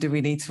relief do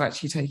we need to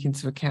actually take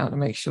into account and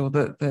make sure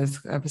that there's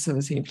a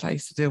facility in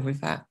place to deal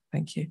with that?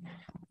 Thank you.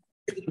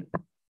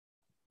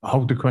 I'll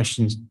hold the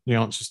questions, the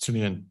answers to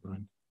the end.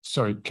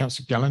 Sorry,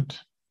 Councillor Gallant.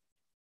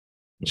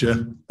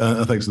 Chair,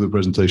 thanks for the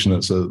presentation.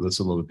 That's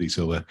a lot of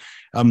detail there.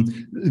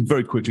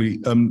 Very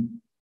quickly,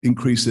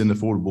 increase in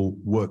affordable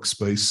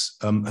workspace,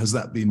 has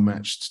that been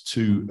matched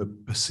to a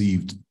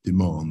perceived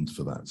demand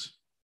for that?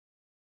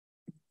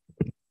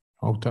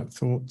 Hold that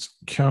thought.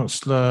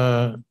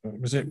 Councillor,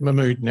 was it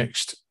Mahmood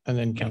next, and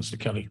then Councillor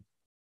Kelly?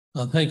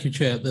 Thank you,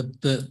 Chair.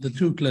 The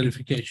two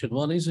clarification.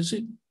 One is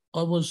it?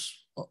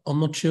 I'm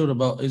not sure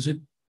about. Is it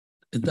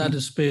that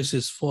space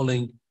is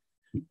falling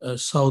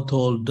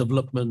Southall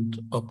Development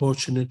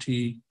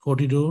Opportunity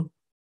Corridor?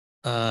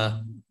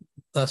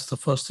 That's the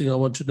first thing I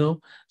want to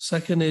know.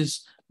 Second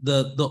is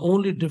the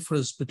only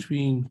difference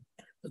between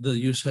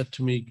you said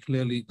to me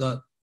clearly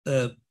that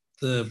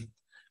the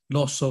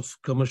loss of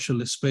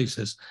commercial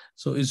spaces.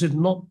 So is it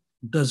not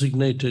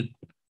designated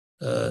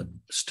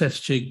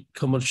strategic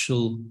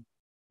commercial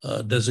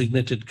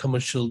designated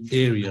commercial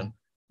area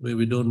where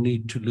we don't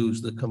need to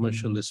lose the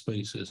commercial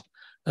spaces?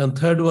 And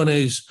third one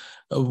is,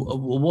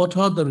 what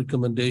are the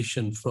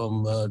recommendations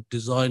from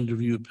design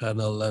review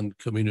panel and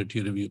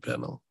community review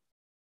panel?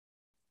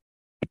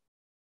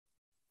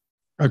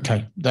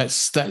 Okay,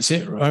 that's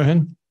it,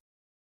 Rohan.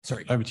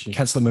 Sorry, over to you.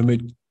 Councillor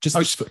Mahmood,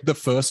 just the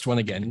first one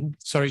again.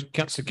 Sorry,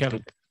 Councillor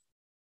Kelly.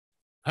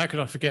 How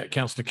could I forget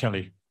Councillor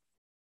Kelly?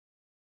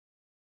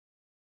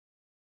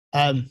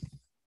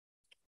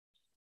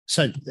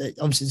 So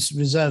obviously this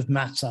reserved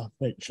matter,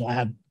 which I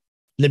have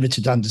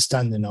limited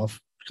understanding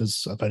of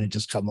because I've only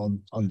just come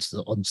onto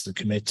the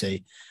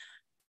committee.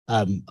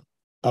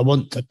 I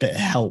want a bit of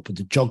help with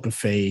the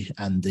geography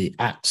and the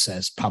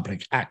access,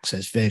 public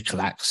access,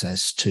 vehicle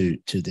access to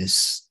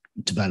this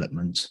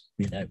development.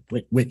 You know,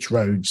 which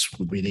roads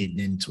will be leading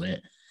into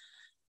it,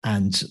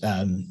 and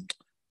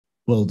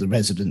will the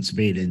residents of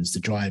Ealing's, the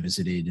drivers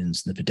of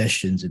Ealing's, the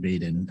pedestrians of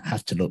Ealing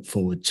have to look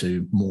forward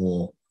to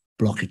more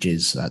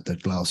blockages at the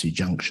Glassy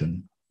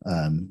Junction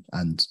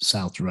and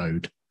South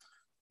Road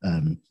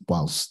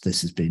whilst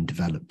this is being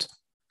developed?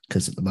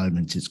 Because at the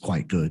moment it's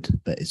quite good,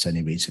 but it's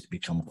only recently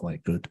become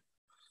quite good.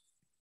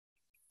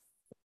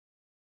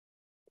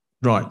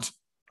 Right.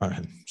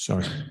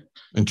 Sorry,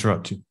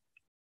 interrupted.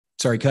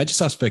 Sorry, can I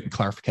just ask for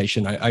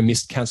clarification? I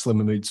missed Councillor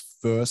Mahmood's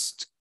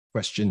first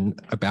question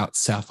about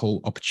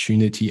Southall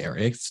Opportunity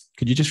Area.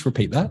 Could you just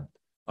repeat that?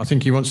 I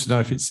think he wants to know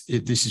if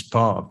this is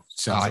part of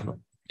Southall.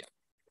 Yeah.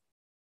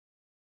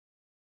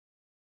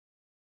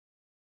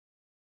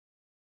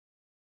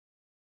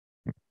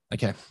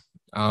 Okay.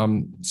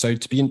 So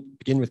to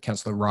begin with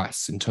Councillor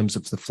Rice, in terms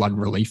of the flood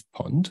relief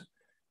pond,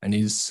 and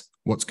is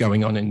what's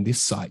going on in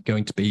this site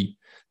going to be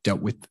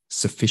dealt with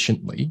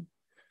sufficiently?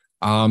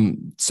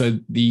 So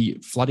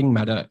the flooding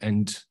matter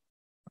and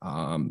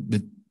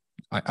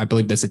I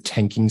believe there's a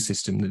tanking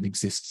system that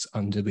exists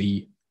under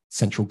the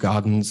Central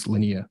Gardens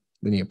linear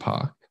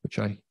park, which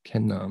I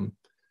can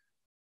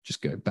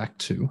just go back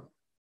to.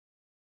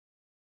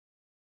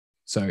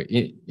 So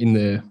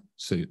to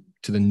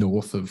the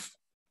north of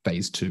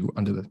phase 2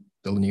 under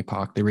the linear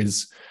park, there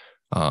is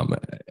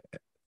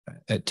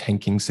a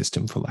tanking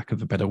system, for lack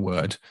of a better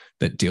word,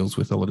 that deals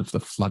with a lot of the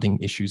flooding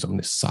issues on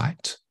this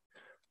site.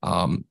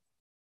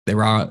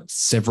 There are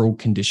several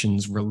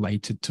conditions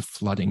related to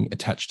flooding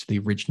attached to the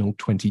original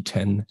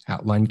 2010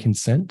 outline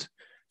consent,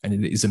 and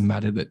it is a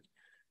matter that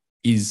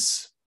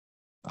is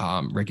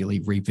regularly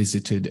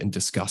revisited and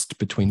discussed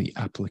between the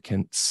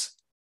applicants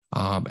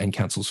and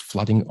council's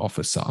flooding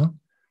officer.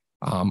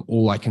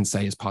 All I can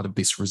say as part of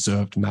this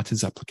reserved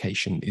matters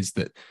application is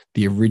that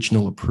the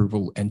original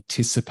approval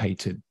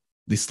anticipated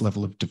this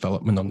level of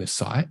development on this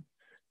site,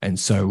 and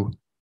so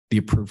the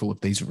approval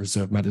of these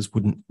reserved matters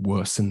wouldn't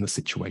worsen the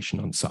situation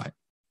on site,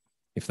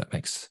 if that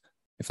makes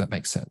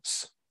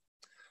sense.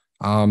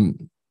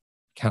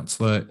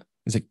 Councillor,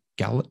 is it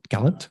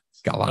Gallant?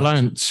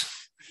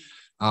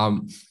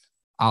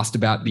 Asked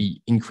about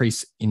the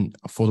increase in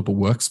affordable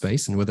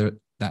workspace and whether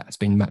that has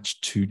been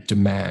matched to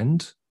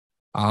demand.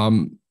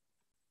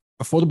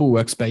 Affordable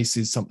workspace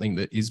is something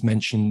that is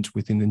mentioned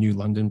within the New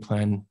London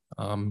Plan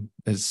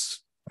as,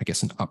 I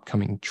guess, an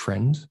upcoming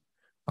trend.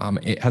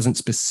 It hasn't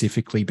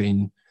specifically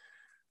been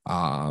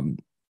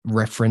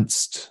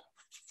referenced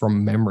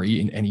from memory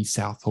in any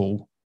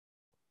Southall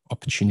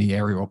opportunity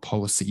area or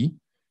policy.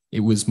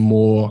 It was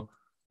more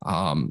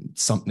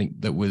something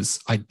that was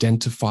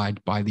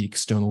identified by the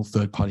external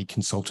third-party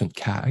consultant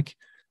CAG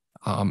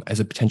as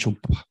a potential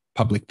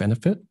public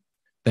benefit.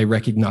 They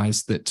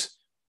recognized that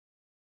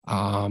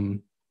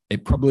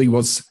it probably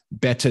was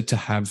better to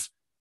have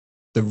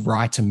the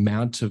right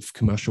amount of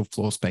commercial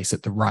floor space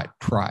at the right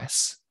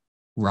price,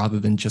 rather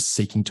than just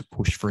seeking to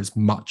push for as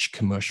much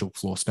commercial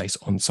floor space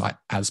on site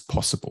as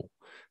possible.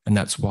 And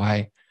that's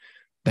why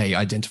they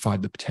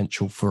identified the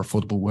potential for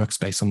affordable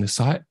workspace on this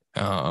site,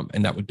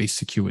 and that would be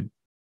secured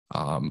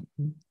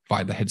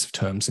by the heads of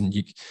terms. And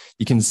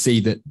you can see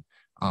that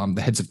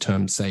the heads of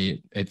terms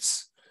say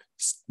it's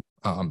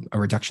a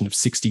reduction of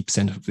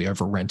 60% of the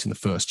overall rent in the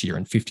first year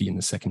and 50% in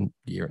the second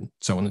year, and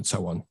so on and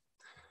so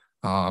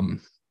on.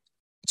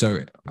 So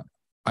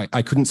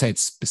I couldn't say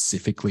it's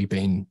specifically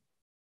been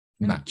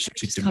matched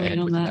to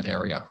demand within that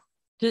area.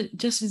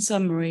 Just in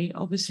summary,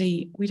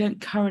 obviously, we don't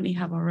currently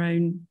have our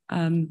own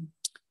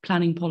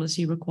planning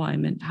policy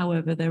requirement.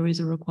 However, there is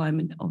a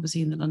requirement,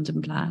 obviously, in the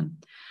London plan.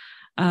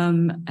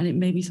 And it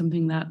may be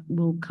something that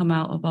will come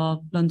out of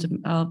our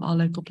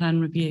local plan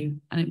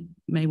review, and it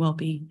may well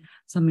be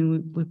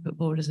something we put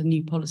forward as a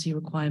new policy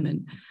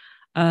requirement.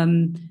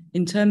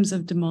 In terms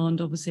of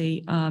demand,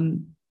 obviously,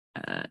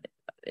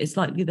 it's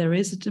likely there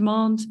is a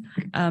demand.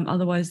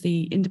 Otherwise,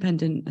 the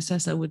independent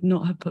assessor would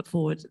not have put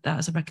forward that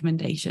as a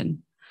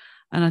recommendation.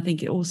 And I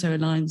think it also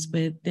aligns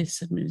with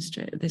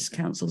this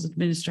council's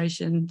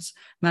administration's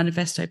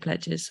manifesto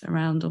pledges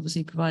around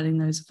obviously providing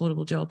those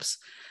affordable jobs.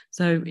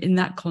 So in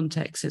that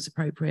context, it's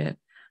appropriate.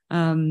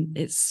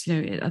 It's,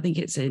 I think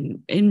it's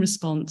in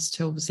response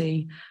to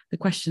obviously the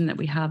question that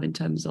we have in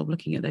terms of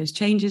looking at those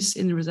changes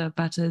in the reserve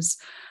matters.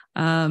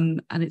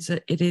 And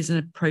it is an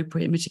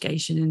appropriate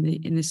mitigation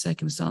in these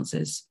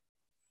circumstances.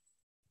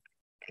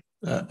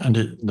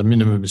 And the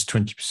minimum is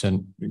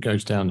 20%. It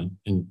goes down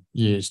in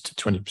years to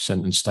 20%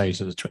 and stays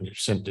at a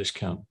 20%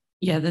 discount.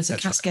 Yeah, there's a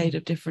cascade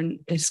of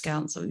different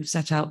discounts that we've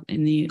set out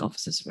in the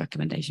officer's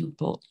recommendation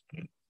report.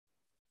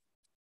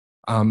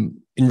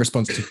 In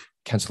response to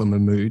Councillor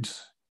Mahmood,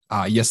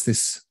 yes,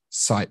 this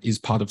site is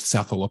part of the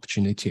Southall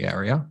Opportunity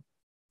Area.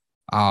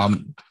 I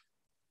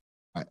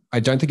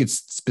don't think it's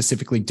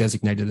specifically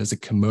designated as a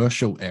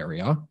commercial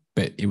area,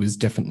 but it was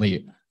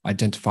definitely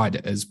identified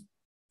as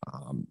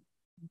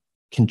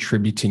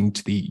contributing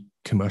to the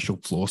commercial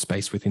floor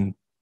space within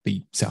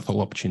the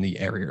Southall Opportunity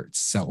Area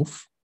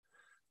itself.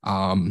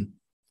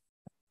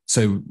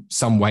 So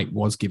some weight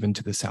was given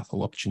to the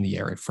Southall Opportunity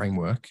Area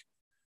framework,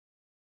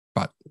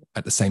 but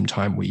at the same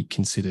time, we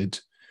considered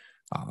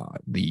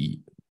the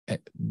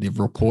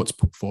reports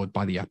put forward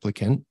by the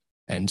applicant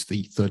and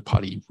the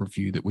third-party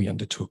review that we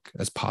undertook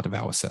as part of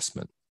our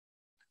assessment.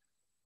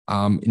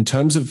 In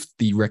terms of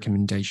the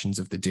recommendations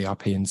of the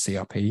DRP and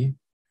CRP,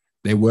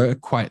 there were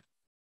quite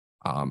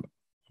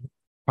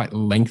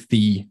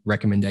lengthy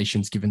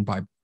recommendations given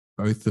by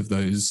both of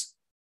those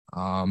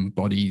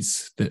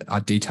bodies that are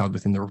detailed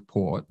within the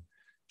report,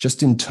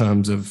 just in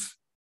terms of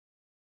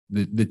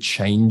the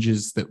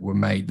changes that were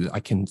made that I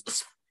can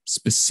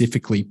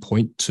specifically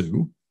point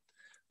to.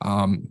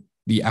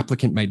 The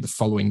applicant made the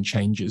following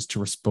changes to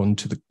respond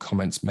to the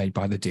comments made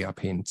by the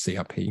DRP and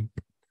CRP.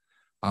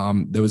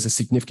 There was a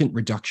significant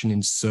reduction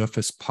in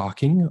surface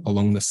parking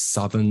along the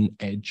southern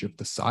edge of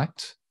the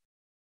site.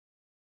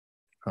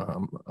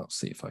 I'll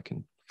see if I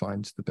can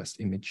find the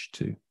best image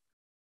too.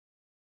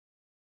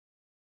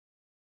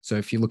 So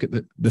if you look at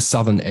the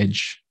southern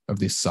edge of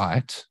this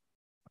site,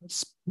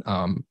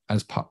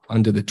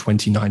 under the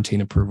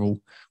 2019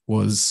 approval,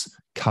 was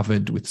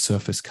covered with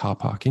surface car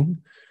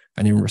parking.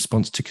 And in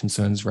response to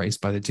concerns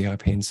raised by the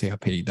DRP and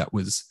CRP, that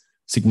was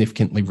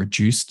significantly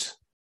reduced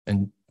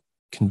and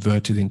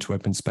converted into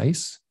open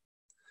space.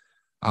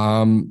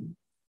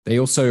 They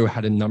also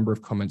had a number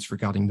of comments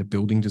regarding the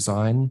building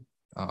design.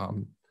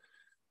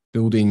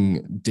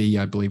 Building D,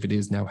 I believe it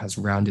is, now has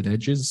rounded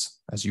edges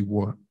as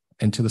you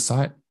enter the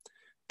site.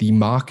 The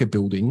marker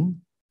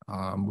building,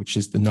 which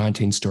is the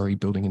 19-story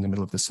building in the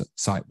middle of the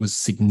site, was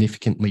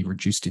significantly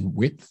reduced in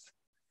width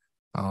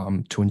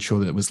to ensure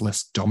that it was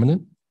less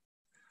dominant.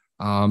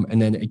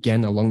 And then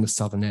again, along the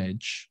southern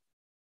edge,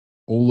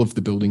 all of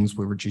the buildings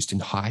were reduced in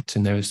height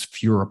and there was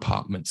fewer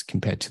apartments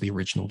compared to the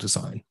original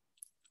design.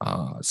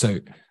 So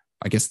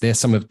I guess there's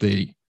some of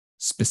the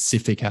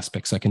specific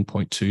aspects I can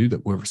point to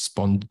that were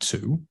responded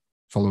to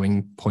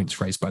following points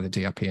raised by the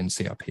DRP and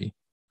CRP.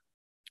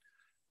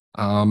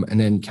 And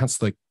then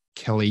Councillor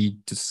Kelly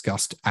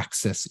discussed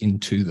access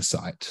into the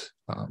site.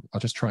 I'll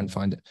just try and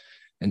find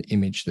an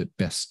image that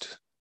best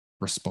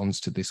responds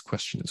to this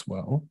question as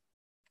well.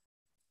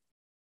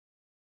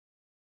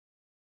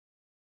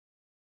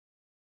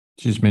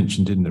 She's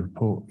mentioned in the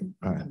report,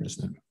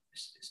 isn't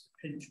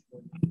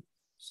it?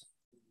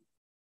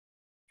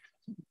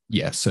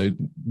 Yeah, so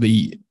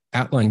the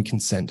outline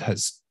consent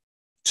has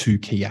two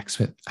key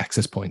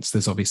access points.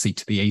 There's obviously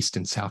to the east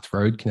and South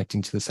Road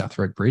connecting to the South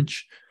Road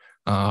Bridge.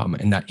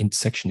 And that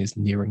intersection is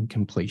nearing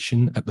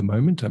completion at the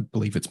moment. I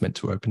believe it's meant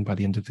to open by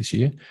the end of this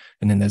year.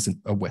 And then there's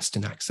a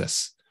western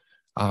access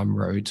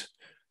road.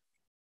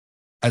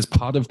 As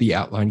part of the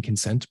outline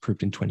consent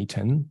approved in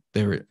 2010,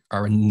 there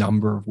are a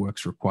number of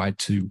works required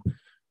to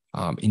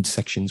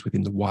intersections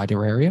within the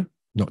wider area,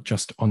 not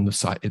just on the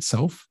site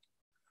itself.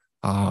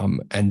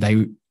 And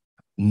they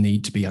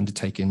need to be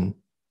undertaken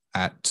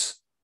at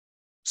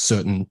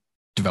certain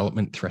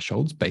development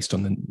thresholds based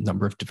on the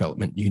number of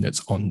development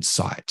units on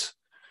site.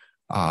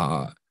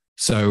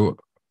 So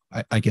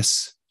I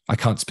guess I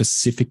can't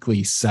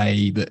specifically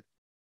say that,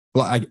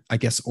 well, I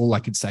guess all I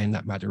could say in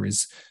that matter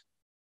is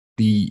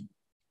the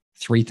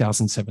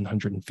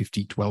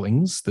 3,750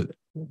 dwellings that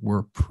were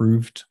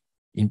approved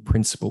in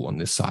principle on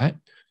this site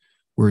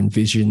were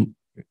envisaged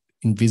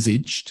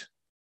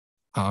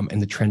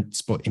and the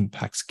transport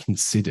impacts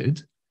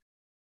considered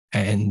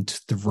and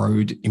the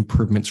road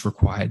improvements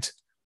required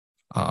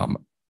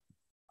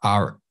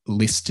are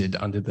listed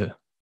under the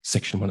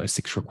Section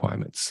 106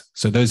 requirements.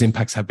 So those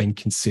impacts have been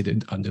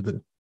considered under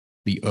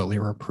the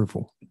earlier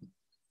approval.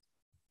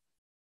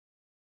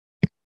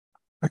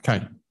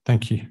 Okay,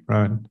 thank you,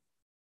 Rowan.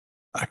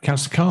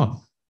 Councillor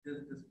Carr.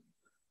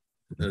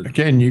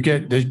 Again, you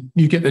get the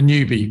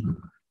newbie.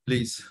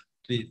 Please.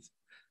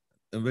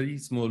 A very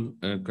small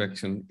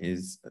correction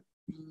is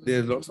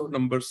there are lots of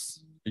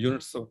numbers,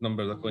 units of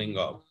numbers are going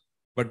up,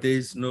 but there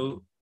is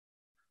no,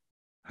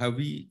 have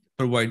we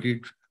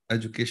provided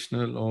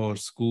educational or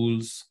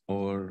schools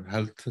or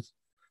health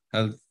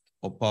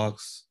or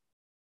parks?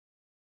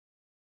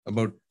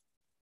 About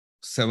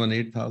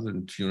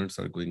 7,000-8,000 units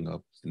are going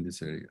up in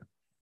this area.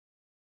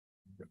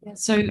 Yeah,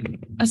 so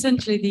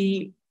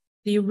essentially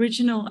the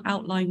original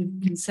outline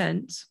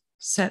consent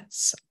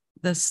sets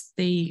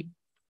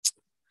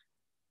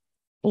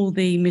all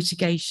the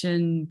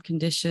mitigation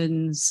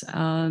conditions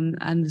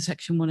and the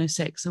Section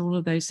 106. So all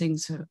of those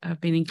things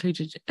have been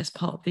included as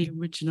part of the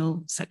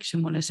original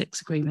Section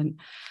 106 agreement.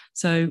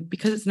 So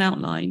because it's an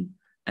outline,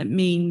 it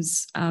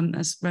means,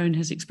 as Rowan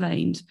has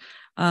explained,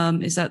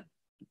 is that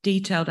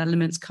detailed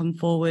elements come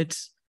forward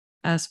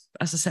as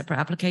a separate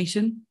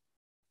application.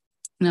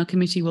 And our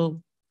committee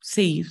will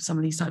see some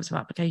of these types of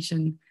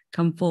application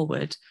come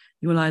forward.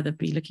 You will either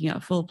be looking at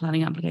a full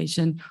planning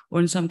application or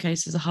in some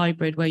cases a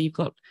hybrid where you've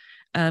got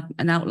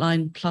an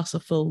outline plus a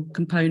full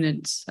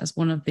component as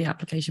one of the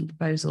application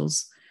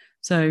proposals.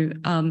 So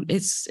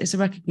it's a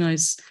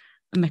recognised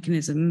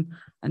mechanism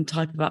and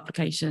type of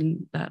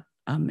application that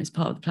is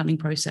part of the planning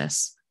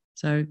process.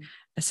 So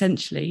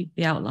essentially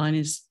the outline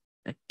is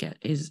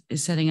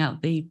setting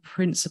out the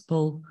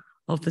principle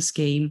of the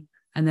scheme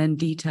and then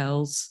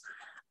details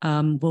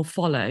will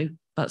follow,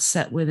 but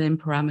set within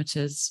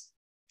parameters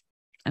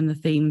and the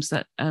themes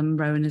that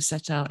Rowan has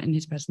set out in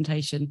his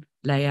presentation: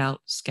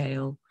 layout,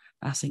 scale,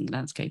 massing,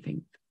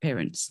 landscaping,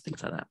 appearance,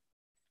 things like that.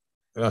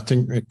 I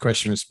think the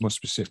question is more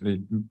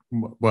specifically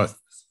worth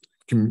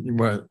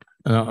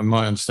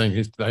my understanding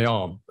is they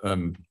are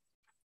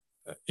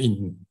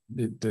in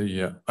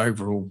the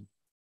overall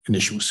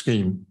initial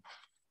scheme.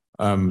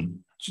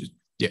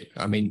 Yeah,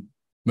 I mean,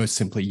 most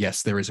simply,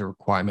 yes, there is a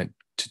requirement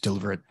to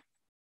deliver it.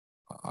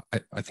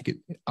 I think it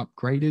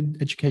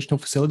upgraded educational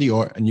facility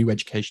or a new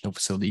educational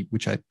facility,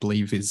 which I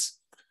believe is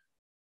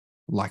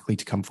likely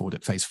to come forward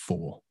at phase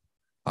 4.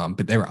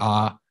 But there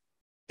are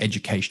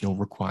educational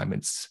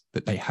requirements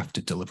that they have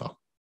to deliver.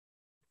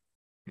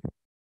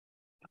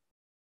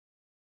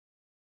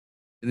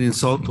 In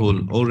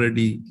Southall,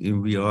 already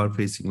we are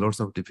facing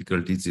lots of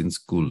difficulties in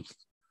schools.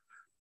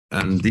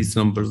 And these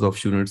numbers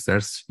of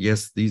units,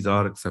 yes, these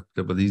are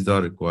acceptable, these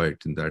are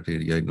required in that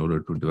area in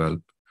order to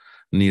develop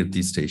near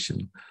the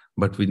station.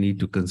 But we need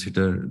to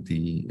consider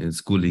the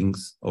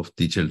schoolings of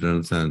the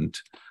children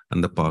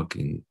and the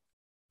parking.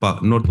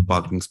 Not the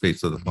parking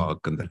space of the park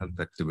and the health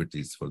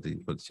activities for the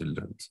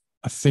children.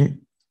 I think,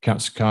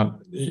 Councillor Carr,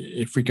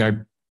 if we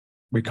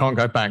can't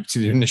go back to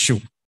the initial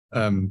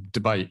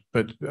debate,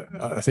 but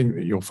I think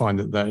that you'll find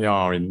that they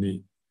are in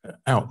the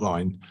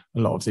outline, a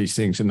lot of these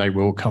things, and they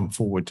will come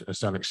forward,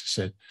 as Alex has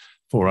said,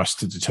 for us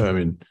to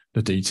determine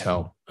the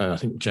detail. I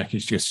think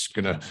Jackie's just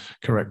going to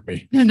correct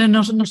me. No,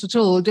 not at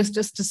all.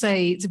 Just to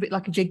say it's a bit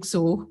like a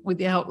jigsaw with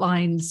the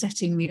outline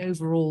setting the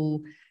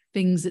overall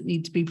things that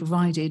need to be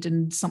provided,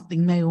 and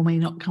something may or may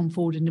not come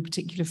forward in a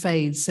particular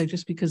phase. So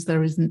just because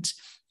there isn't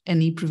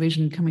any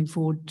provision coming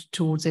forward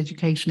towards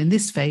education in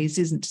this phase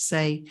isn't to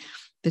say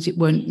that it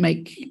won't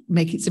make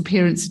its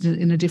appearance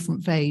in a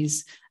different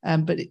phase.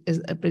 But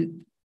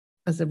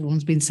as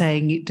everyone's been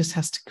saying, it just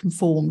has to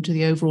conform to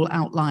the overall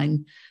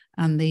outline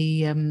and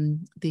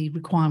the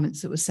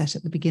requirements that were set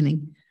at the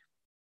beginning.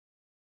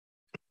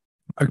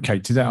 Okay,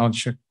 did that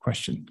answer your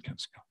question,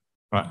 Councillor?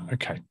 Right,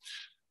 okay.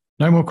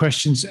 No more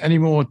questions. Any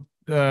more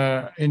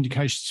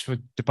indications for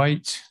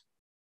debate?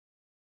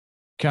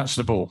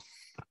 Councillor Ball.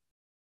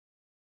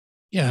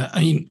 Yeah,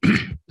 I mean,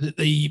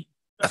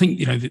 I think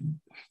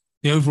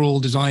the overall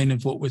design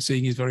of what we're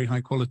seeing is very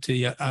high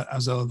quality,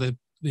 as are the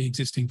the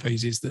existing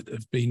phases that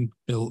have been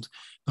built.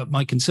 But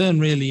my concern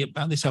really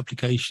about this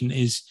application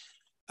is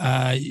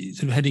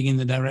sort of heading in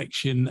the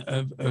direction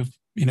of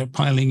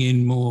piling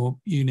in more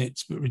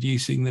units, but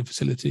reducing the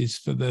facilities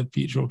for the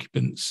future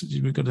occupants.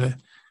 We've got a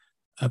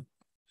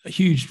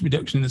huge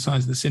reduction in the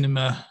size of the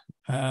cinema,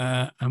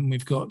 and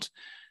we've got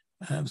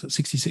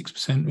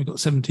 66%, we've got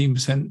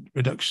 17%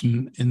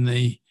 reduction in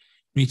the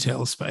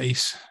retail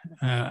space,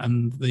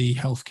 and the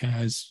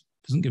healthcare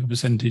doesn't give a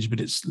percentage, but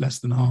it's less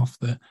than half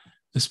the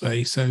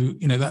space. So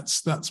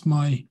that's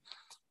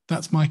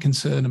my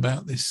concern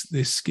about this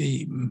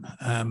scheme.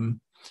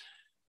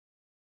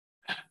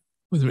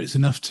 Whether it's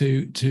enough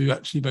to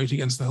actually vote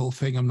against the whole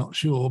thing, I'm not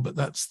sure, but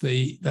that's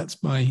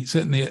my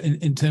certainly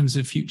in terms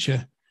of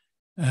future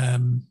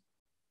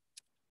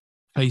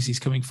phases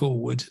coming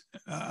forward.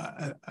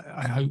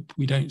 I hope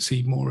we don't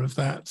see more of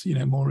that.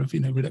 More of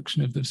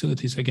reduction of the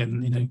facilities.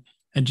 Again,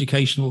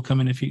 education will come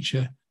in a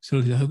future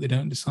facility. I hope they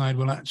don't decide,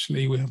 well,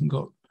 actually, we haven't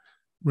got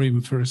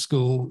room for a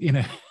school.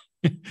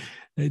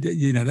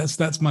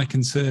 That's my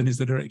concern, is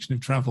the direction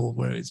of travel,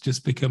 where it's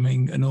just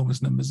becoming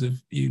enormous numbers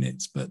of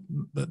units, but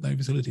no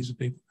facilities for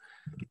people.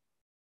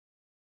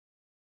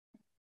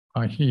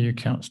 I hear you,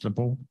 Councillor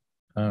Ball.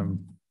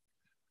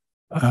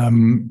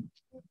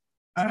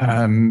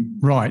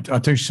 Right, I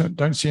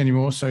don't see any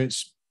more, so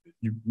it's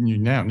you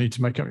now need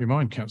to make up your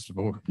mind, Councillor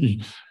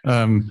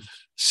Ball.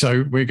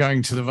 So we're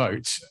going to the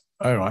vote.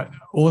 All right,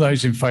 all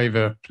those in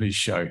favour, please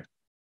show.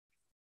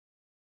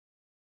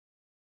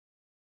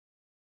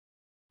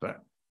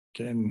 That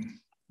again,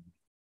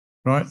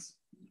 right?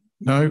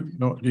 No,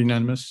 not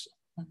unanimous.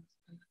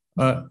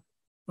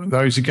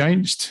 Those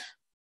against?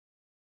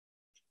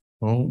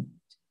 All.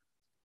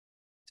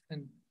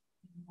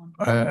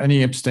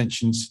 Any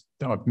abstentions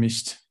that I've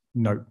missed?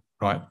 No.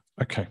 Right.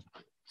 Okay.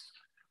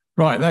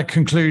 Right. That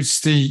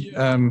concludes the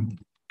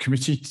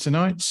committee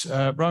tonight.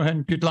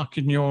 Rohan, good luck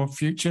in your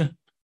future,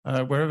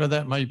 wherever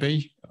that may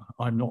be.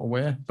 I'm not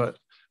aware, but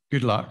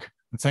good luck.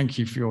 And thank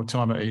you for your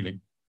time at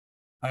Ealing.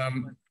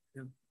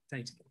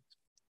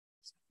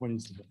 When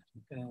is the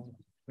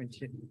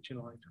 20th of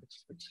July?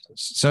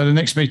 So the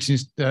next meeting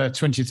is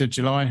 20th of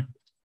July.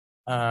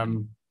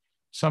 Some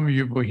of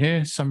you will be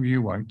here, some of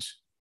you won't.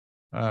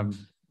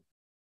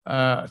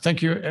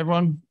 Thank you,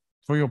 everyone,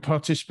 for your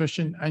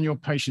participation and your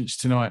patience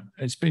tonight.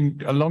 It's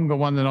been a longer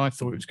one than I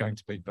thought it was going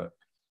to be, but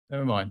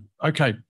never mind. Okay.